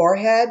in your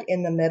forehead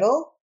in the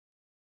middle.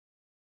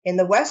 In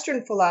the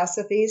Western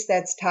philosophies,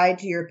 that's tied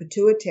to your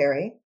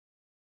pituitary.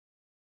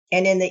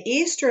 And in the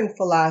Eastern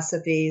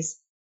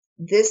philosophies,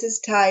 this is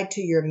tied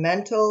to your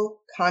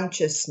mental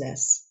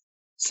consciousness.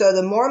 So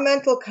the more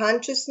mental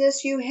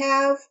consciousness you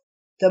have,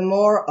 the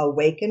more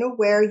awake and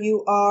aware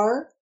you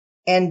are.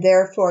 And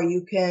therefore,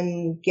 you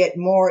can get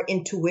more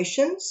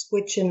intuitions,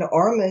 which in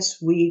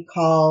ORMUS we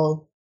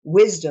call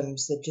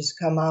wisdoms that just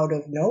come out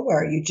of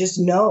nowhere. You just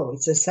know.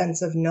 It's a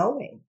sense of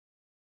knowing.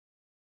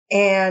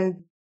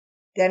 And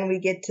then we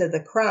get to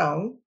the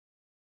crown,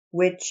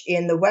 which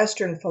in the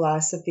Western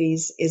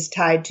philosophies is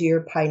tied to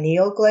your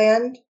pineal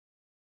gland.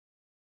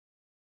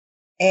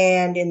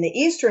 And in the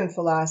Eastern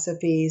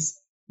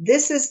philosophies,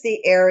 this is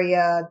the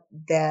area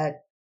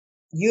that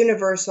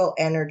universal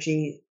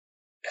energy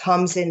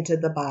comes into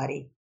the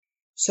body.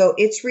 So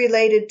it's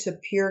related to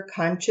pure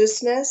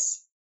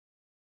consciousness,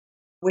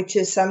 which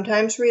is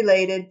sometimes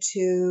related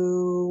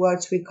to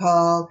what we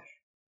call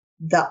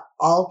the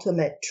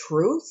ultimate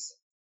truth.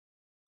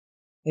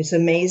 It's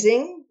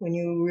amazing when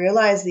you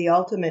realize the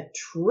ultimate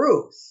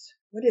truth.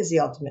 What is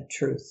the ultimate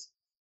truth?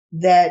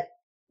 That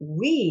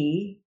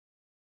we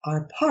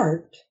are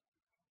part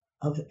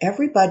of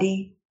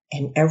everybody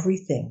and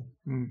everything.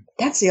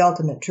 That's the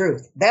ultimate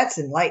truth. That's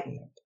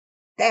enlightenment.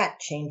 That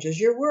changes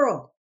your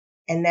world.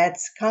 And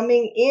that's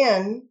coming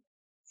in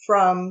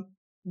from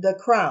the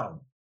crown.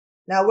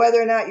 Now,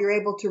 whether or not you're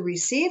able to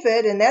receive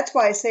it, and that's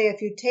why I say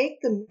if you take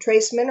the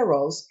trace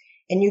minerals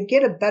and you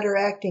get a better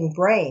acting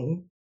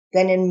brain,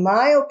 then in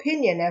my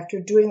opinion, after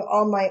doing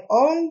all my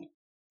own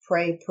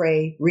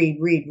pray,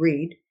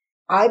 read,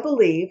 I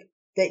believe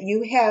that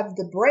you have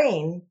the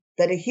brain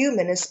that a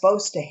human is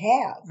supposed to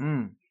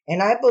have.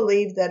 And I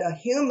believe that a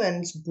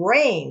human's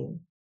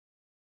brain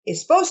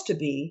is supposed to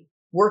be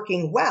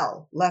working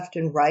well, left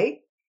and right,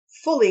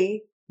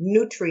 fully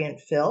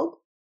nutrient filled,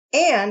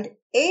 and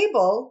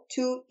able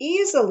to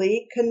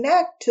easily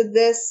connect to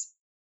this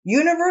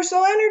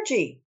universal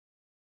energy.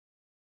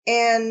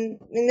 And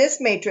in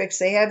this matrix,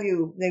 they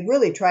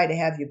really try to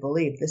have you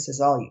believe this is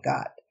all you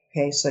got.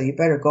 Okay, so you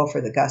better go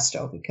for the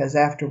gusto because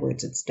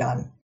afterwards it's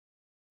done.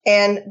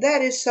 And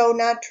that is so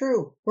not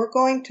true. We're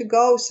going to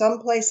go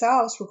someplace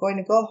else. We're going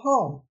to go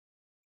home.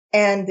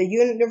 And the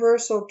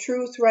universal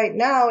truth right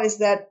now is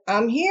that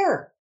I'm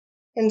here.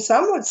 And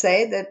some would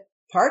say that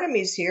part of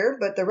me's here,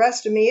 but the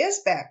rest of me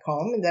is back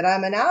home and that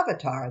I'm an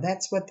avatar.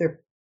 That's what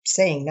they're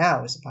saying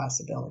now is a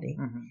possibility.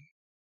 Mm-hmm.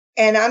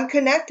 And I'm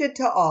connected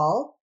to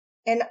all.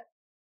 And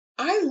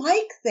I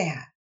like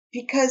that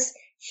because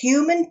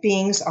human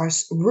beings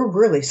we're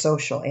really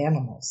social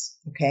animals.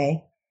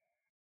 Okay.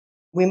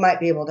 We might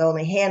be able to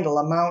only handle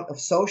amount of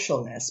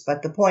socialness,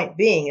 but the point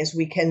being is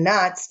we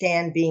cannot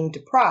stand being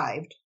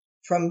deprived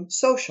from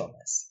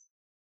socialness.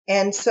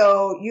 And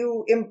so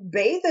you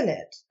bathe in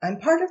it. I'm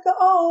part of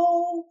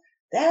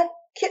that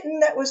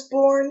kitten that was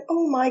born.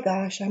 Oh my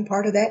gosh, I'm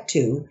part of that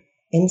too,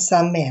 in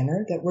some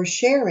manner, that we're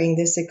sharing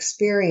this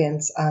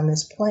experience on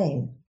this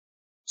plane.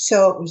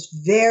 So it was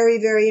very,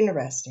 very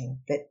interesting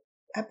that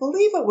I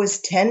believe it was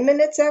 10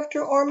 minutes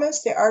after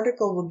ORMUS. The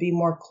article will be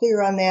more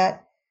clear on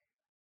that.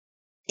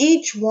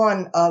 Each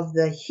one of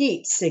the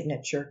heat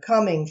signature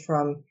coming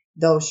from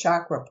those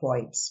chakra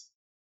points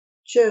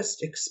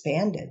just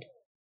expanded.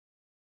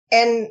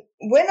 And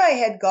when I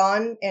had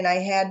gone and I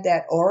had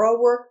that aura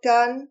work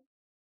done,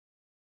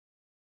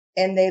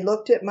 and they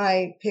looked at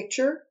my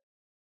picture,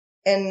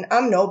 and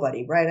I'm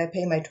nobody, right? I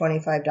pay my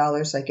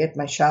 $25, I get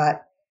my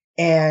shot,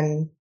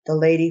 and the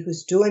lady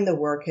who's doing the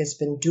work has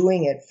been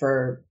doing it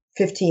for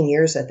 15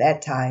 years at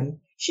that time.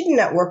 She did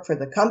not work for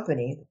the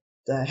company,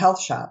 the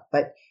health shop,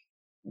 but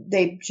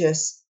they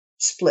just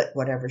split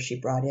whatever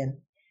she brought in.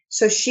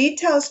 So she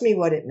tells me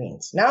what it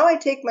means. Now I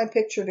take my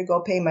picture to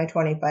go pay my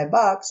 $25.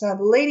 Now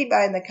the lady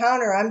behind the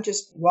counter, I'm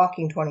just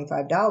walking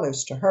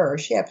 $25 to her.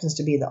 She happens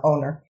to be the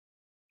owner.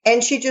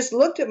 And she just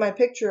looked at my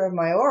picture of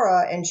my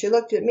aura and she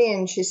looked at me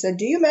and she said,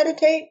 "Do you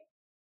meditate?"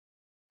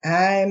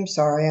 I'm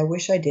sorry, I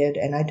wish I did,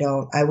 and I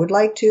don't. I would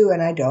like to,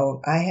 and I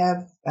don't.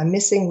 I'm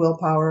missing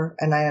willpower,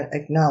 and I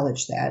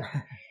acknowledge that.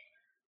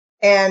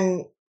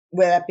 And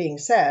with that being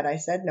said, I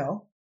said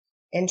no.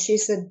 And she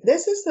said,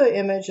 "This is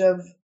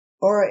the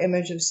aura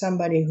image of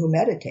somebody who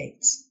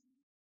meditates.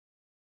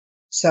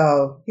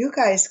 So you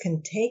guys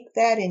can take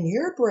that in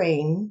your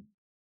brain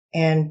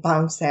and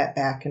bounce that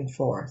back and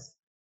forth."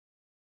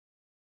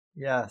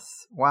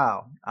 Yes.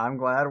 Wow. I'm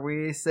glad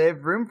we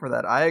saved room for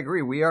that. I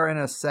agree. We are in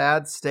a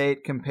sad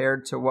state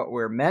compared to what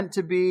we're meant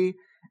to be.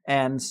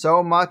 And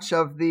so much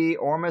of the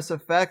ORMUS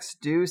effects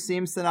do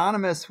seem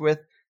synonymous with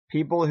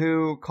people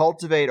who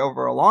cultivate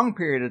over a long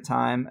period of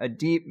time a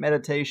deep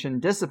meditation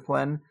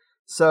discipline.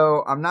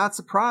 So I'm not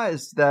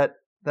surprised that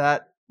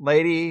that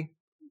lady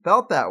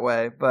felt that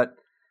way, but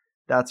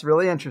that's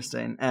really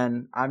interesting.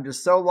 And I'm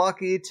just so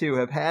lucky to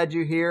have had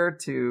you here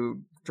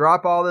to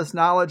drop all this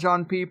knowledge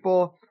on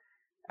people.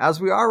 As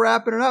we are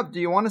wrapping it up, do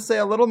you want to say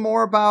a little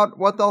more about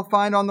what they'll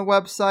find on the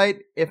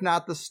website, if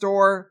not the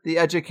store, the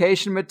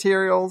education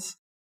materials?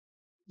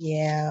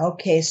 Yeah,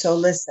 okay, so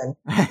listen,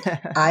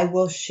 I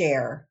will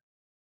share.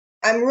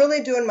 I'm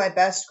really doing my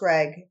best,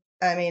 Greg.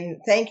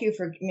 Thank you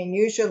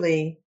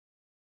usually,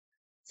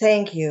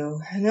 thank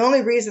you. And the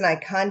only reason I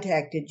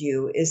contacted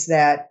you is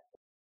that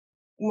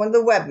one of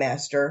the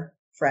webmaster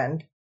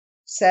friend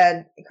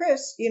said,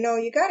 "Chris, you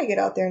got to get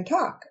out there and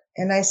talk."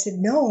 And I said,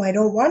 "No, I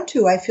don't want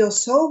to. I feel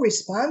so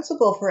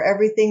responsible for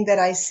everything that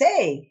I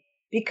say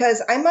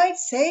because I might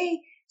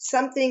say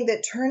something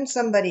that turns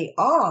somebody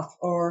off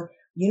or,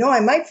 I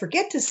might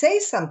forget to say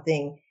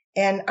something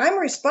and I'm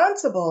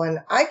responsible and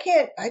I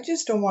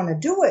just don't want to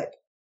do it."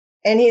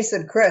 And he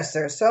said, "Chris,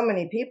 there's so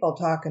many people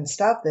talking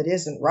stuff that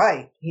isn't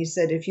right." He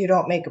said, "If you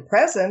don't make a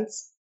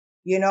presence,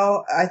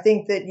 I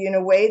think that in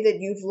a way that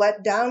you've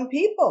let down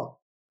people."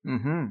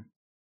 Mm-hmm.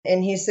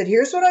 And he said,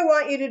 "Here's what I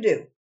want you to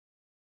do.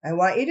 I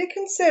want you to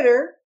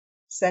consider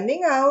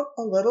sending out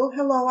a little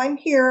 'hello, I'm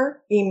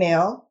here'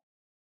 email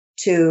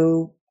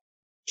to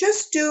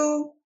just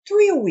do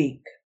 3 a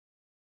week."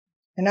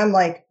 And I'm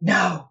like,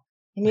 "No."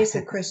 And he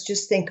said, "Chris,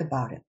 just think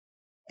about it."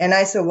 And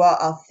I said, "Well,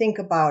 I'll think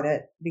about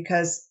it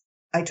because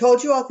I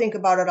told you I'll think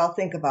about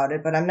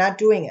it, but I'm not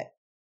doing it."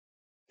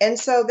 And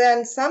so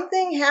then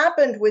something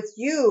happened with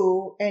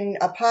you and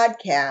a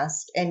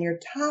podcast and your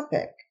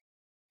topic.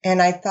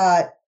 And I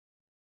thought,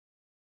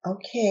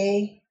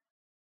 okay,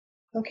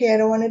 I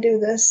don't want to do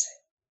this.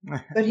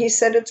 But he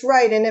said it's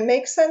right and it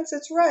makes sense.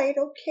 It's right.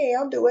 Okay,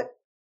 I'll do it.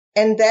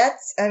 And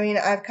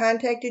I've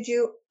contacted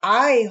you.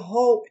 I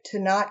hope to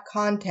not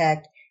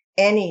contact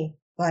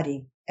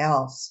anybody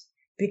else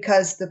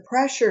because the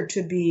pressure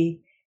to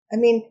be,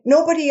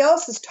 nobody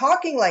else is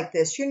talking like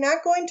this. You're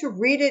not going to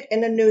read it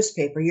in a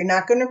newspaper. You're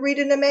not going to read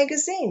it in a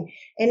magazine.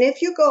 And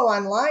if you go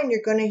online,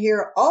 you're going to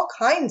hear all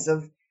kinds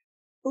of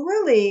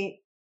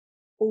really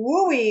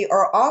wooey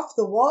or off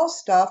the wall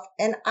stuff.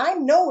 And I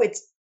know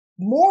it's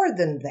more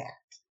than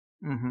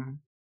that. Mm-hmm.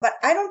 But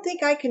I don't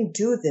think I can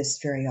do this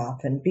very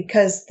often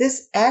because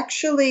this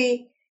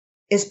actually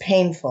is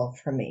painful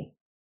for me.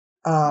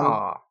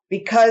 Aw.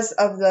 Because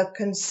of the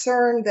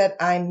concern that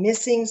I'm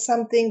missing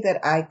something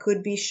that I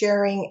could be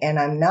sharing and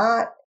I'm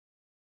not,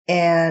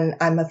 and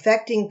I'm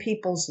affecting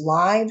people's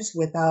lives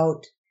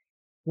without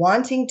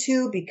wanting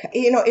to, because,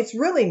 it's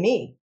really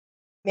me.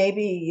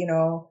 Maybe,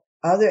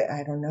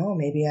 I don't know,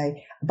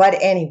 but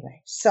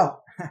anyway, so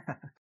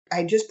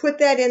I just put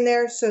that in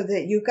there so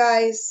that you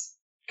guys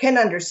can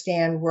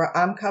understand where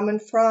I'm coming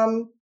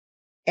from,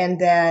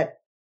 and that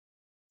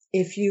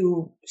if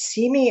you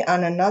see me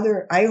on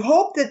another, I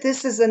hope that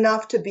this is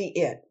enough to be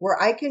it,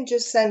 where I can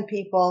just send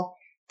people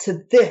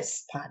to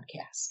this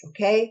podcast,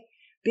 okay?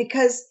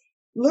 Because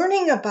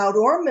learning about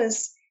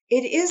ORMUS,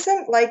 it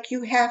isn't like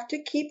you have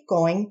to keep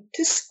going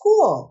to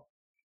school.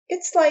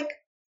 It's like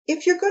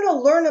if you're going to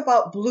learn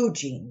about blue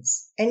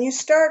jeans and you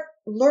start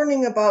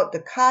learning about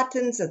the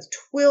cottons and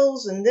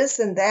twills and this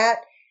and that,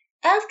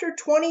 after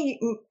 20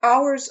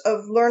 hours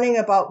of learning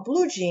about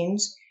blue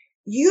jeans,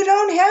 you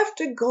don't have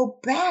to go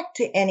back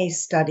to any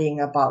studying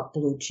about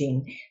blue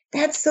jean.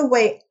 That's the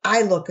way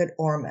I look at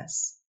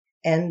ORMUS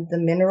and the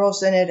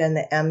minerals in it and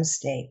the M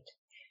state.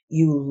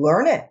 You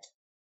learn it.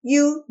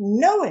 You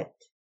know it.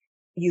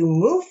 You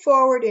move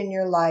forward in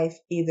your life.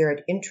 Either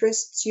it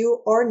interests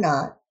you or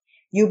not.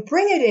 You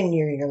bring it in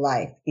your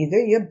life. Either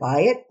you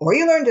buy it or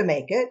you learn to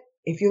make it.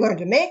 If you learn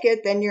to make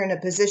it, then you're in a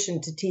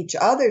position to teach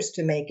others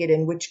to make it,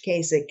 in which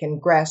case it can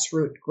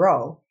grassroots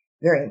grow.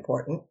 Very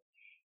important.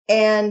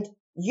 And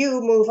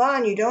you move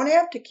on. You don't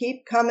have to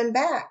keep coming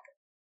back.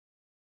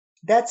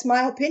 That's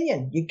my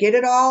opinion. You get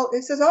it all.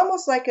 This is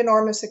almost like an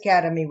ORMUS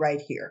Academy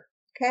right here.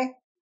 Okay?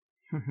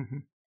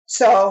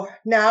 So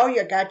now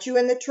I got you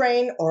in the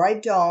train, or I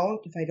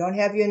don't. If I don't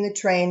have you in the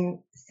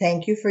train,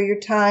 thank you for your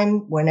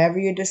time whenever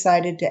you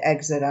decided to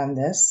exit on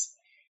this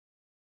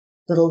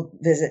little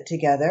visit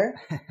together.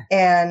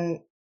 And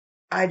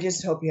I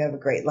just hope you have a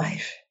great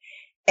life.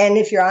 And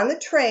if you're on the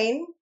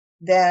train,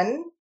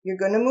 then you're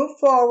going to move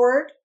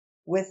forward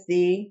with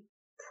the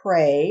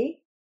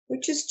pray,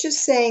 which is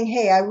just saying,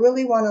 hey, I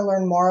really want to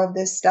learn more of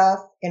this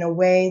stuff in a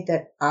way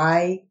that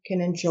I can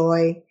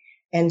enjoy.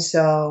 And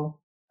so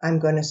I'm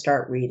going to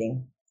start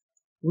reading.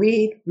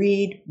 Read.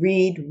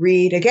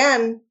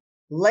 Again,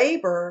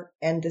 labor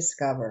and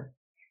discover.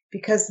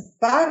 Because the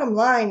bottom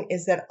line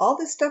is that all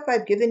this stuff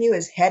I've given you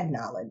is head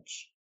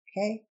knowledge.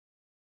 Okay?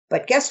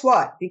 But guess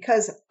what?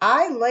 Because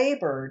I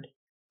labored,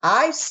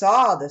 I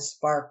saw the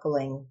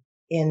sparkling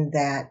in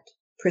that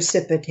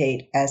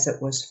precipitate as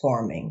it was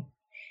forming.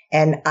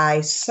 And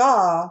I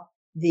saw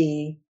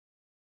the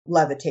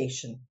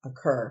levitation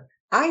occur.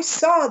 I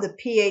saw the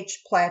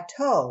pH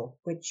plateau,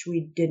 which we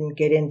didn't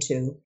get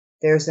into.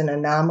 There's an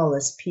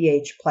anomalous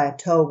pH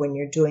plateau when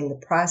you're doing the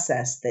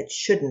process that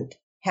shouldn't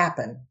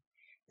happen.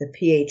 The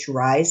pH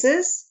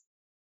rises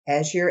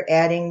as you're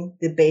adding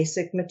the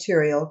basic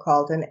material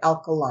called an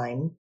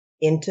alkaline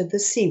into the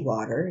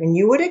seawater, and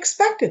you would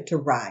expect it to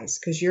rise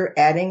because you're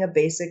adding a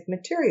basic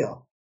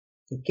material.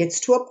 It gets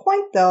to a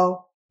point,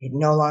 though, it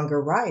no longer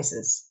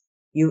rises.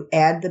 You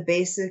add the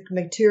basic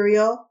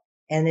material,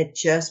 and it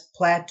just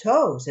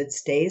plateaus. It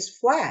stays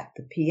flat,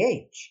 the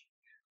pH,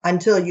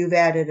 until you've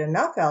added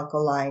enough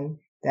alkaline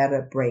that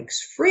it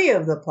breaks free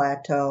of the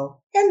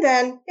plateau, and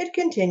then it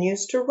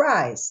continues to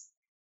rise.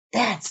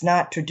 That's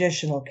not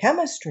traditional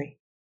chemistry.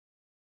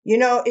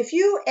 If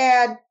you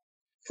add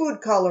food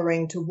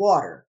coloring to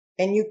water,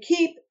 and you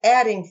keep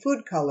adding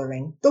food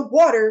coloring, the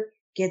water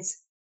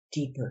gets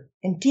deeper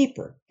and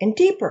deeper and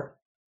deeper.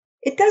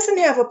 It doesn't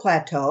have a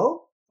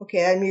plateau.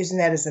 Okay, I'm using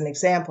that as an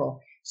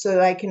example so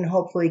that I can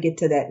hopefully get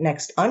to that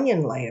next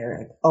onion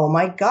layer. Oh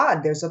my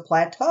God, there's a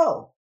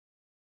plateau.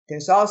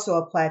 There's also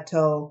a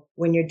plateau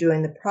when you're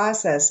doing the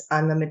process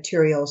on the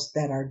materials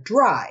that are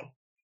dry,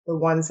 the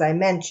ones I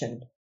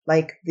mentioned,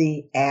 like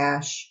the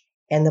ash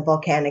and the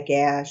volcanic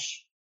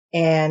ash.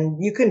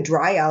 And you can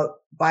dry out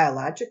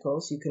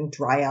biologicals. You can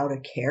dry out a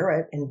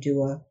carrot and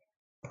do a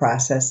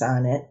process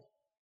on it.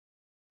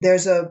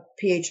 There's a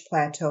pH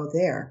plateau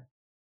there.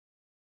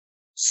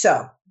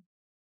 So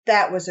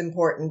that was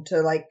important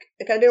to I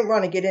didn't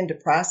want to get into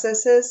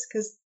processes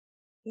because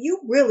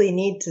you really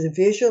need to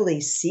visually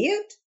see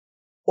it,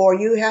 or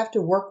you have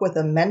to work with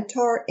a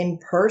mentor in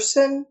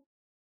person.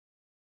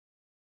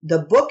 The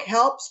book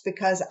helps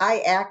because I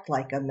act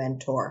like a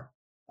mentor.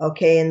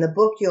 Okay, in the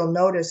book, you'll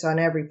notice on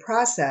every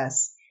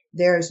process,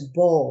 there's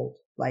bold,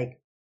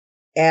 like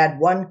add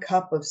 1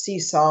 cup of sea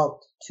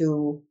salt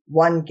to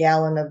 1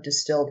 gallon of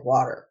distilled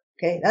water.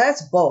 Okay, now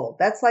that's bold.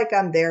 That's like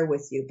I'm there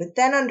with you. But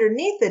then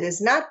underneath it is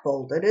not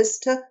bold. It is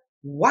to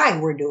why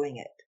we're doing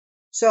it.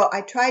 So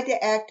I tried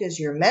to act as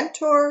your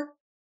mentor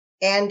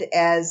and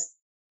as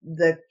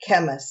the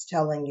chemist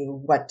telling you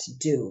what to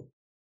do.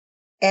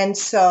 And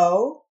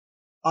so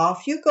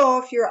off you go.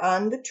 If you're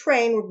on the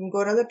train, we're going to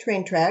go down the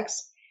train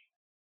tracks.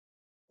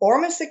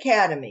 ORMUS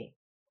Academy,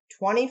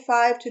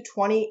 25 to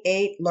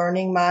 28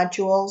 learning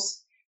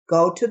modules.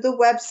 Go to the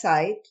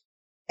website,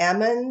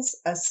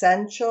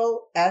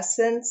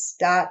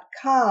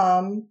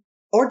 emmonsessentialessence.com.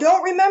 Or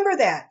don't remember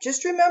that.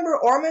 Just remember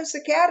ORMUS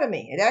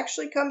Academy. It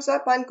actually comes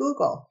up on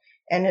Google.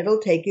 and it'll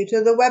take you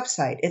to the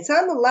website. It's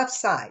on the left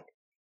side,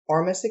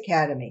 ORMUS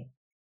Academy.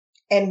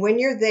 And when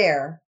you're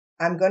there,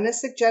 I'm going to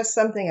suggest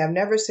something I've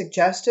never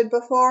suggested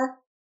before.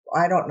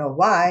 I don't know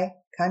why.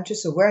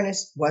 Conscious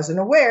awareness wasn't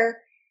aware.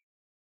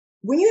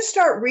 When you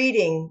start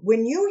reading,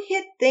 when you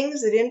hit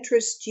things that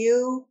interest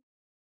you,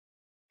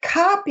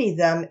 copy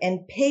them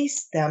and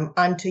paste them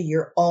onto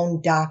your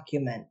own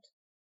document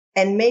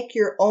and make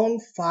your own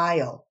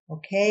file,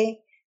 okay?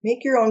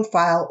 Make your own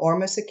file,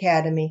 ORMUS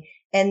Academy,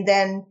 and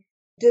then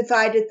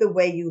divide it the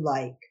way you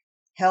like.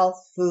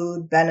 Health,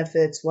 food,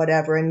 benefits,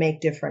 whatever, and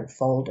make different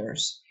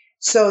folders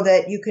so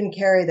that you can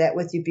carry that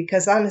with you,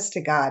 because honest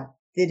to God,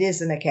 it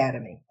is an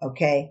academy,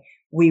 okay?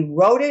 We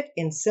wrote it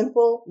in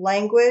simple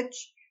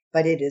language,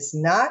 but it is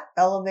not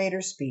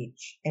elevator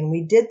speech. And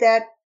we did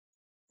that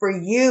for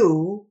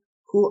you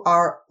who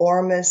are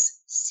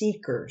ORMUS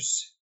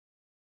seekers.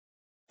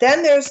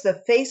 Then there's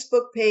the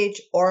Facebook page,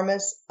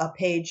 ORMUS, a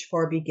page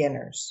for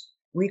beginners.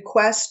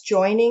 Request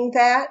joining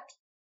that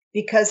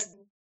because,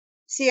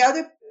 see,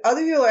 other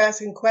people are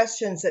asking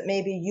questions that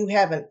maybe you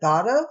haven't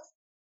thought of,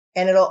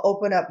 and it'll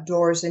open up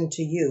doors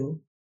into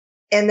you.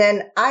 And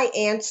then I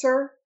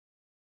answer,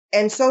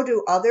 and so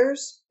do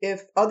others.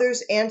 If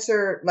others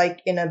answer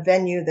like in a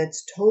venue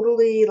that's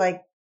totally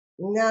like,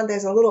 no,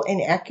 there's a little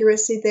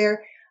inaccuracy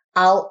there,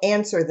 I'll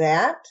answer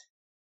that.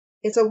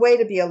 It's a way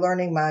to be a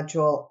learning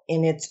module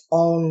in its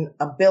own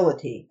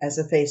ability as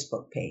a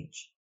Facebook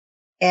page.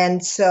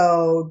 And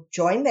so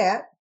join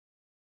that.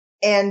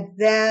 And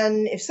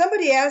then if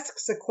somebody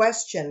asks a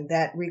question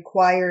that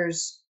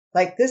requires,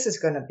 like, this is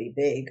going to be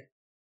big,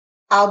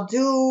 I'll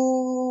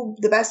do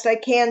the best I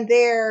can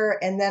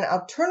there, and then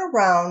I'll turn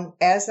around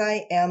as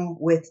I am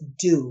with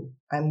do.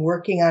 I'm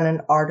working on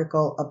an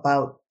article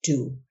about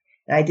do.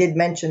 And I did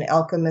mention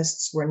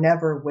alchemists were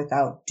never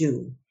without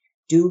do.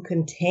 Do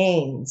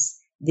contains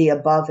the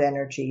above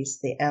energies,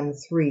 the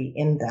M3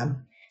 in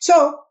them.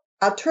 So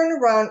I'll turn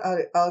around,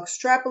 I'll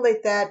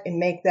extrapolate that and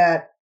make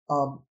that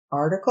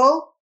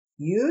article.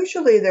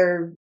 Usually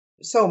they're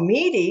so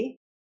meaty.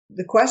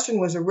 The question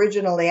was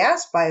originally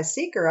asked by a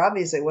seeker.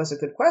 Obviously, it was a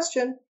good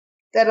question.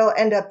 That'll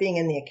end up being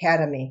in the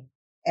academy,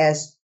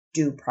 as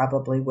do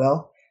probably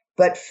will.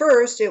 But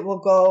first, it will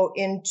go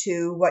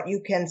into what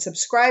you can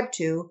subscribe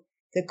to,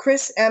 the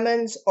Chris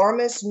Emmons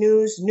ORMUS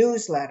News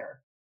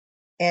newsletter.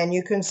 And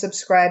you can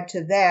subscribe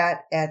to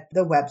that at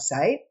the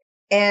website.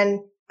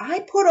 And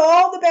I put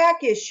all the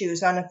back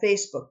issues on a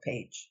Facebook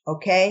page,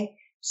 okay?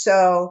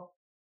 So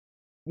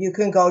you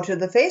can go to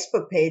the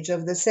Facebook page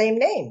of the same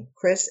name,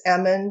 Chris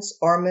Emmons,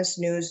 ORMUS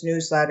News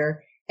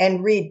newsletter,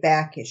 and read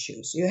back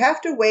issues. You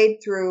have to wade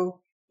through,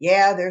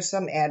 there's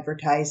some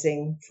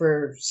advertising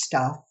for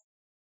stuff,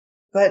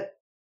 but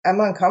I'm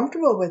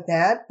uncomfortable with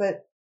that,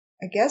 but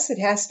I guess it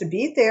has to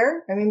be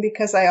there. I mean,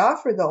 because I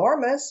offer the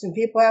ORMUS and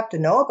people have to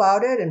know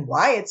about it and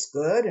why it's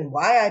good and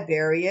why I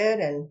bury it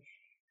and,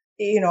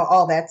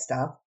 all that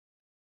stuff.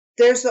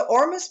 There's the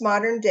ORMUS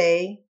Modern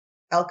Day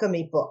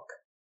Alchemy book.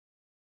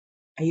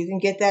 You can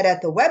get that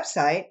at the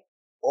website,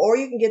 or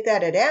you can get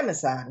that at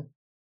Amazon.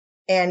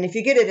 And if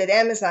you get it at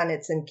Amazon,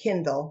 it's in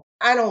Kindle.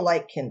 I don't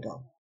like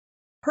Kindle.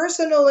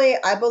 Personally,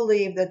 I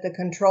believe that the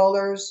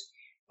controllers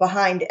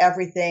behind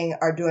everything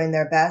are doing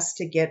their best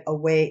to get a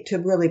way to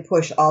really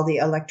push all the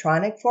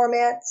electronic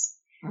formats.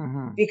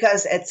 Mm-hmm.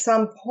 Because at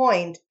some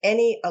point,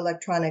 any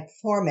electronic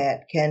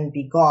format can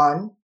be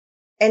gone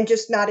and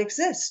just not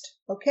exist.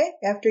 Okay?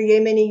 After yay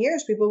many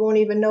years, people won't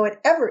even know it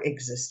ever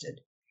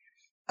existed.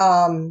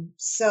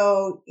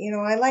 So,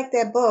 I like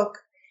that book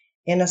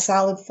in a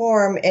solid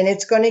form, and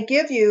it's going to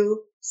give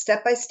you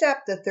step by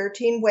step the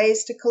 13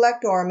 ways to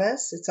collect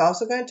ORMUS. It's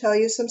also going to tell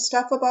you some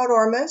stuff about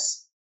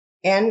ORMUS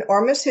and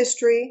ORMUS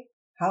history,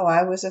 how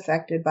I was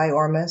affected by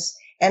ORMUS,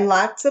 and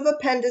lots of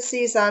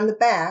appendices on the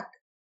back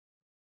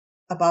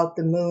about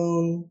the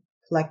moon,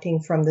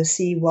 collecting from the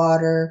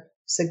seawater,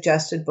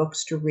 suggested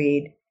books to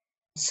read.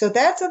 So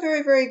that's a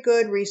very, very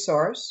good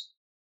resource.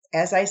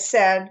 As I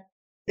said,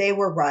 they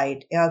were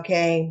right,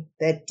 okay?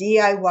 That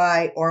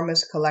DIY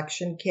ORMUS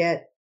collection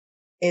kit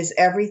is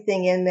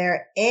everything in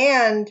there.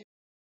 And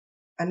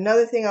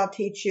another thing I'll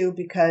teach you,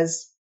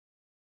 because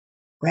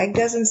Greg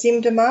doesn't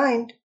seem to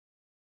mind,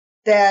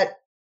 that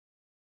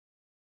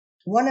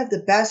one of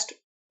the best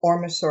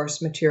ORMUS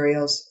source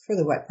materials for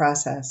the wet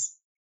process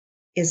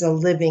is a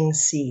living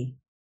sea.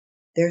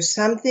 There's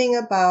something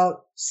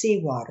about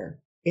seawater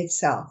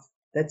itself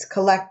that's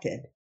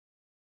collected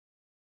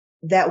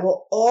that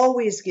will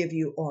always give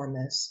you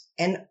ORMUS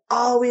and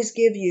always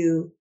give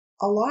you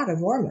a lot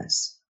of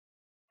ORMUS.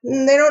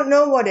 They don't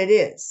know what it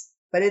is,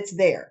 but it's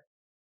there.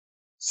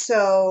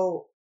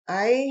 So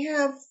I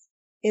have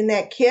in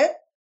that kit,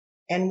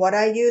 and what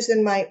I use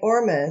in my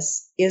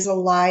ORMUS is a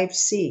live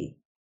sea,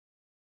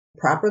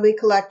 properly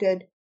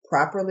collected,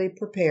 properly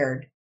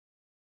prepared,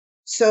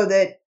 so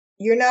that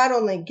you're not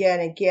only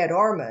going to get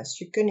ORMUS,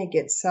 you're going to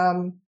get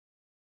some,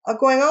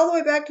 going all the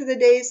way back to the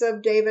days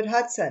of David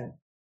Hudson.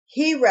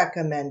 He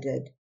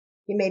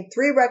made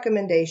 3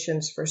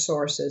 recommendations for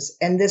sources,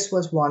 and this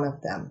was one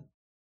of them.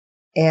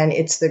 And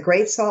it's the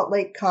Great Salt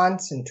Lake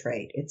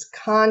concentrate. It's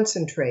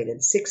concentrated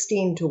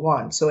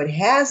 16-1. So it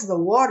has the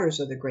waters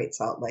of the Great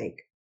Salt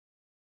Lake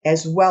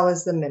as well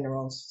as the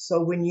minerals.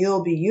 So when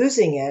you'll be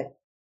using it,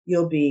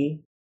 you'll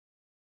be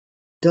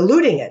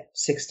diluting it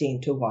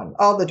 16-1.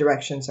 All the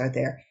directions are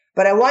there.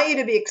 But I want you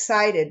to be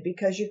excited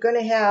because you're going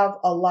to have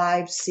a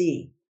live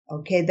sea.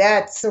 Okay,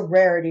 that's a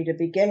rarity to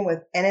begin with.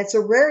 And it's a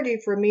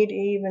rarity for me to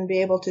even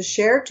be able to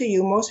share to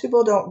you. Most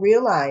people don't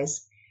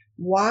realize,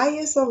 why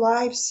is a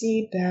live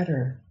sea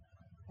better?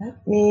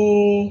 Let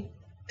me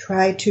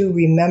try to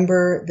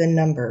remember the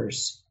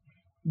numbers.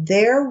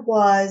 There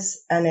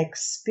was an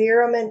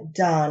experiment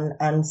done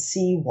on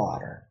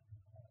seawater.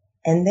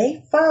 And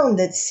they found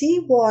that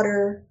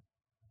seawater,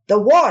 the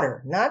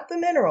water, not the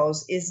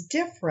minerals, is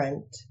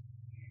different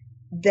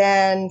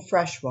than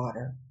fresh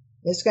water.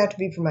 It's got to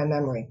be from my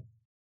memory.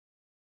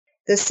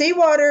 The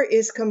seawater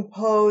is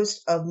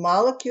composed of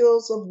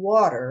molecules of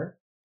water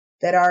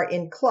that are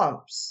in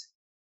clumps.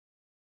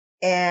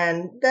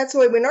 And that's the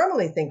way we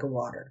normally think of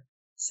water,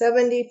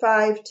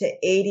 75 to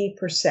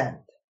 80%.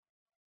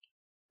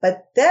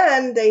 But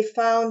then they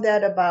found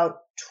that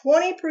about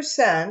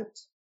 20%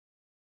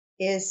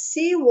 is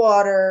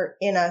seawater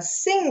in a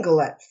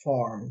singlet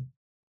form,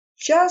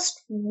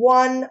 just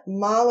one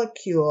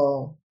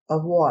molecule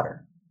of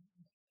water.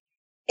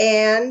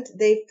 And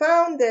they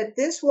found that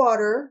this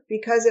water,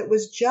 because it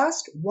was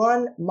just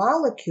one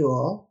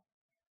molecule,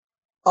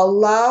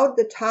 allowed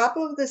the top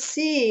of the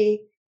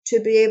sea to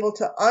be able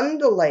to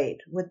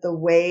undulate with the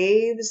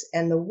waves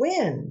and the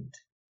wind.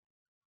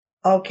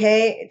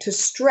 Okay, to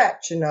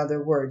stretch, in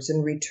other words,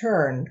 and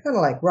return, kind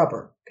of like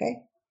rubber, okay?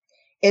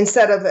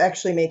 Instead of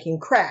actually making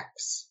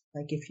cracks,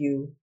 like if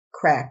you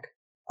crack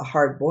a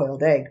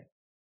hard-boiled egg.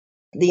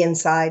 The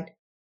inside,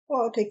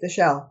 well, take the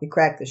shell. You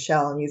crack the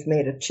shell and you've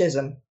made a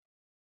chisholm.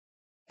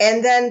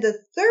 And then the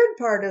third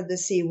part of the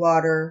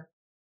seawater,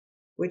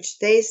 which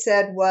they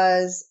said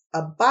was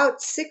about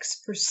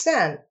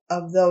 6%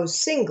 of those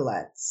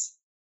singlets,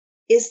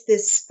 is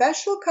this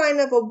special kind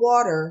of a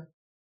water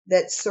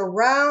that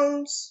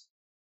surrounds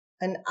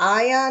an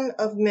ion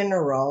of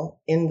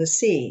mineral in the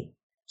sea.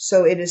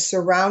 So it is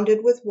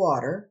surrounded with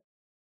water,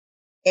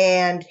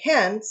 and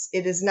hence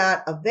it is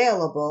not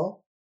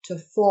available to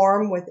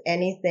form with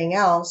anything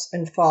else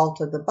and fall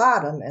to the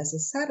bottom as a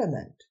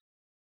sediment.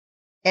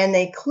 And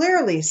they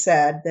clearly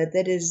said that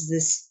that is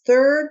this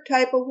third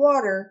type of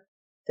water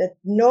that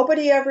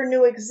nobody ever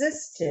knew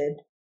existed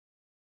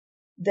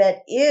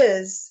that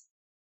is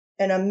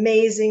an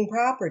amazing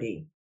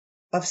property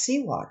of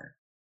seawater.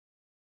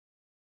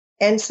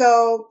 And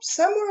so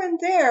somewhere in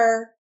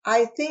there,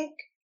 I think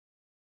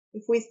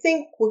if we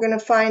think we're going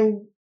to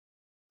find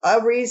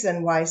a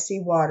reason why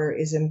seawater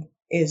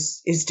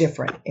is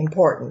different,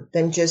 important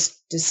than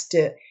just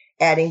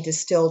adding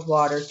distilled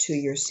water to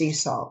your sea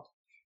salt.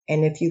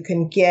 And if you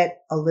can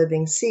get a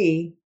living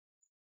sea,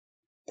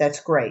 that's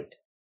great.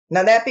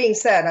 Now, that being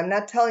said, I'm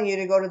not telling you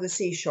to go to the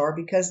seashore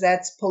because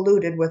that's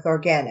polluted with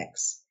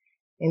organics.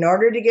 In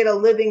order to get a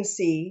living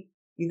sea,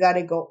 you got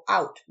to go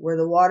out where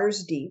the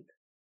water's deep,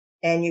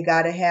 and you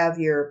got to have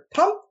your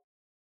pump,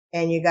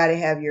 and you got to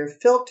have your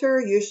filter,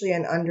 usually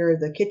under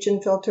the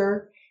kitchen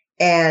filter,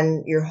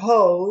 and your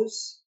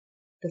hose.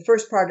 The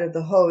first part of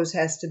the hose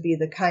has to be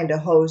the kind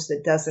of hose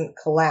that doesn't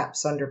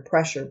collapse under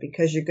pressure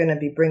because you're going to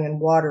be bringing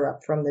water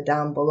up from the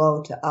down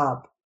below to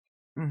up.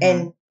 Mm-hmm.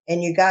 And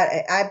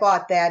I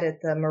bought that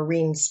at the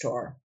marine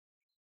store.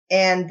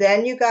 And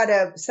then you got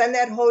to send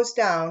that hose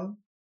down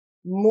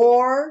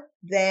more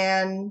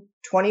than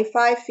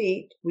 25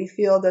 feet. We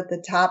feel that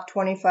the top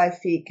 25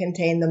 feet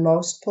contain the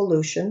most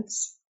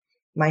pollutions.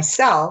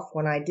 Myself,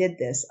 when I did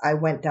this, I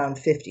went down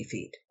 50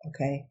 feet,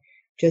 okay?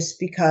 Just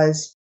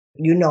because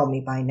you know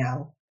me by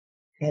now,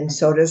 and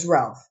so does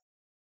Ralph.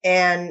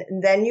 And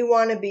then you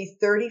want to be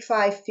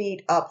 35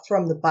 feet up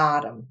from the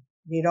bottom.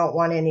 You don't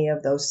want any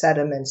of those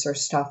sediments or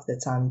stuff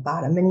that's on the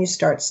bottom, and you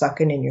start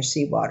sucking in your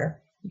seawater,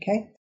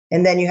 okay?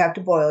 And then you have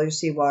to boil your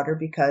seawater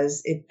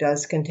because it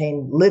does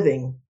contain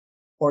living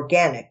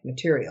organic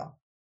material.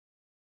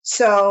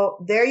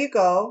 So there you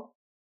go.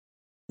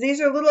 These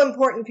are little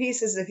important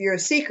pieces if you're a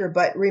seeker,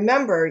 but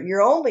remember,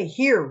 you're only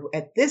here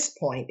at this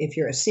point if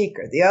you're a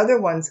seeker. The other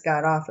ones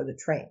got off of the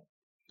train.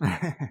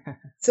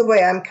 It's the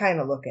way I'm kind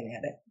of looking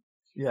at it.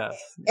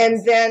 Yes.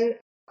 And then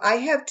I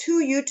have 2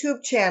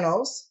 YouTube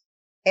channels,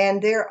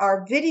 and there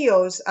are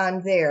videos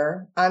on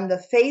there. On the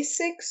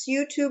FACEICS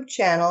YouTube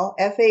channel,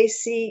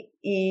 FACEICS,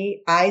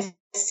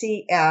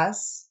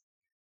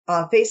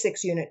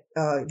 FACEICS unit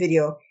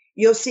video,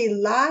 you'll see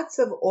lots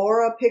of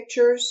aura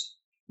pictures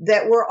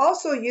that were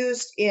also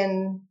used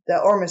in the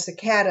ORMUS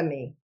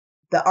Academy,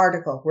 the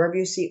article, wherever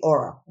you see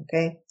aura,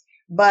 okay?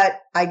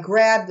 But I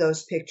grabbed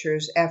those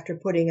pictures after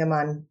putting them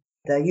on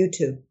the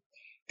YouTube.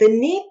 The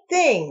neat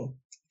thing,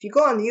 if you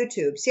go on the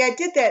YouTube, see, I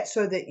did that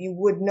so that you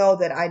would know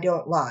that I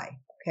don't lie,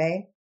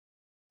 okay?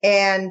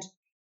 And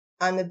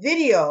on the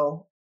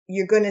video,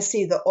 you're going to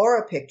see the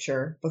aura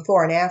picture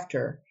before and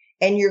after,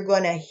 and you're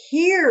going to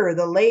hear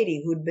the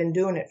lady who'd been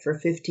doing it for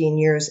 15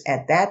 years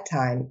at that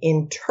time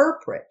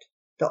interpret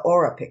the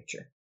aura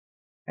picture.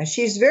 And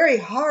she's very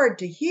hard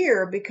to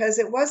hear because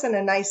it wasn't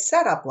a nice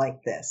setup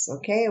like this,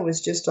 okay? It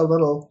was just a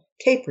little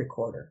tape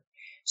recorder.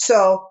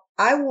 So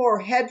I wore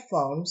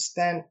headphones,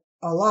 spent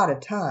a lot of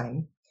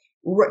time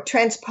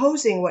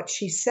transposing what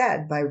she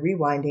said by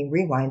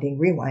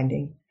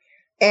rewinding.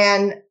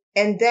 And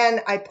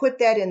then I put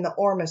that in the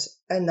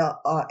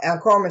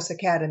ORMUS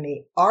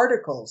Academy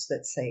articles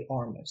that say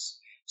ORMUS,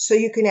 so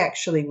you can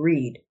actually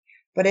read.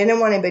 But I didn't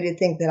want anybody to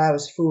think that I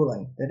was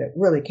fooling, that it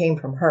really came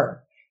from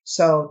her.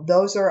 So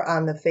those are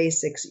on the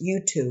Phasix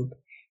YouTube.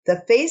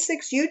 The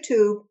Phasix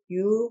YouTube,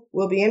 you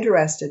will be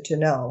interested to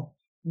know,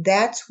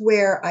 that's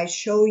where I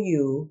show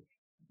you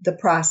the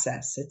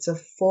process. It's a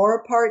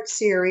 4-part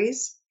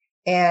series,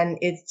 and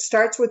it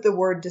starts with the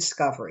word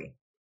discovery.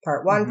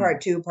 Part 1,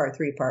 part 2, part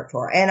 3, part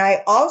 4. And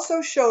I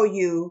also show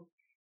you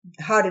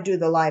how to do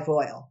the live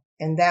oil.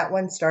 And that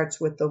one starts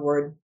with the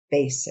word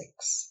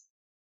basics.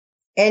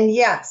 And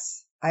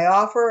yes, I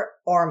offer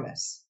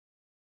ORMUS.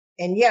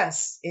 And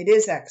yes, it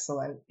is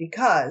excellent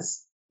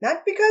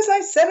not because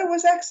I said it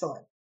was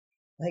excellent,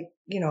 like,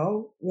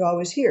 you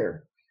always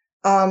hear,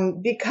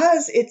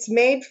 because it's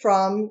made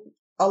from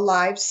a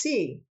live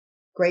sea,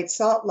 Great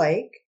Salt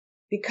Lake,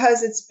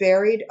 because it's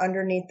buried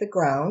underneath the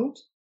ground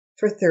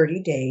for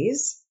 30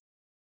 days,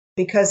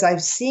 because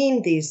I've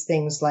seen these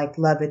things like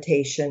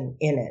levitation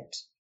in it.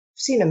 I've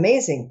seen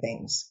amazing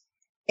things.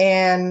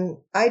 And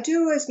I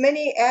do as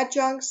many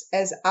adjuncts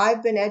as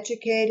I've been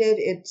educated.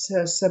 It's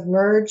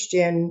submerged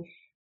in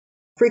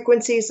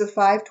frequencies of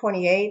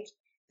 528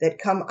 that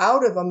come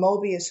out of a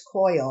Mobius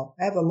coil.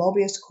 I have a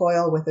Mobius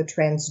coil with a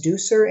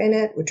transducer in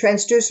it. A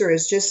transducer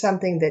is just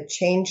something that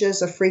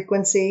changes a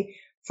frequency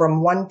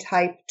from one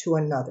type to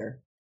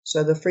another.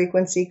 So the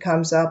frequency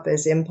comes up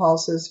as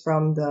impulses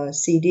from the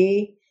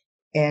CD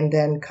and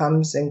then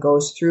comes and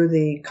goes through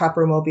the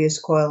copper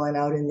Mobius coil and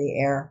out in the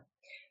air.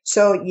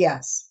 So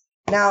yes.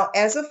 Now,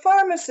 as a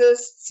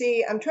pharmacist,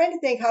 see, I'm trying to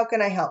think, how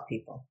can I help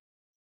people?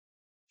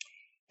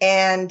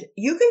 And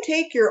you can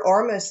take your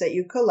ORMUS that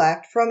you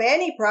collect from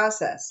any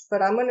process,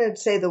 but I'm going to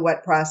say the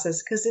wet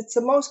process because it's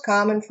the most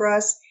common for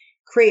us,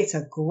 creates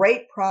a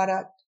great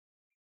product,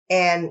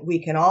 and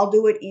we can all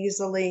do it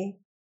easily.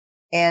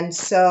 And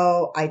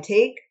so I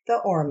take the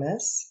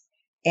ORMUS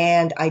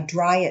and I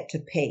dry it to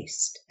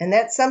paste. And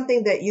that's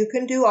something that you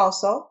can do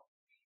also.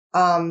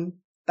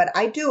 But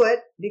I do it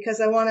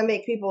because I want to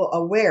make people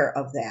aware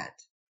of that.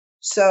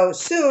 So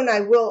soon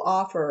I will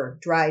offer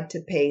dried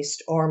to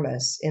paste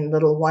ORMUS in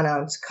little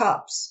 1-ounce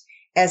cups,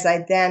 as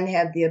I then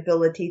have the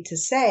ability to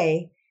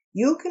say,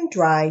 you can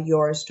dry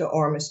yours to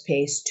ORMUS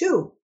paste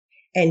too.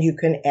 And you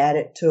can add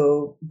it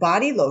to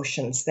body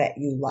lotions that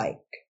you like,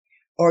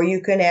 or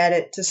you can add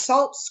it to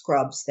salt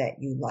scrubs that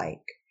you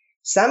like.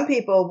 Some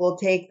people will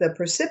take the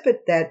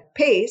that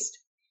paste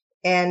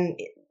and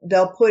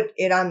they'll put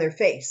it on their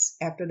face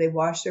after they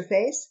wash their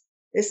face.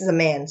 This is a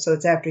man, so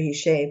it's after he's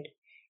shaved.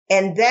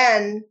 And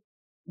then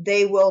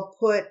they will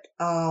put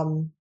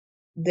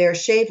their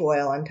shave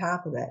oil on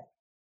top of it,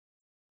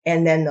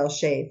 and then they'll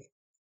shave.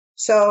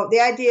 So the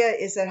idea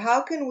is that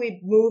how can we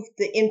move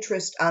the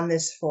interest on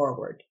this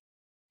forward?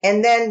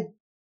 And then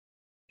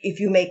if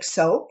you make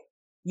soap,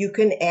 you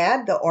can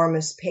add the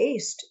ORMUS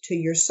paste to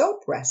your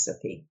soap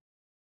recipe.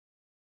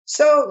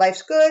 So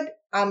life's good.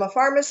 I'm a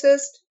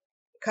pharmacist,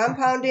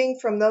 compounding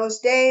from those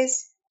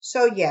days.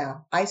 So yeah,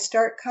 I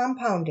start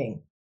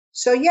compounding.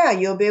 So yeah,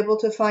 you'll be able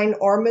to find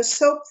ORMUS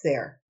soap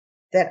there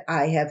that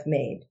I have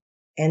made.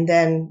 And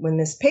then when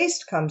this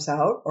paste comes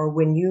out, or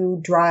when you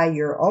dry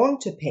your own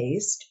to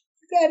paste,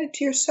 you add it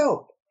to your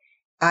soap.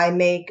 I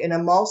make an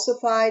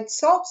emulsified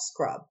salt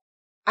scrub.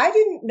 I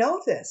didn't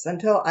know this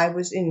until I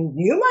was in,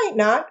 you might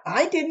not,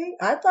 I didn't,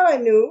 I thought I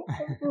knew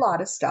a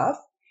lot of stuff.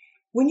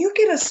 When you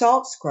get a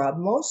salt scrub,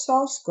 most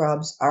salt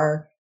scrubs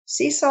are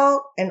sea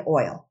salt and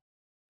oil.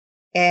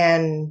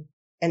 And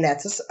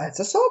that's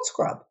a salt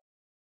scrub.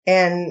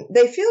 And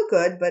they feel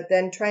good, but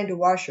then trying to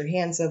wash your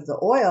hands of the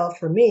oil,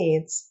 for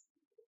me,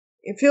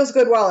 it feels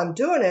good while I'm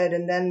doing it,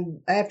 and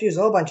then I have to use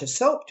a whole bunch of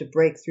soap to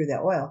break through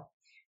that oil.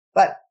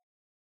 But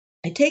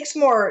it takes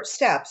more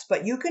steps,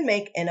 but you can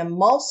make an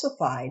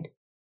emulsified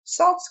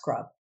salt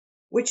scrub,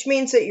 which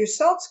means that your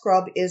salt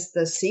scrub is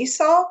the sea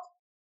salt,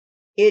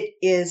 it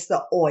is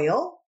the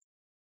oil,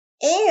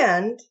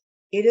 and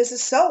it is a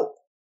soap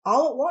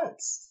all at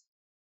once.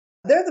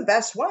 They're the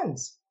best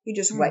ones. You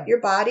just wet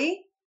your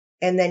body,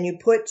 and then you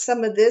put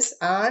some of this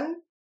on,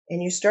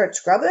 and you start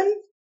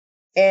scrubbing,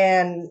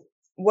 and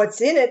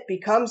what's in it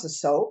becomes a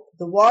soap.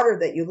 The water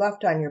that you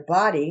left on your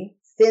body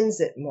thins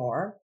it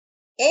more,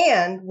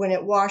 and when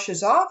it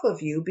washes off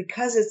of you,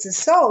 because it's a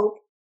soap,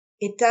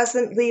 it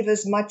doesn't leave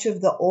as much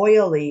of the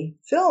oily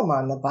film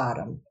on the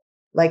bottom.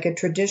 Like a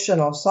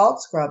traditional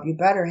salt scrub, you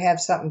better have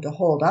something to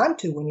hold on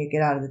to when you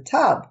get out of the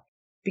tub,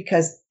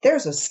 because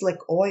there's a slick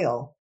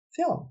oil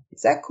film.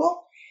 Is that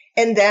cool?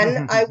 And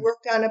then I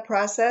worked on a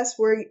process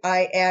where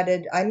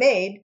I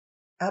made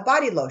a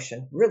body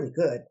lotion. Really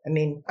good. I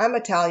mean, I'm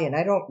Italian.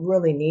 I don't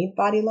really need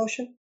body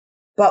lotion.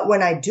 But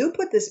when I do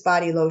put this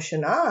body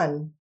lotion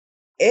on,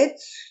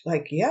 it's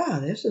like, yeah,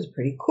 this is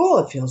pretty cool.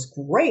 It feels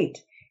great.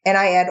 And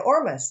I add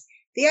ORMUS.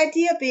 The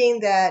idea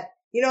being that,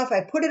 if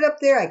I put it up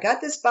there, I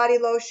got this body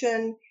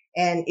lotion,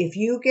 and if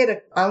you get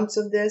an ounce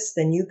of this,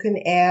 then you can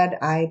add,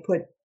 I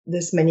put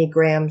this many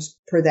grams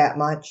per that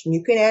much, and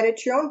you can add it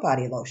to your own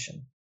body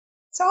lotion.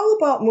 It's all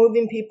about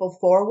moving people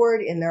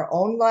forward in their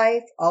own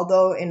life,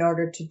 although in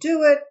order to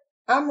do it,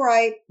 I'm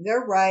right,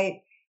 they're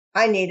right,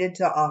 I needed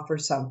to offer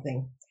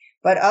something.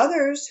 But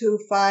others who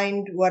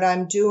find what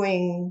I'm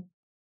doing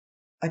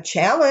a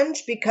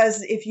challenge,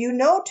 because if you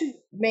know to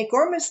make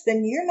ORMUS,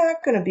 then you're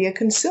not going to be a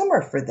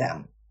consumer for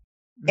them.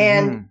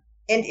 And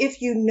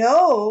if you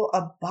know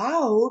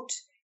about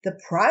the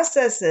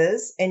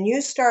processes and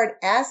you start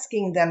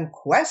asking them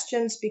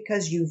questions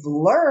because you've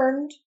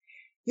learned,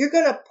 you're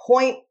going to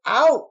point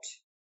out,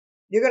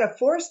 you're going to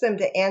force them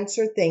to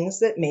answer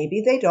things that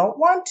maybe they don't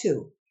want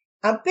to.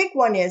 A big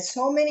one is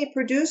so many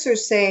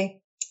producers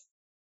say,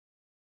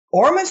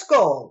 ORMUS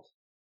Gold,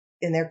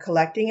 and they're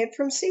collecting it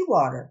from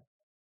seawater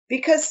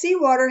because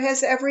seawater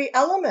has every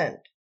element.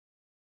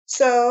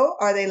 So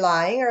are they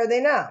lying or are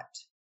they not?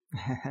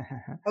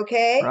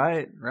 Okay?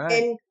 Right.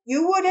 And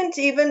you wouldn't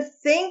even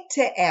think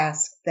to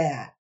ask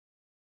that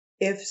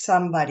if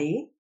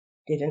somebody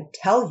didn't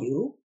tell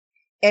you.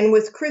 And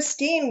with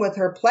Christine, with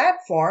her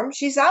platform,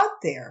 she's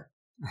out there.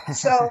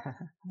 So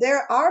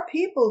there are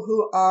people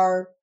who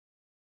are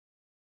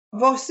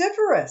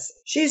vociferous.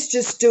 She's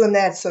just doing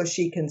that so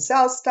she can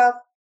sell stuff.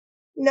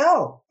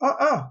 No,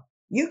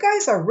 You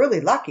guys are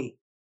really lucky.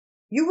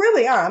 You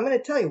really are. I'm going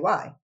to tell you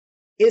why.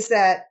 Is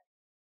that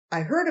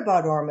I heard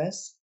about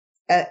ORMUS.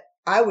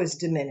 I was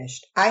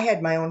diminished. I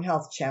had my own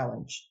health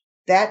challenge.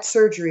 That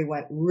surgery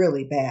went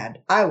really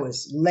bad. I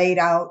was laid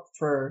out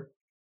for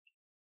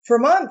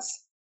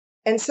months.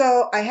 And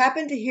so I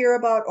happened to hear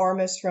about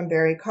ORMUS from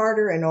Barry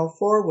Carter in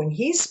 2004 when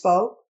he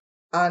spoke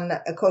on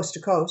Coast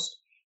to Coast.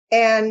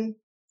 And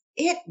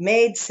it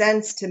made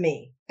sense to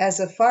me. As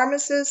a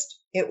pharmacist,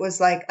 it was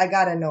like, I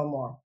got to know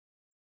more.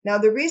 Now,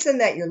 the reason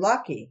that you're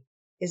lucky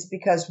is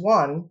because,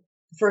 one,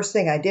 the first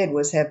thing I did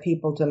was have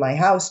people to my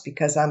house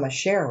because I'm a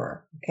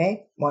sharer,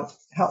 okay? Want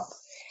help.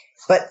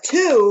 But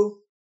two,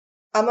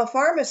 I'm a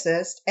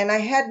pharmacist and I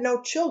had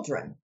no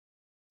children.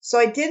 So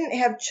I didn't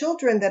have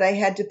children that I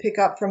had to pick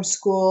up from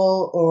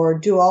school or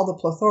do all the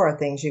plethora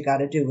things you got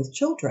to do with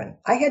children.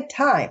 I had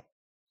time.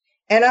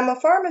 And I'm a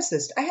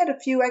pharmacist. I had a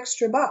few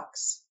extra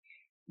bucks.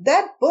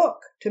 That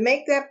book, to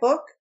make that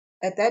book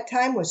at that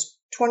time was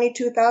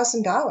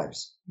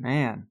 $22,000.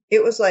 Man.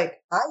 It was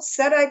like, I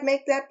said I'd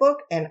make that book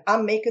and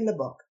I'm making the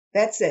book.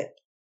 That's it.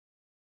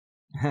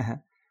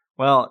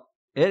 Well,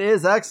 it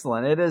is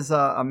excellent. It is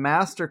a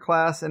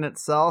masterclass in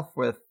itself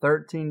with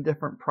 13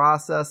 different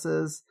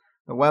processes.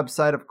 The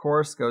website, of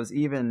course, goes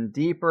even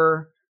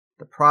deeper.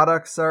 The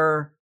products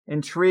are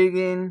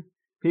intriguing.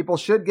 People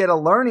should get a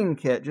learning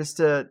kit just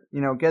to,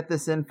 get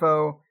this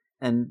info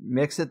and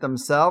mix it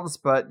themselves.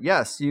 But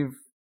yes, you've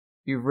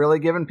really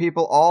given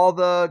people all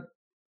the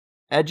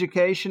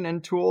education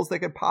and tools they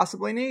could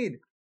possibly need.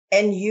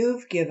 And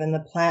you've given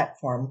the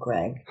platform,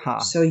 Greg.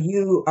 So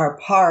you are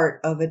part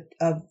of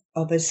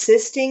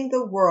assisting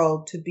the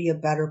world to be a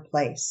better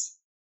place.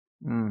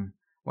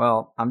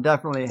 Well, I'm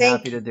definitely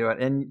happy to do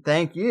it. And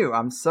thank you.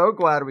 I'm so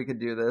glad we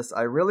could do this.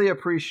 I really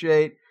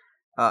appreciate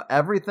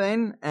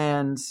everything.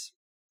 And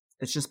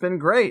it's just been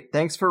great.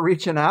 Thanks for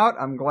reaching out.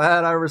 I'm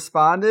glad I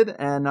responded.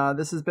 And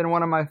this has been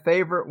one of my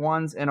favorite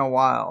ones in a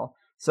while.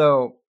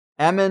 So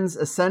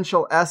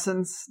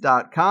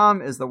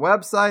EmmonsEssentialEssence.com is the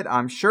website.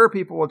 I'm sure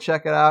people will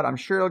check it out. I'm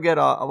sure you'll get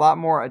a lot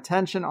more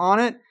attention on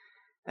it.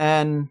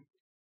 And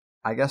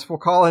I guess we'll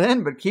call it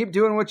in, but keep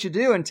doing what you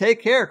do and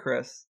take care,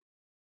 Chris.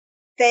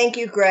 Thank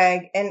you,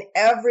 Greg. And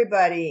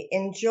everybody,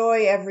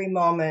 enjoy every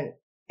moment.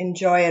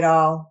 Enjoy it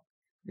all.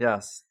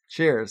 Yes.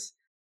 Cheers.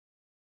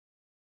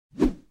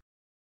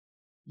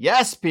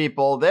 Yes,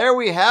 people, there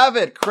we have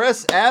it.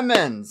 Chris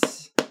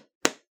Emmons.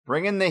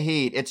 Bringing the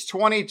heat. It's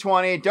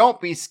 2020. Don't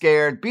be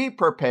scared. Be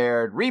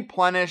prepared.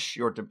 Replenish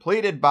your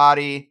depleted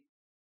body.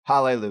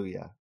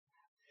 Hallelujah.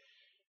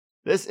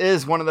 This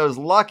is one of those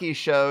lucky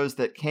shows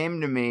that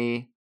came to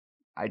me.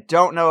 I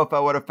don't know if I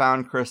would have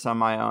found Chris on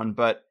my own,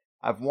 but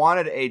I've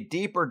wanted a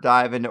deeper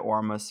dive into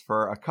ORMUS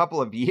for a couple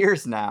of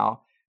years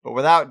now. But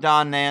without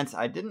Don Nance,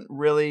 I didn't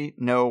really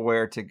know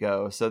where to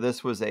go. So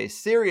this was a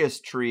serious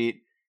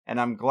treat. And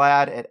I'm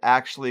glad it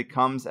actually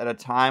comes at a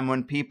time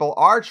when people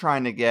are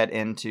trying to get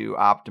into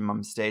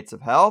optimum states of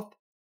health.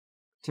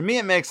 To me,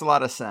 it makes a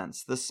lot of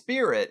sense. The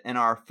spirit in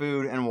our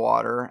food and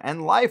water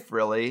and life,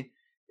 really,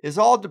 is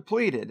all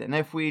depleted. And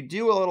if we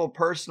do a little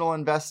personal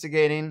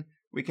investigating,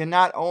 we can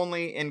not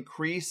only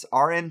increase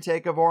our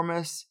intake of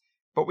ORMUS,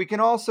 but we can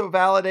also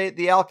validate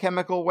the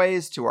alchemical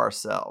ways to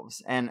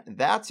ourselves. And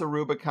that's a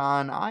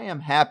Rubicon I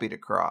am happy to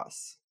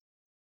cross.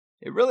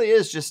 It really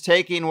is just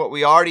taking what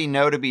we already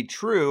know to be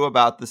true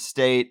about the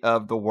state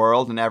of the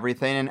world and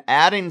everything and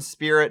adding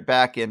spirit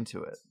back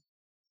into it.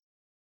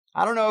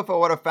 I don't know if I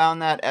would have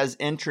found that as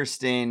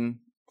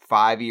interesting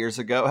 5 years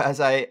ago as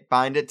I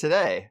find it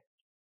today.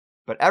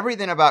 But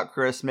everything about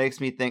Chris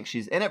makes me think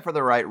she's in it for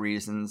the right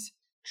reasons.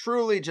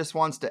 truly just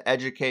wants to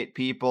educate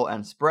people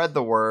and spread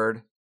the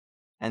word.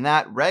 And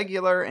that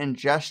regular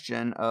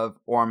ingestion of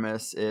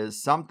ORMUS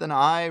is something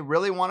I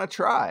really want to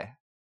try.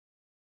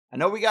 I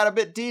know we got a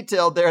bit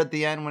detailed there at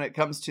the end when it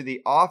comes to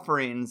the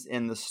offerings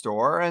in the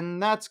store,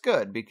 and that's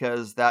good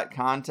because that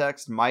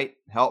context might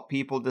help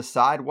people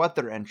decide what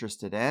they're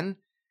interested in.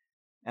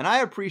 And I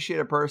appreciate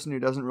a person who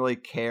doesn't really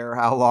care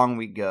how long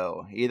we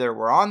go. Either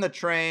we're on the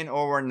train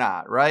or we're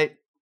not, right?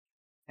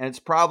 And it's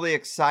probably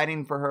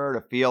exciting for her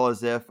to feel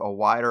as if a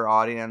wider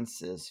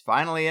audience is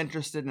finally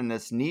interested in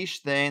this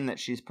niche thing that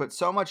she's put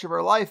so much of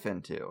her life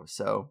into.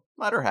 So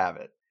let her have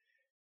it.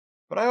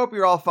 But I hope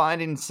you're all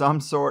finding some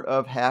sort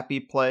of happy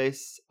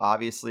place.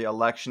 Obviously,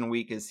 election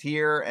week is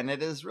here, and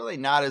it is really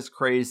not as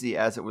crazy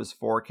as it was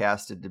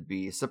forecasted to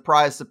be.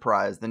 Surprise,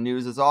 surprise, the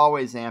news is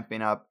always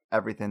amping up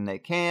everything they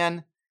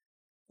can.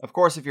 Of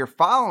course, if you're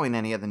following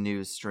any of the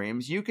news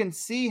streams, you can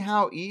see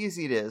how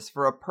easy it is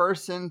for a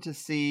person to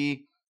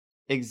see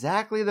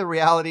exactly the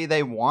reality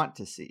they want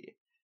to see.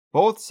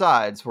 Both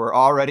sides were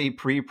already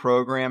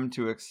pre-programmed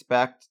to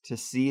expect to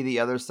see the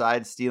other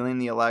side stealing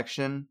the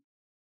election.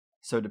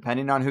 So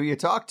depending on who you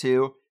talk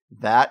to,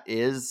 that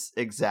is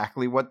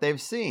exactly what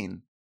they've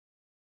seen.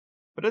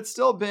 But it's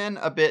still been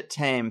a bit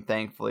tame,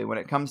 thankfully, when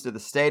it comes to the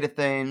state of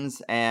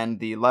things and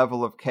the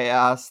level of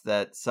chaos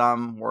that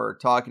some were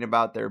talking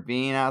about there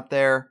being out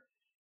there.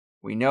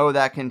 We know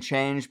that can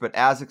change, but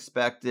as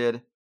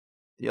expected,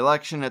 the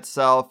election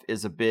itself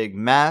is a big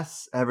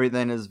mess.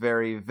 Everything is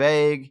very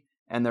vague,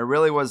 and there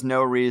really was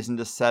no reason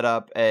to set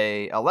up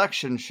an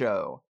election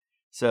show.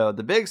 So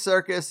the big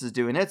circus is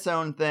doing its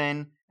own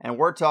thing, and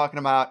we're talking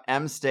about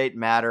M-state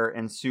matter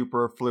and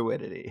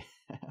superfluidity.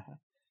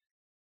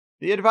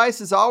 The advice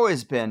has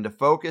always been to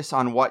focus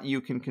on what you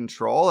can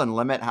control and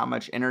limit how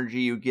much energy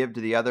you give to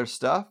the other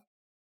stuff,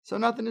 so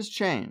nothing has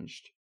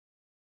changed.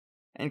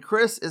 And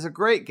Chris is a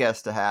great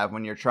guest to have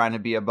when you're trying to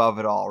be above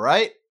it all,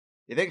 right?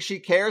 You think she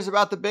cares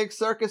about the big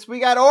circus? We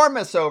got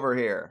ORMUS over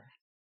here.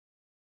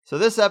 So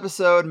this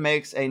episode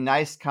makes a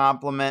nice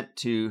compliment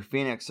to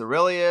Phoenix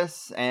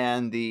Aurelius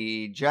and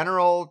the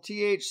general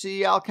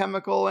THC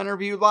alchemical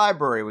interview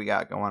library we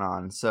got going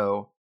on.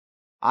 So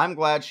I'm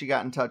glad she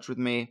got in touch with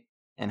me.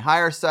 In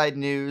higher side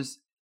news,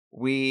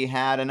 we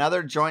had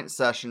another joint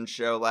session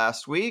show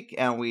last week,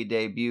 and we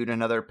debuted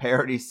another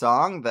parody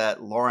song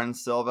that Lauren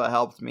Silva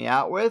helped me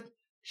out with.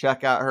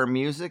 Check out her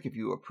music if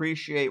you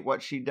appreciate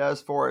what she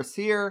does for us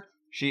here.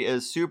 She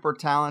is super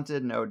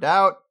talented, no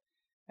doubt.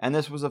 And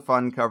this was a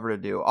fun cover to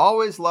do.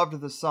 Always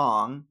loved the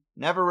song,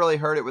 never really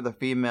heard it with a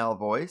female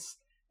voice,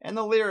 and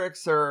the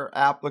lyrics are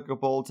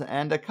applicable to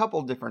end a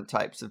couple different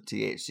types of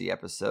THC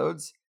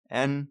episodes,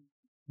 and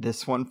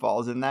this one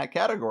falls in that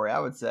category, I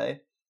would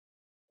say.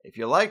 If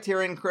you liked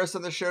hearing Chris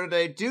on the show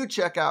today, do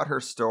check out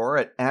her store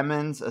at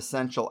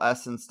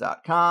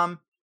emmonsessentialessence.com.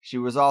 She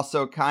was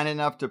also kind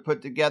enough to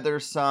put together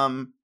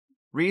some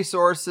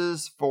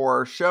resources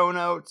for show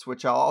notes,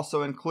 which I'll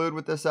also include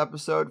with this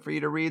episode for you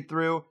to read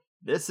through.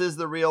 This is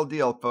the real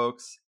deal,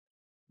 folks.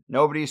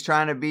 Nobody's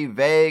trying to be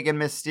vague and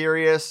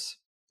mysterious.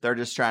 They're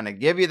just trying to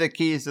give you the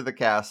keys to the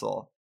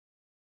castle.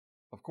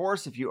 Of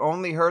course, if you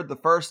only heard the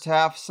first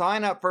half,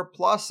 sign up for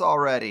Plus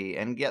already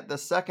and get the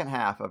second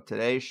half of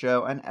today's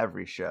show and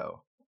every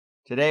show.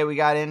 Today we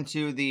got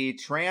into the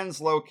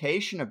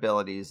translocation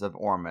abilities of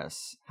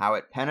ORMUS, how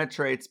it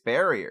penetrates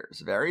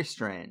barriers, very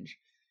strange.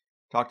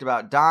 Talked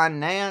about Don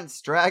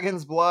Nance,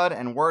 Dragon's Blood,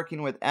 and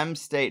working with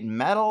M-state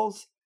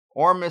metals,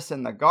 ORMUS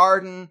in the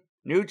garden,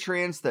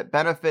 nutrients that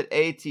benefit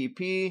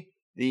ATP,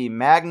 the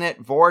magnet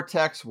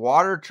vortex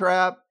water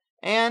trap,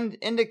 and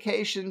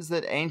indications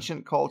that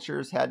ancient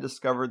cultures had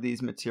discovered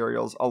these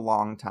materials a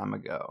long time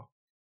ago.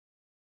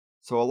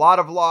 So a lot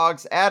of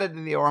logs added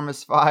to the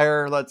ORMUS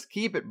fire. Let's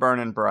keep it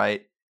burning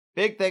bright.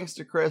 Big thanks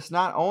to Chris,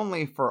 not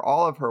only for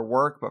all of her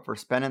work, but for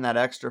spending that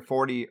extra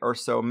 40 or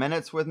so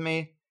minutes with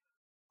me.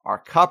 Our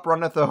cup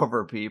runneth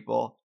over,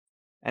 people.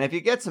 And if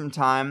you get some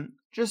time,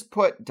 just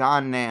put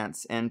Don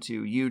Nance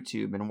into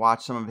YouTube and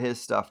watch some of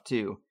his stuff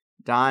too.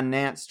 Don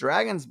Nance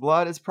Dragon's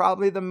Blood is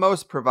probably the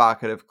most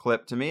provocative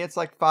clip to me. It's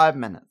like 5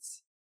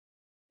 minutes.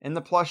 In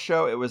the Plus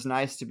show, it was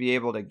nice to be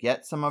able to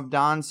get some of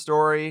Don's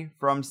story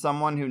from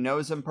someone who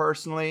knows him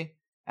personally.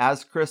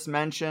 As Chris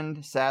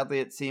mentioned, sadly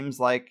it seems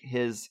like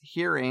his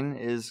hearing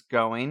is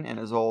going in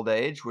his old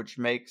age, which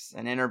makes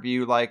an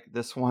interview like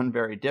this one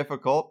very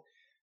difficult.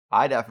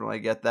 I definitely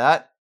get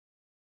that.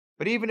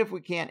 But even if we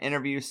can't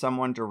interview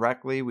someone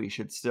directly, we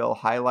should still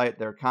highlight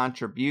their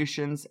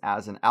contributions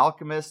as an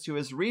alchemist who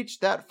has reached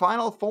that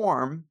final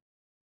form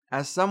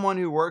as someone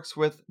who works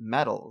with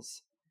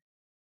metals.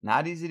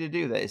 Not easy to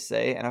do, they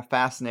say, and a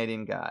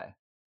fascinating guy.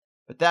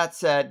 But that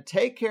said,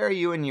 take care of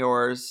you and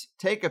yours,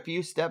 take a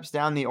few steps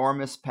down the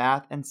ORMUS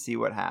path, and see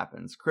what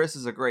happens. Chris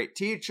is a great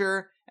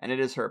teacher, and it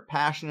is her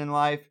passion in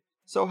life,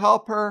 so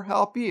help her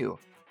help you.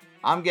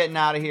 I'm getting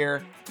out of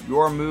here.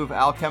 Your move,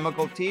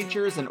 alchemical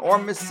teachers and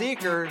ORMUS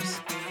seekers.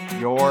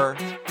 Your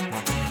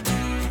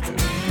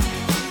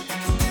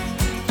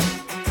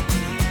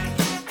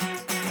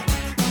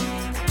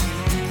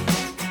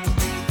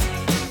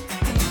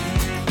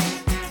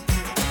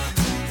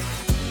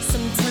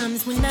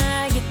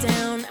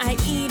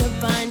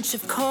bunch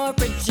of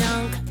corporate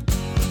junk,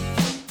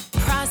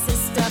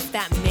 processed stuff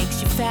that makes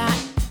you fat.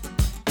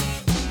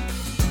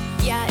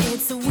 Yeah,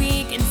 it's a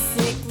weak and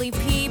sickly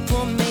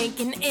people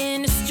making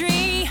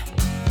industry.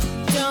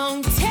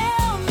 Don't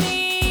tell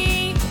me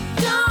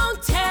lie.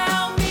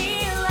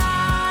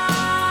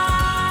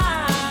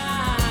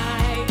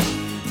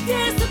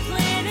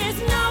 Discipline is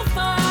no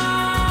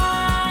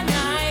fun,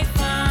 I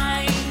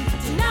find.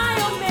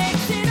 Denial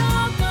makes it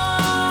all gone,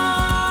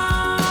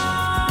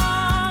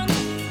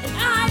 and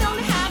I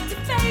don't have to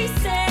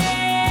face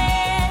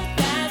it.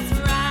 That's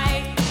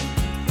right,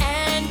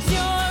 and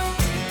you're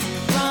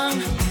wrong.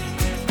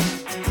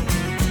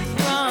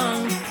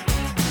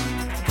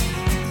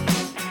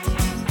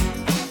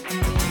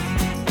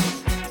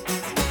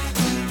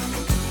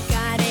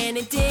 Got an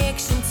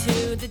addiction to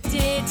the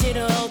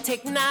digital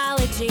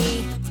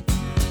technology,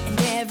 and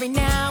every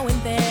now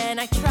and then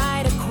I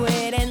try to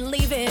quit